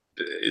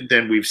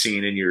than we've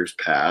seen in years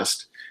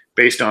past,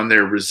 based on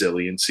their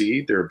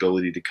resiliency, their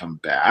ability to come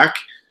back.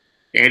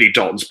 Andy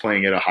Dalton's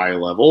playing at a high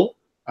level.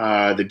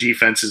 The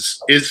defense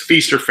is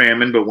feast or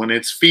famine, but when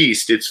it's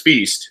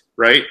feast,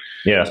 right?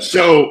 Yeah.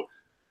 So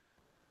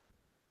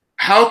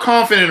how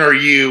confident are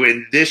you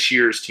in this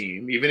year's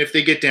team, even if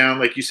they get down,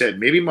 like you said,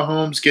 maybe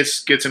Mahomes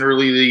gets an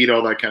early lead,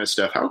 all that kind of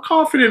stuff. How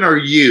confident are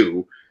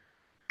you,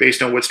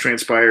 based on what's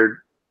transpired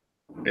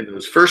in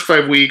those first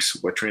 5 weeks,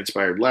 what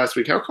transpired last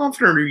week, how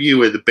confident are you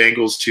with the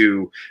Bengals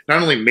to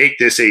not only make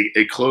this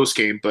a close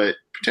game, but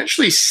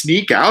potentially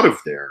sneak out of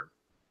there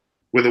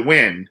with a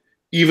win,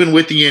 even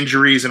with the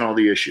injuries and all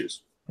the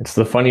issues? It's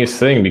the funniest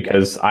thing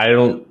because I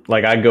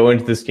go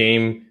into this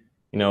game,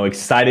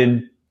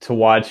 excited to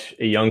watch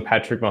a young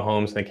Patrick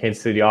Mahomes and the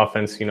Kansas City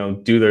offense,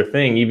 do their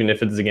thing, even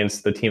if it's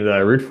against the team that I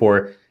root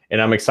for.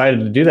 And I'm excited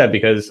to do that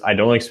because I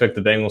don't expect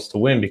the Bengals to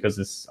win because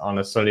it's on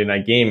a Sunday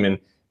night game and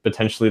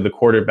potentially the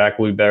quarterback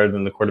will be better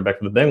than the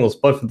quarterback of the Bengals.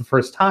 But for the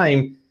first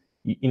time,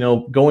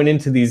 going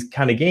into these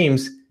kind of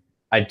games,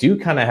 I do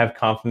kind of have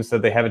confidence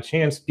that they have a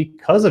chance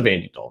because of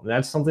Andy Dalton.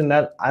 That's something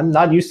that I'm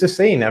not used to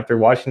saying after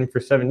watching him for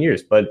 7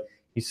 years, but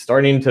he's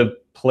starting to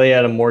play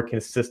at a more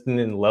consistent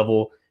and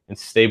level and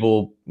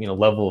stable,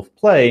 level of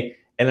play.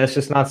 And that's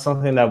just not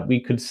something that we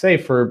could say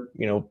for,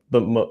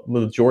 the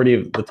majority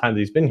of the time that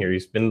he's been here.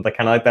 He's been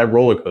kind of like that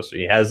roller coaster.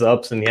 He has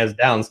ups and he has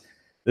downs.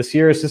 This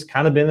year has just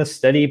kind of been a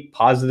steady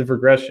positive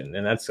regression.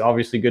 And that's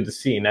obviously good to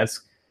see.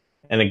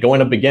 And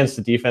going up against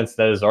a defense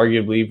that is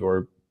arguably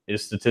or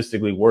is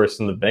statistically worse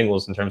than the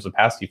Bengals in terms of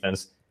pass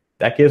defense,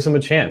 that gives them a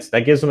chance.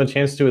 That gives them a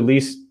chance to at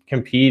least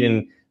compete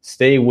and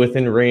stay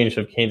within range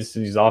of Kansas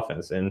City's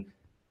offense. And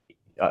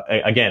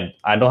again,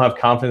 I don't have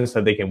confidence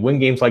that they can win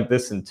games like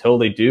this until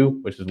they do,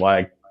 which is why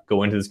I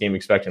go into this game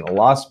expecting a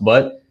loss.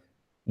 But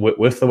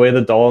with the way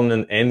the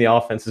Dalton and the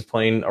offense is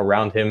playing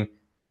around him,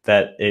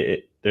 that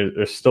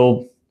there's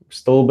still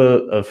a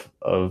bit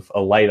of a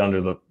light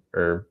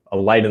a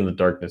light in the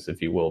darkness,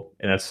 if you will.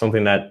 And that's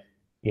something that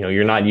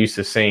you're not used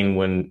to saying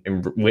when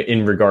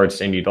in regards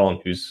to Andy Dalton,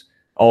 who's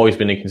always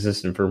been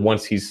inconsistent. For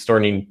once, he's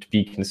starting to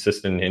be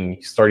consistent, and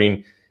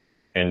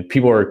and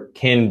people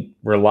can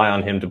rely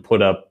on him to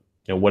put up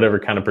whatever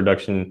kind of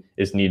production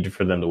is needed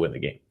for them to win the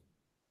game.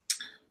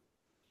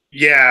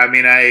 Yeah, I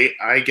mean,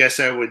 I guess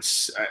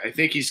I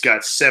think he's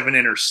got 7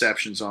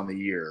 interceptions on the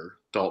year.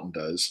 Dalton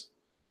does.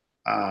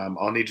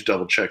 I'll need to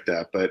double check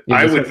that, but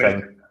I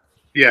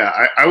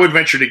would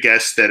venture to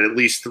guess that at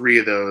least 3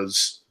 of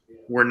those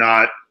were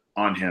not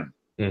on him.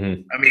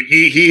 Mm-hmm. I mean,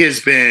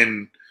 he's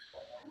been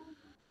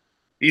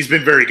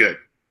very good.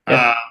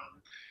 Yeah.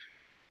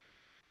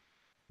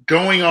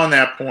 Going on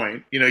that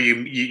point,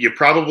 you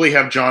probably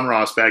have John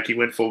Ross back. He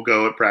went full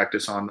go at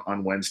practice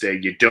on Wednesday.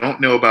 You don't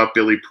know about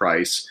Billy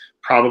Price.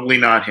 Probably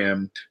not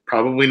him.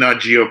 Probably not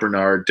Gio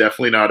Bernard.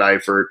 Definitely not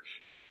Eifert.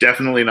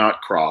 Definitely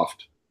not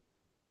Croft.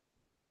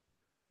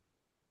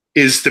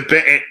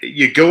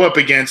 You go up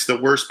against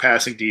the worst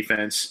passing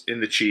defense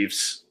in the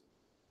Chiefs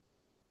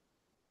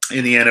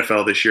in the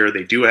NFL this year.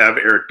 They do have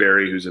Eric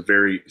Berry, who's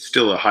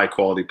still a high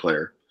quality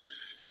player.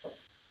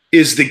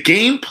 Is the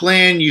game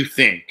plan, you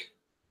think,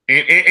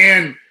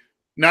 and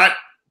not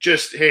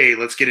just, hey,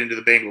 let's get into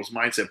the Bengals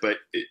mindset, but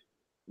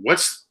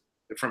what's,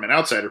 from an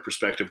outsider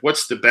perspective,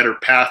 what's the better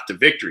path to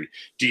victory?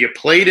 Do you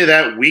play to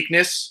that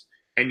weakness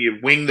and you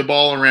wing the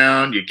ball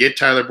around, you get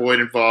Tyler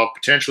Boyd involved,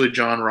 potentially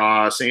John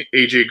Ross,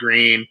 AJ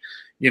Green,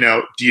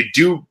 do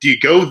you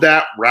go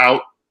that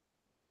route?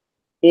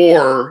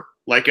 Or,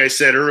 like I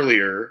said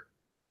earlier,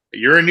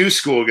 you're a new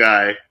school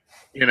guy,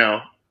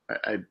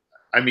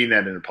 I mean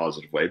that in a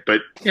positive way,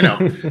 but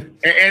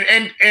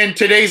and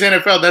today's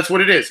NFL, that's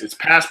what it is. It's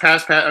pass.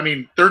 I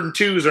mean, 3rd and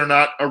 2s are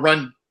not a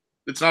run.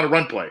 It's not a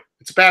run play.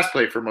 It's a pass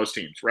play for most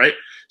teams, right?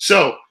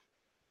 So,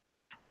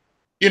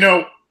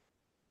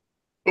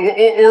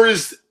 or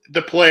is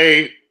the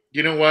play,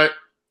 what?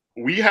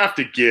 We have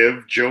to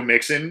give Joe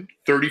Mixon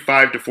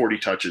 35 to 40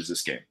 touches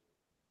this game.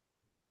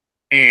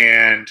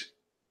 And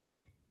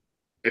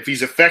if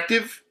he's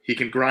effective, he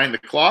can grind the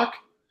clock.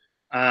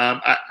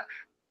 I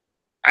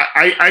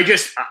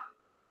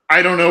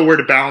don't know where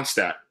to balance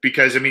that,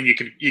 because I mean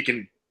you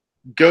can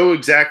go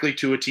exactly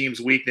to a team's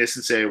weakness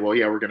and say, well,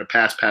 yeah, we're going to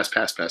pass.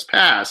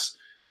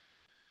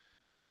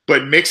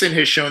 But Mixon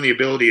has shown the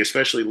ability,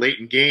 especially late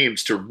in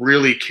games, to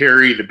really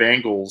carry the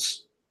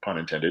Bengals, pun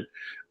intended,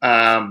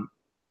 to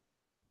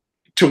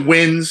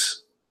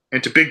wins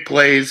and to big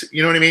plays.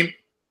 You know what I mean?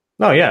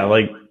 No, yeah,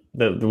 like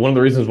one of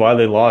the reasons why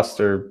they lost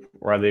or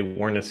why they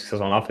weren't as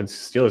successful on offense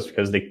Steelers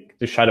because they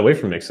shied away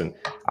from Mixon.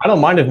 I don't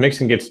mind if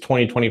Mixon gets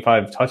 20,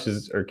 25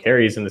 touches or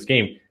carries in this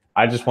game.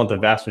 I just want the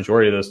vast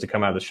majority of those to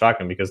come out of the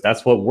shotgun because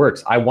that's what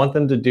works. I want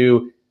them to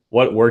do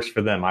what works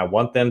for them. I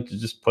want them to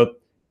just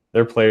put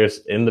their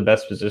players in the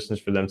best positions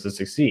for them to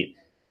succeed.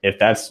 If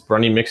that's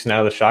running Mixon out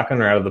of the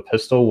shotgun or out of the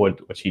pistol,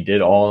 which he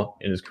did all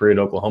in his career at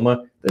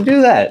Oklahoma, then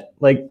do that.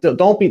 Like,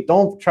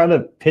 don't try to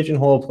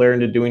pigeonhole a player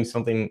into doing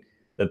something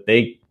that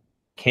they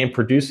can't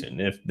produce in.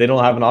 If they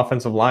don't have an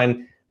offensive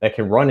line that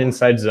can run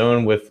inside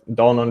zone with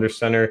Dalton under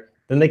center,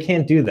 then they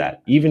can't do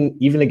that.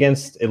 Even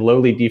against a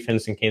lowly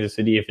defense in Kansas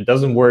City, if it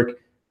doesn't work,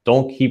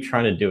 don't keep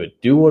trying to do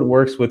it. Do what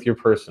works with your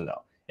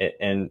personnel.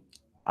 And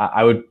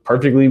I would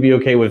perfectly be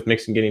okay with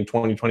Mixon getting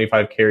 20,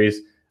 25 carries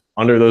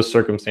under those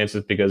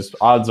circumstances, because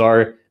odds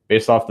are,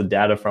 based off the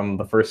data from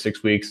the first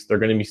 6 weeks, they're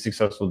going to be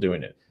successful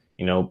doing it.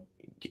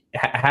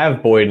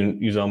 Have Boyd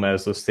and Uzoma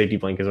as those safety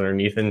blankets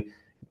underneath, and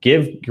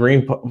give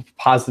Green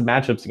positive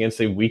matchups against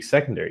a weak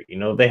secondary.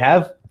 They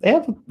have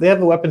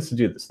the weapons to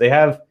do this. They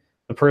have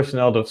the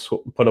personnel to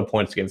put up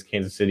points against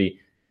Kansas City,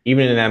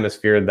 even in an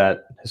atmosphere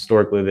that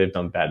historically they've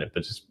done bad at.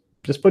 But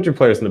just put your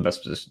players in the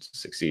best position to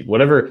succeed.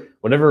 Whatever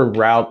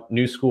route,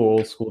 new school,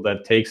 old school,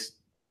 that takes,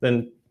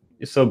 then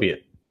so be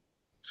it.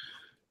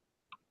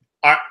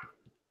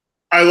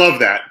 I love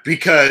that,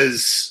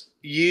 because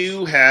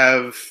you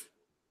have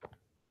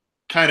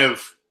kind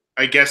of,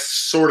 I guess,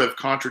 sort of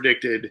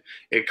contradicted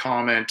a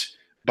comment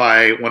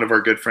by one of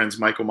our good friends,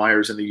 Michael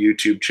Myers, in the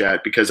YouTube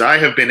chat, because I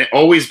have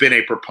always been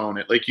a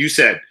proponent, like you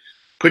said,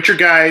 put your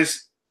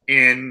guys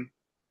in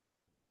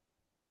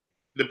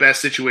the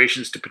best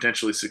situations to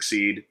potentially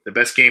succeed, the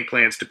best game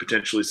plans to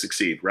potentially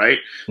succeed, right?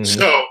 Mm-hmm.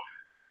 So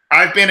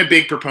I've been a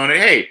big proponent.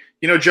 Hey,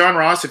 John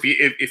Ross,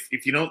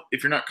 if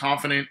you're not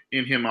confident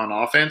in him on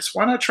offense,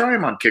 why not try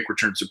him on kick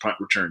returns or punt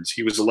returns?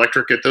 He was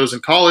electric at those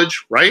in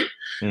college, right?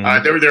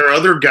 Mm-hmm. There are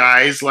other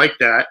guys like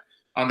that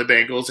on the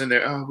Bengals,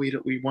 and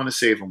we want to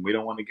save him. We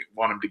don't want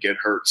him to get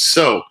hurt.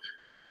 So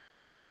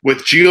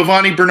with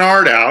Giovanni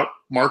Bernard out,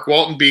 Mark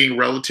Walton being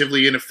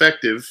relatively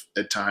ineffective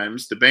at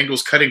times, the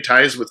Bengals cutting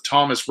ties with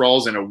Thomas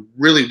Rawls in a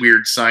really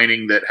weird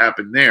signing that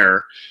happened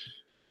there.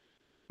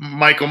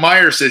 Michael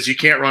Myers says you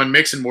can't run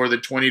Mixon more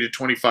than 20 to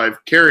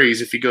 25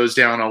 carries. If he goes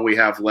down, all we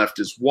have left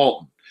is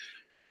Walton.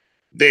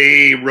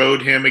 They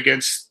rode him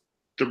against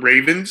the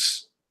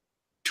Ravens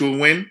to a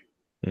win.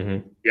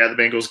 Mm-hmm. Yeah, the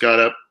Bengals got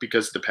up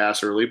because of the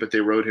pass early, but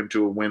they rode him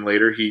to a win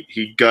later.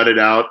 He gutted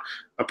out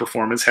a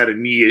performance, had a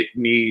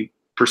knee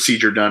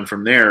procedure done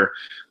from there.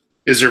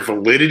 Is there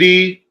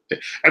validity?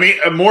 I mean,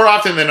 more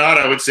often than not,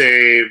 I would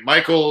say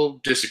Michael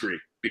disagree,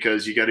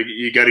 because you got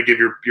to give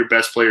your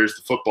best players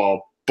the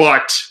football,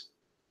 but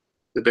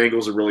the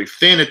Bengals are really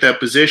thin at that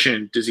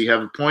position. Does he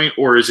have a point,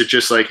 or is it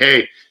just like,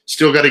 hey,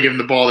 still got to give him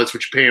the ball? That's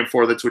what you pay him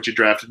for. That's what you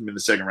drafted him in the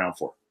second round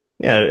for.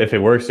 Yeah, if it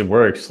works, it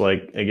works.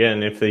 Like,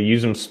 again, if they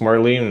use him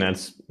smartly, and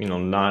that's,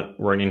 not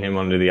running him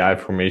under the I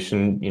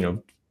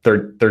formation,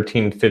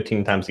 13,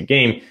 15 times a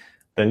game,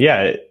 then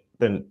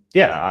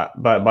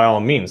by all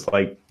means,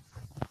 like,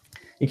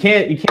 you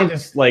can't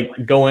just like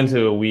go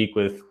into a week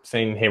with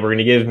saying, hey, we're going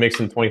to give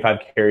Mixon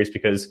 25 carries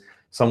because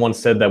someone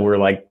said that we're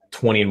like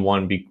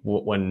 20-1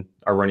 when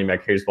our running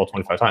back carries the ball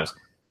 25 times.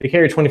 They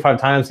carry 25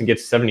 times and get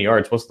 70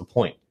 yards. What's the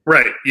point?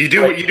 Right. You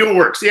do what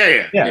works.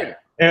 Yeah.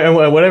 And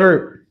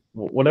whatever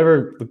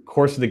the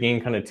course of the game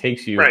kind of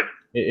takes you. Right.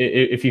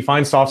 If you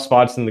find soft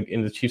spots in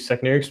the Chiefs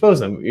secondary, expose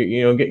them.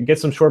 Get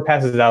some short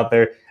passes out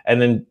there,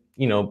 and then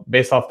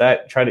based off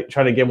that, try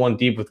to get one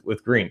deep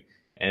with Green.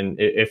 And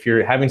if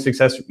you're having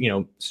success,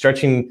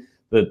 stretching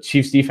the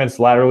Chiefs defense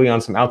laterally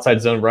on some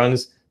outside zone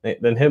runs,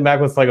 then hit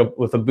back with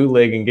a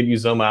bootleg and get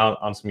Uzoma out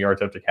on some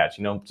yards after catch.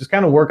 Just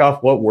kind of work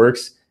off what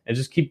works and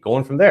just keep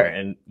going from there.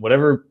 And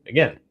whatever,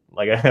 again,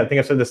 like I think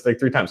I've said this like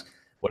 3 times,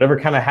 whatever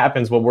kind of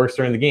happens, what works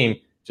during the game,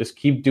 just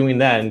keep doing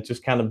that and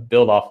just kind of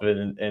build off of it.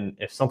 And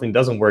if something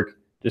doesn't work,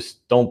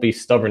 just don't be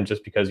stubborn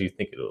just because you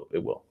think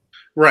it will.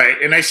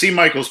 Right. And I see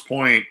Michael's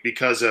point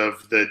because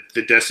of the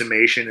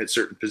decimation at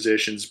certain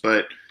positions,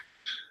 but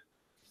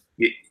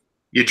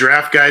you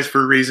draft guys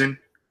for a reason.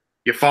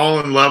 You fall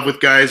in love with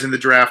guys in the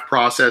draft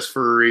process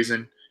for a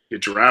reason. You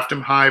draft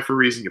them high for a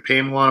reason. You pay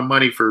them a lot of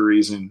money for a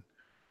reason.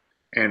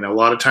 And a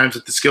lot of times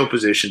at the skill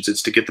positions,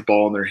 it's to get the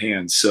ball in their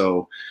hands.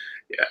 So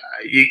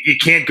you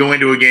can't go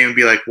into a game and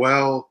be like,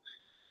 well,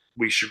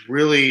 we should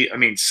really – I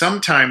mean,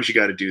 sometimes you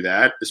got to do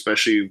that,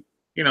 especially,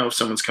 if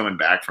someone's coming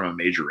back from a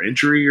major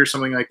injury or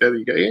something like that.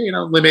 You go,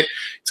 limit.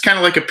 It's kind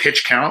of like a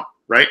pitch count,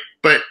 right?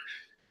 But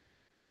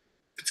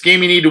if it's a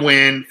game you need to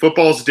win,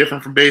 football is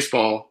different from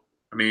baseball.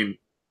 I mean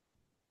 –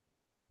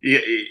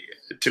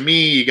 to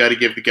me, you got to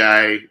give the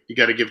guy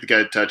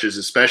touches,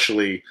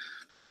 especially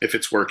if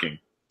it's working.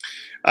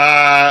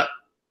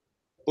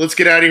 Let's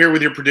get out of here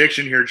with your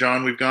prediction here,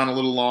 John. We've gone a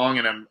little long,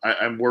 and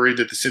I'm worried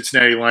that the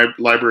Cincinnati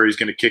Library is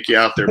going to kick you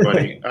out there,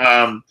 buddy.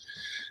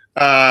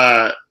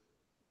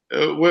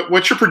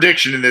 What's your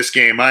prediction in this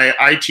game?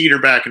 I teeter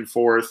back and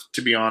forth,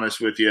 to be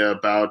honest with you,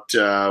 about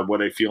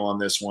what I feel on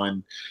this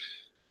one.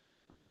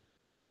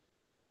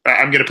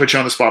 I'm going to put you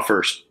on the spot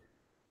first.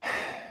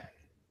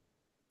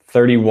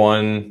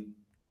 31-20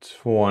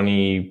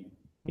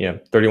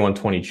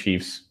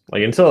 Chiefs.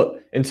 Like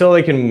until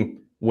they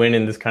can win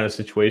in this kind of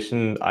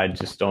situation. I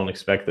just don't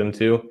expect them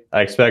to.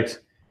 I expect,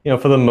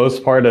 for the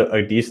most part,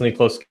 a decently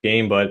close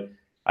game, but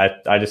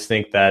I just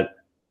think that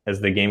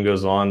as the game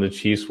goes on, the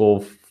Chiefs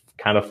will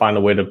kind of find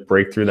a way to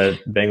break through that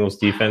Bengals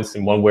defense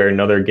in one way or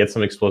another, get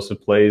some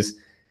explosive plays,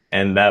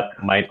 and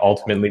that might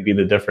ultimately be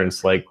the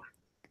difference. Like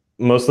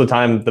most of the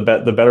time, the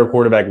better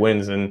quarterback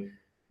wins, and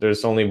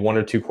there's only one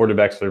or two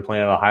quarterbacks that are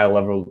playing at a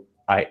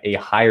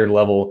higher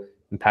level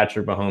than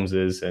Patrick Mahomes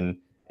is, and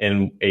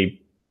in a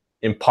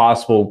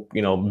impossible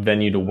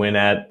venue to win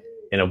at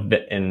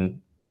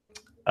on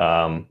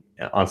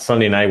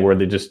Sunday night where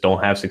they just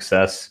don't have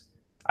success.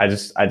 I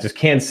just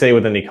can't say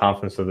with any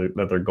confidence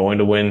that they're going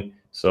to win.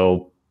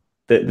 So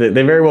they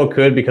very well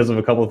could because of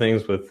a couple of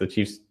things with the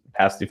Chiefs'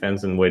 pass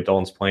defense and the way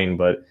Dalton's playing.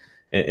 But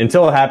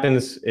until it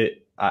happens,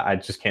 I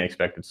just can't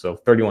expect it. So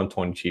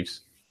 31-20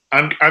 Chiefs.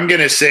 I'm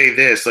going to say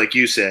this, like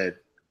you said.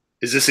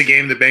 Is this a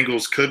game the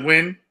Bengals could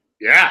win?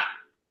 Yeah,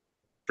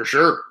 for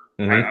sure.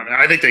 Mm-hmm.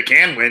 I think they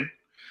can win.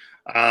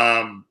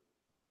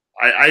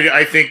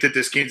 I think that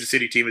this Kansas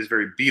City team is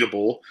very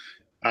beatable.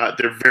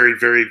 They're very,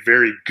 very,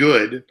 very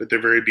good, but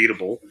they're very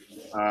beatable.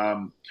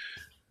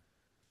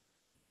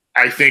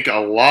 I think a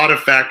lot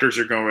of factors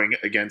are going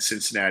against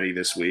Cincinnati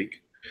this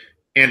week.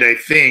 And I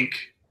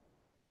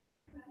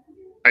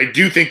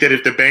do think that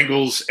if the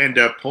Bengals end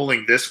up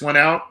pulling this one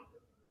out,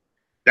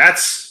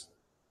 that's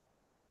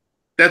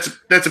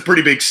a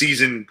pretty big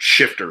season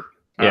shifter.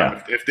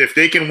 Yeah. If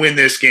they can win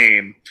this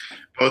game,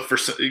 both for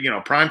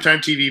primetime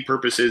TV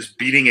purposes,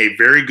 beating a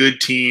very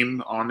good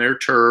team on their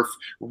turf,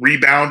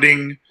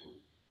 rebounding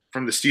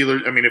from the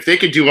Steelers. I mean, if they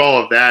could do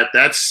all of that,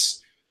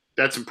 that's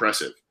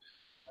impressive.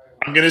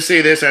 I'm going to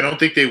say this. I don't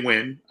think they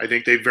win. I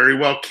think they very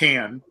well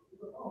can.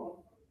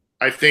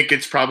 I think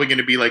it's probably going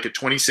to be like a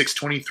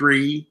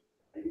 26-23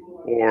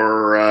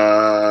 or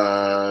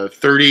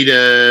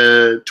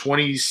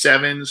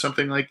 30-27,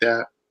 something like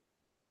that.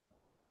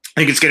 I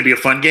think it's going to be a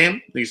fun game.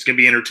 I think it's going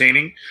to be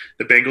entertaining.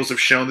 The Bengals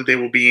have shown that they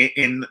will be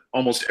in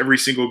almost every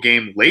single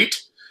game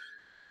late.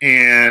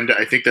 And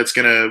I think that's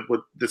going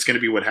to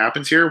be what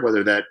happens here,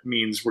 whether that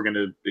means we're going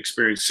to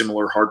experience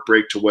similar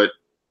heartbreak to what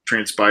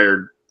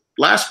transpired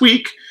last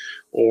week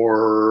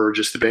or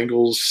just the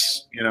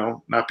Bengals,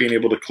 not being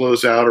able to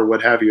close out or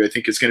what have you. I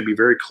think it's going to be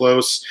very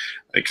close.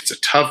 I think it's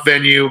a tough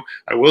venue.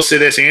 I will say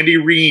this, Andy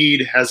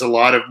Reid has a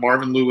lot of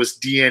Marvin Lewis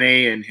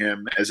DNA in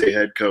him as a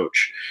head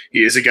coach.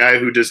 He is a guy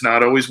who does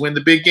not always win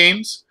the big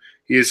games.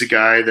 He is a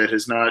guy that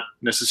has not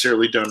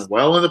necessarily done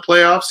well in the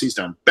playoffs. He's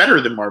done better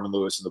than Marvin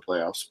Lewis in the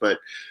playoffs, but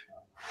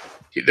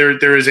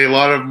there is a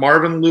lot of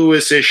Marvin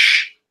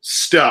Lewis-ish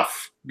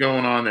stuff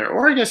going on there.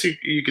 Or I guess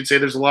you could say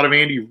there's a lot of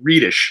Andy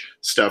Reid-ish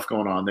stuff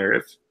going on there.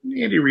 If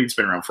Andy Reid's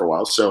been around for a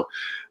while. So,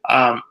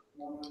 I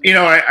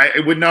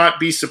would not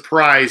be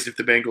surprised if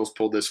the Bengals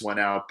pulled this one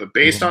out. But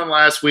based on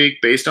last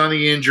week, based on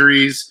the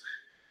injuries,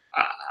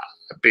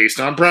 based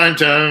on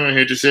primetime, I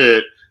hate to say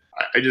it,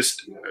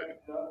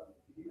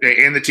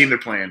 and the team they're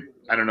playing,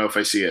 I don't know if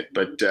I see it,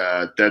 but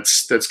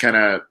that's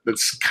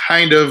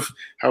kind of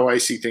how I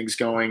see things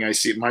going. I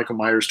see Michael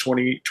Myers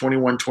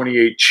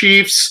 21-28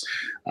 Chiefs.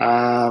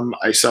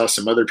 I saw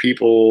some other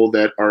people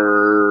that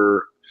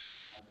are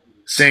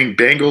saying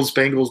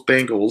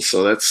Bengals.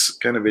 So that's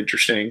kind of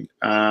interesting.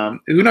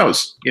 Who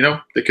knows?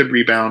 They could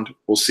rebound.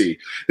 We'll see.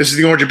 This is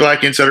the Orange and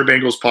Black Insider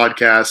Bengals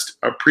podcast.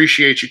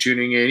 Appreciate you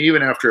tuning in,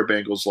 even after a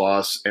Bengals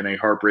loss and a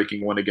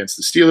heartbreaking one against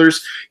the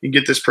Steelers. You can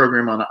get this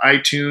program on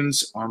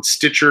iTunes, on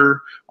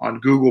Stitcher, on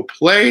Google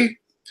Play.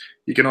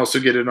 You can also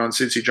get it on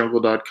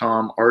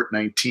cincyjungle.com,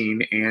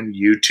 Art19, and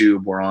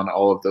YouTube. We're on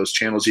all of those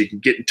channels. You can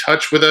get in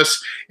touch with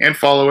us and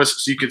follow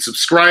us. So you can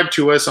subscribe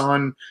to us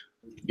on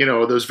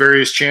those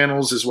various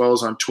channels, as well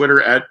as on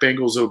Twitter at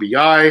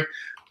BengalsOBI.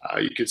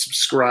 You can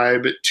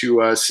subscribe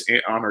to us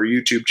on our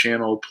YouTube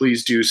channel.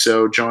 Please do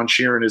so. John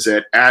Sheeran is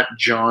at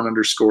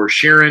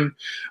John_Sheeran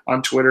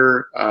on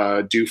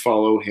Twitter. Do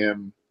follow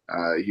him.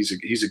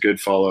 He's a good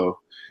follow.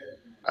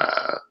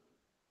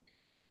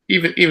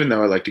 Even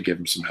though I like to give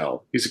him some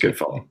hell, he's a good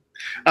follow.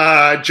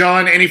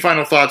 John, any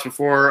final thoughts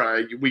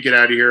before we get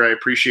out of here? I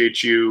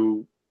appreciate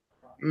you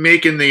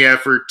making the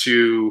effort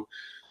to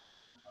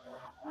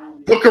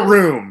book a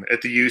room at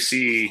the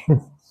UC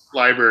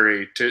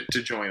library to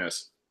join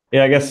us.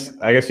 Yeah, I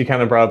guess you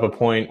kind of brought up a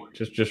point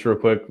just real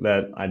quick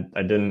that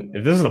I didn't.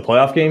 If this is a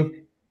playoff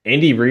game,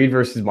 Andy Reid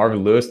versus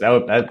Marvin Lewis,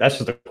 that's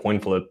just a coin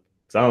flip.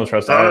 So I don't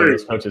trust either of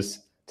those coaches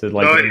to in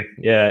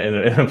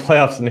a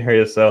playoff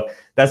scenario. So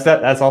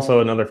that's also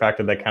another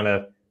factor that kind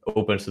of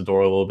opens the door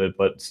a little bit.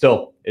 But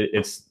still,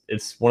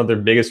 it's one of their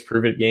biggest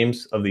prove-it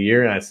games of the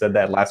year, and I said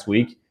that last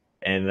week,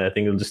 and I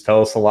think it'll just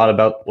tell us a lot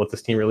about what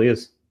this team really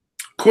is.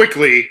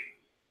 Quickly.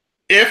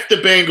 If the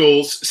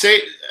Bengals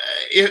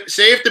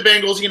if the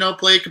Bengals,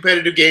 play a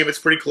competitive game, it's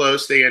pretty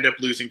close. They end up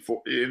losing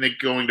and they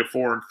going to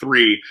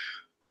 4-3.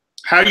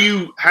 How do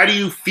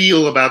you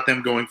feel about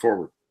them going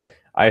forward?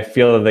 I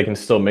feel that they can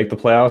still make the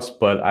playoffs,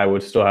 but I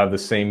would still have the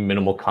same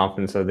minimal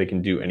confidence that they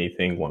can do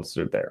anything once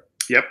they're there.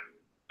 Yep,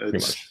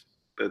 that's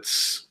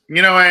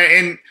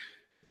and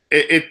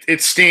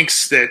it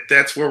stinks that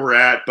that's where we're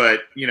at.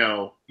 But,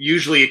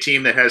 usually a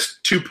team that has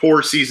 2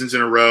 poor seasons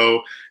in a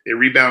row, they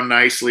rebound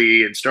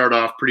nicely and start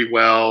off pretty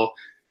well.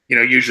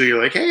 Usually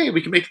you're like, hey,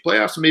 we can make the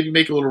playoffs and maybe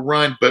make a little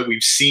run. But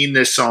we've seen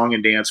this song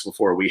and dance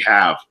before. We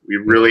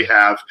really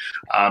have.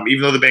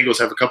 Even though the Bengals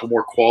have a couple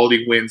more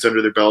quality wins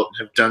under their belt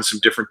and have done some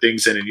different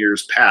things than in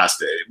years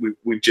past,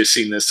 we've just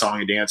seen this song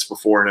and dance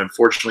before. And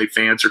unfortunately,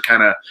 fans are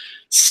kind of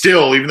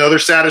still, even though they're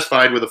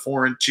satisfied with a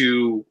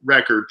 4-2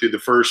 record through the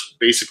first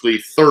basically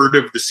third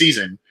of the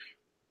season,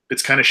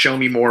 it's kind of show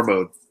me more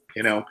mode.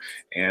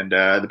 And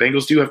the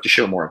Bengals do have to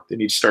show more. They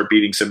need to start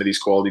beating some of these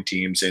quality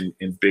teams in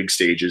big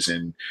stages,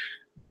 and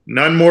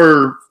none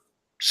more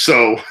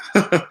so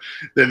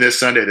than this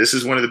Sunday. This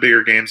is one of the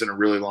bigger games in a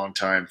really long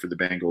time for the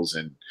Bengals,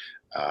 and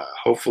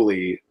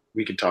hopefully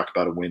we can talk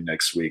about a win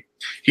next week.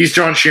 He's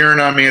John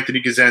Sheeran. I'm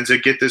Anthony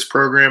Gazenza. Get this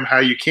program how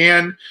you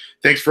can.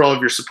 Thanks for all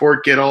of your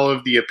support. Get all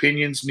of the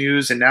opinions,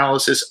 news,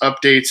 analysis,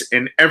 updates,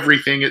 and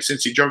everything at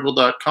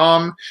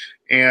cincyjungle.com.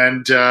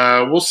 And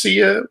we'll see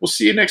you. We'll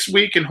see you next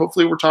week, and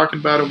hopefully we're talking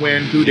about a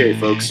win. Who Day,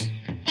 folks.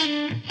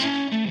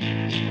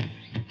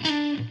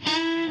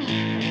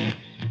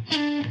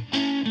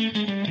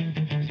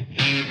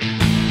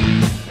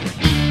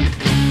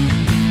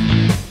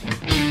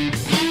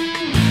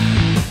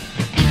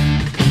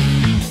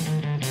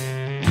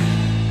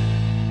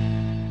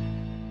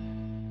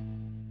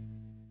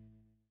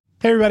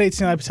 Hey everybody, it's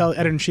Nilay Patel,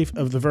 editor-in-chief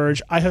of The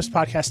Verge. I host a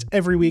podcast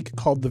every week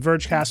called The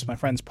Vergecast with my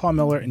friends Paul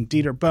Miller and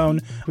Dieter Bone.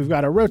 We've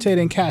got a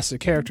rotating cast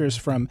of characters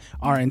from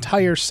our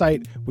entire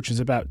site, which is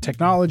about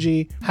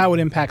technology, how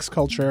it impacts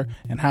culture,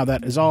 and how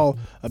that is all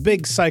a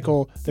big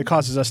cycle that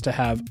causes us to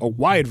have a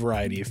wide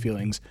variety of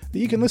feelings that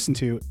you can listen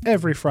to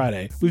every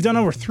Friday. We've done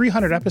over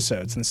 300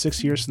 episodes in the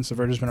 6 years since The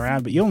Verge has been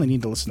around, but you only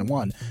need to listen to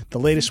one, the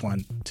latest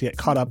one, to get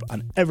caught up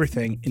on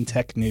everything in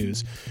tech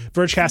news.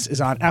 Vergecast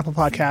is on Apple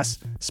Podcasts,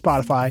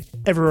 Spotify,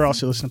 everywhere else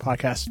you listen to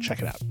podcasts.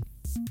 Check it out.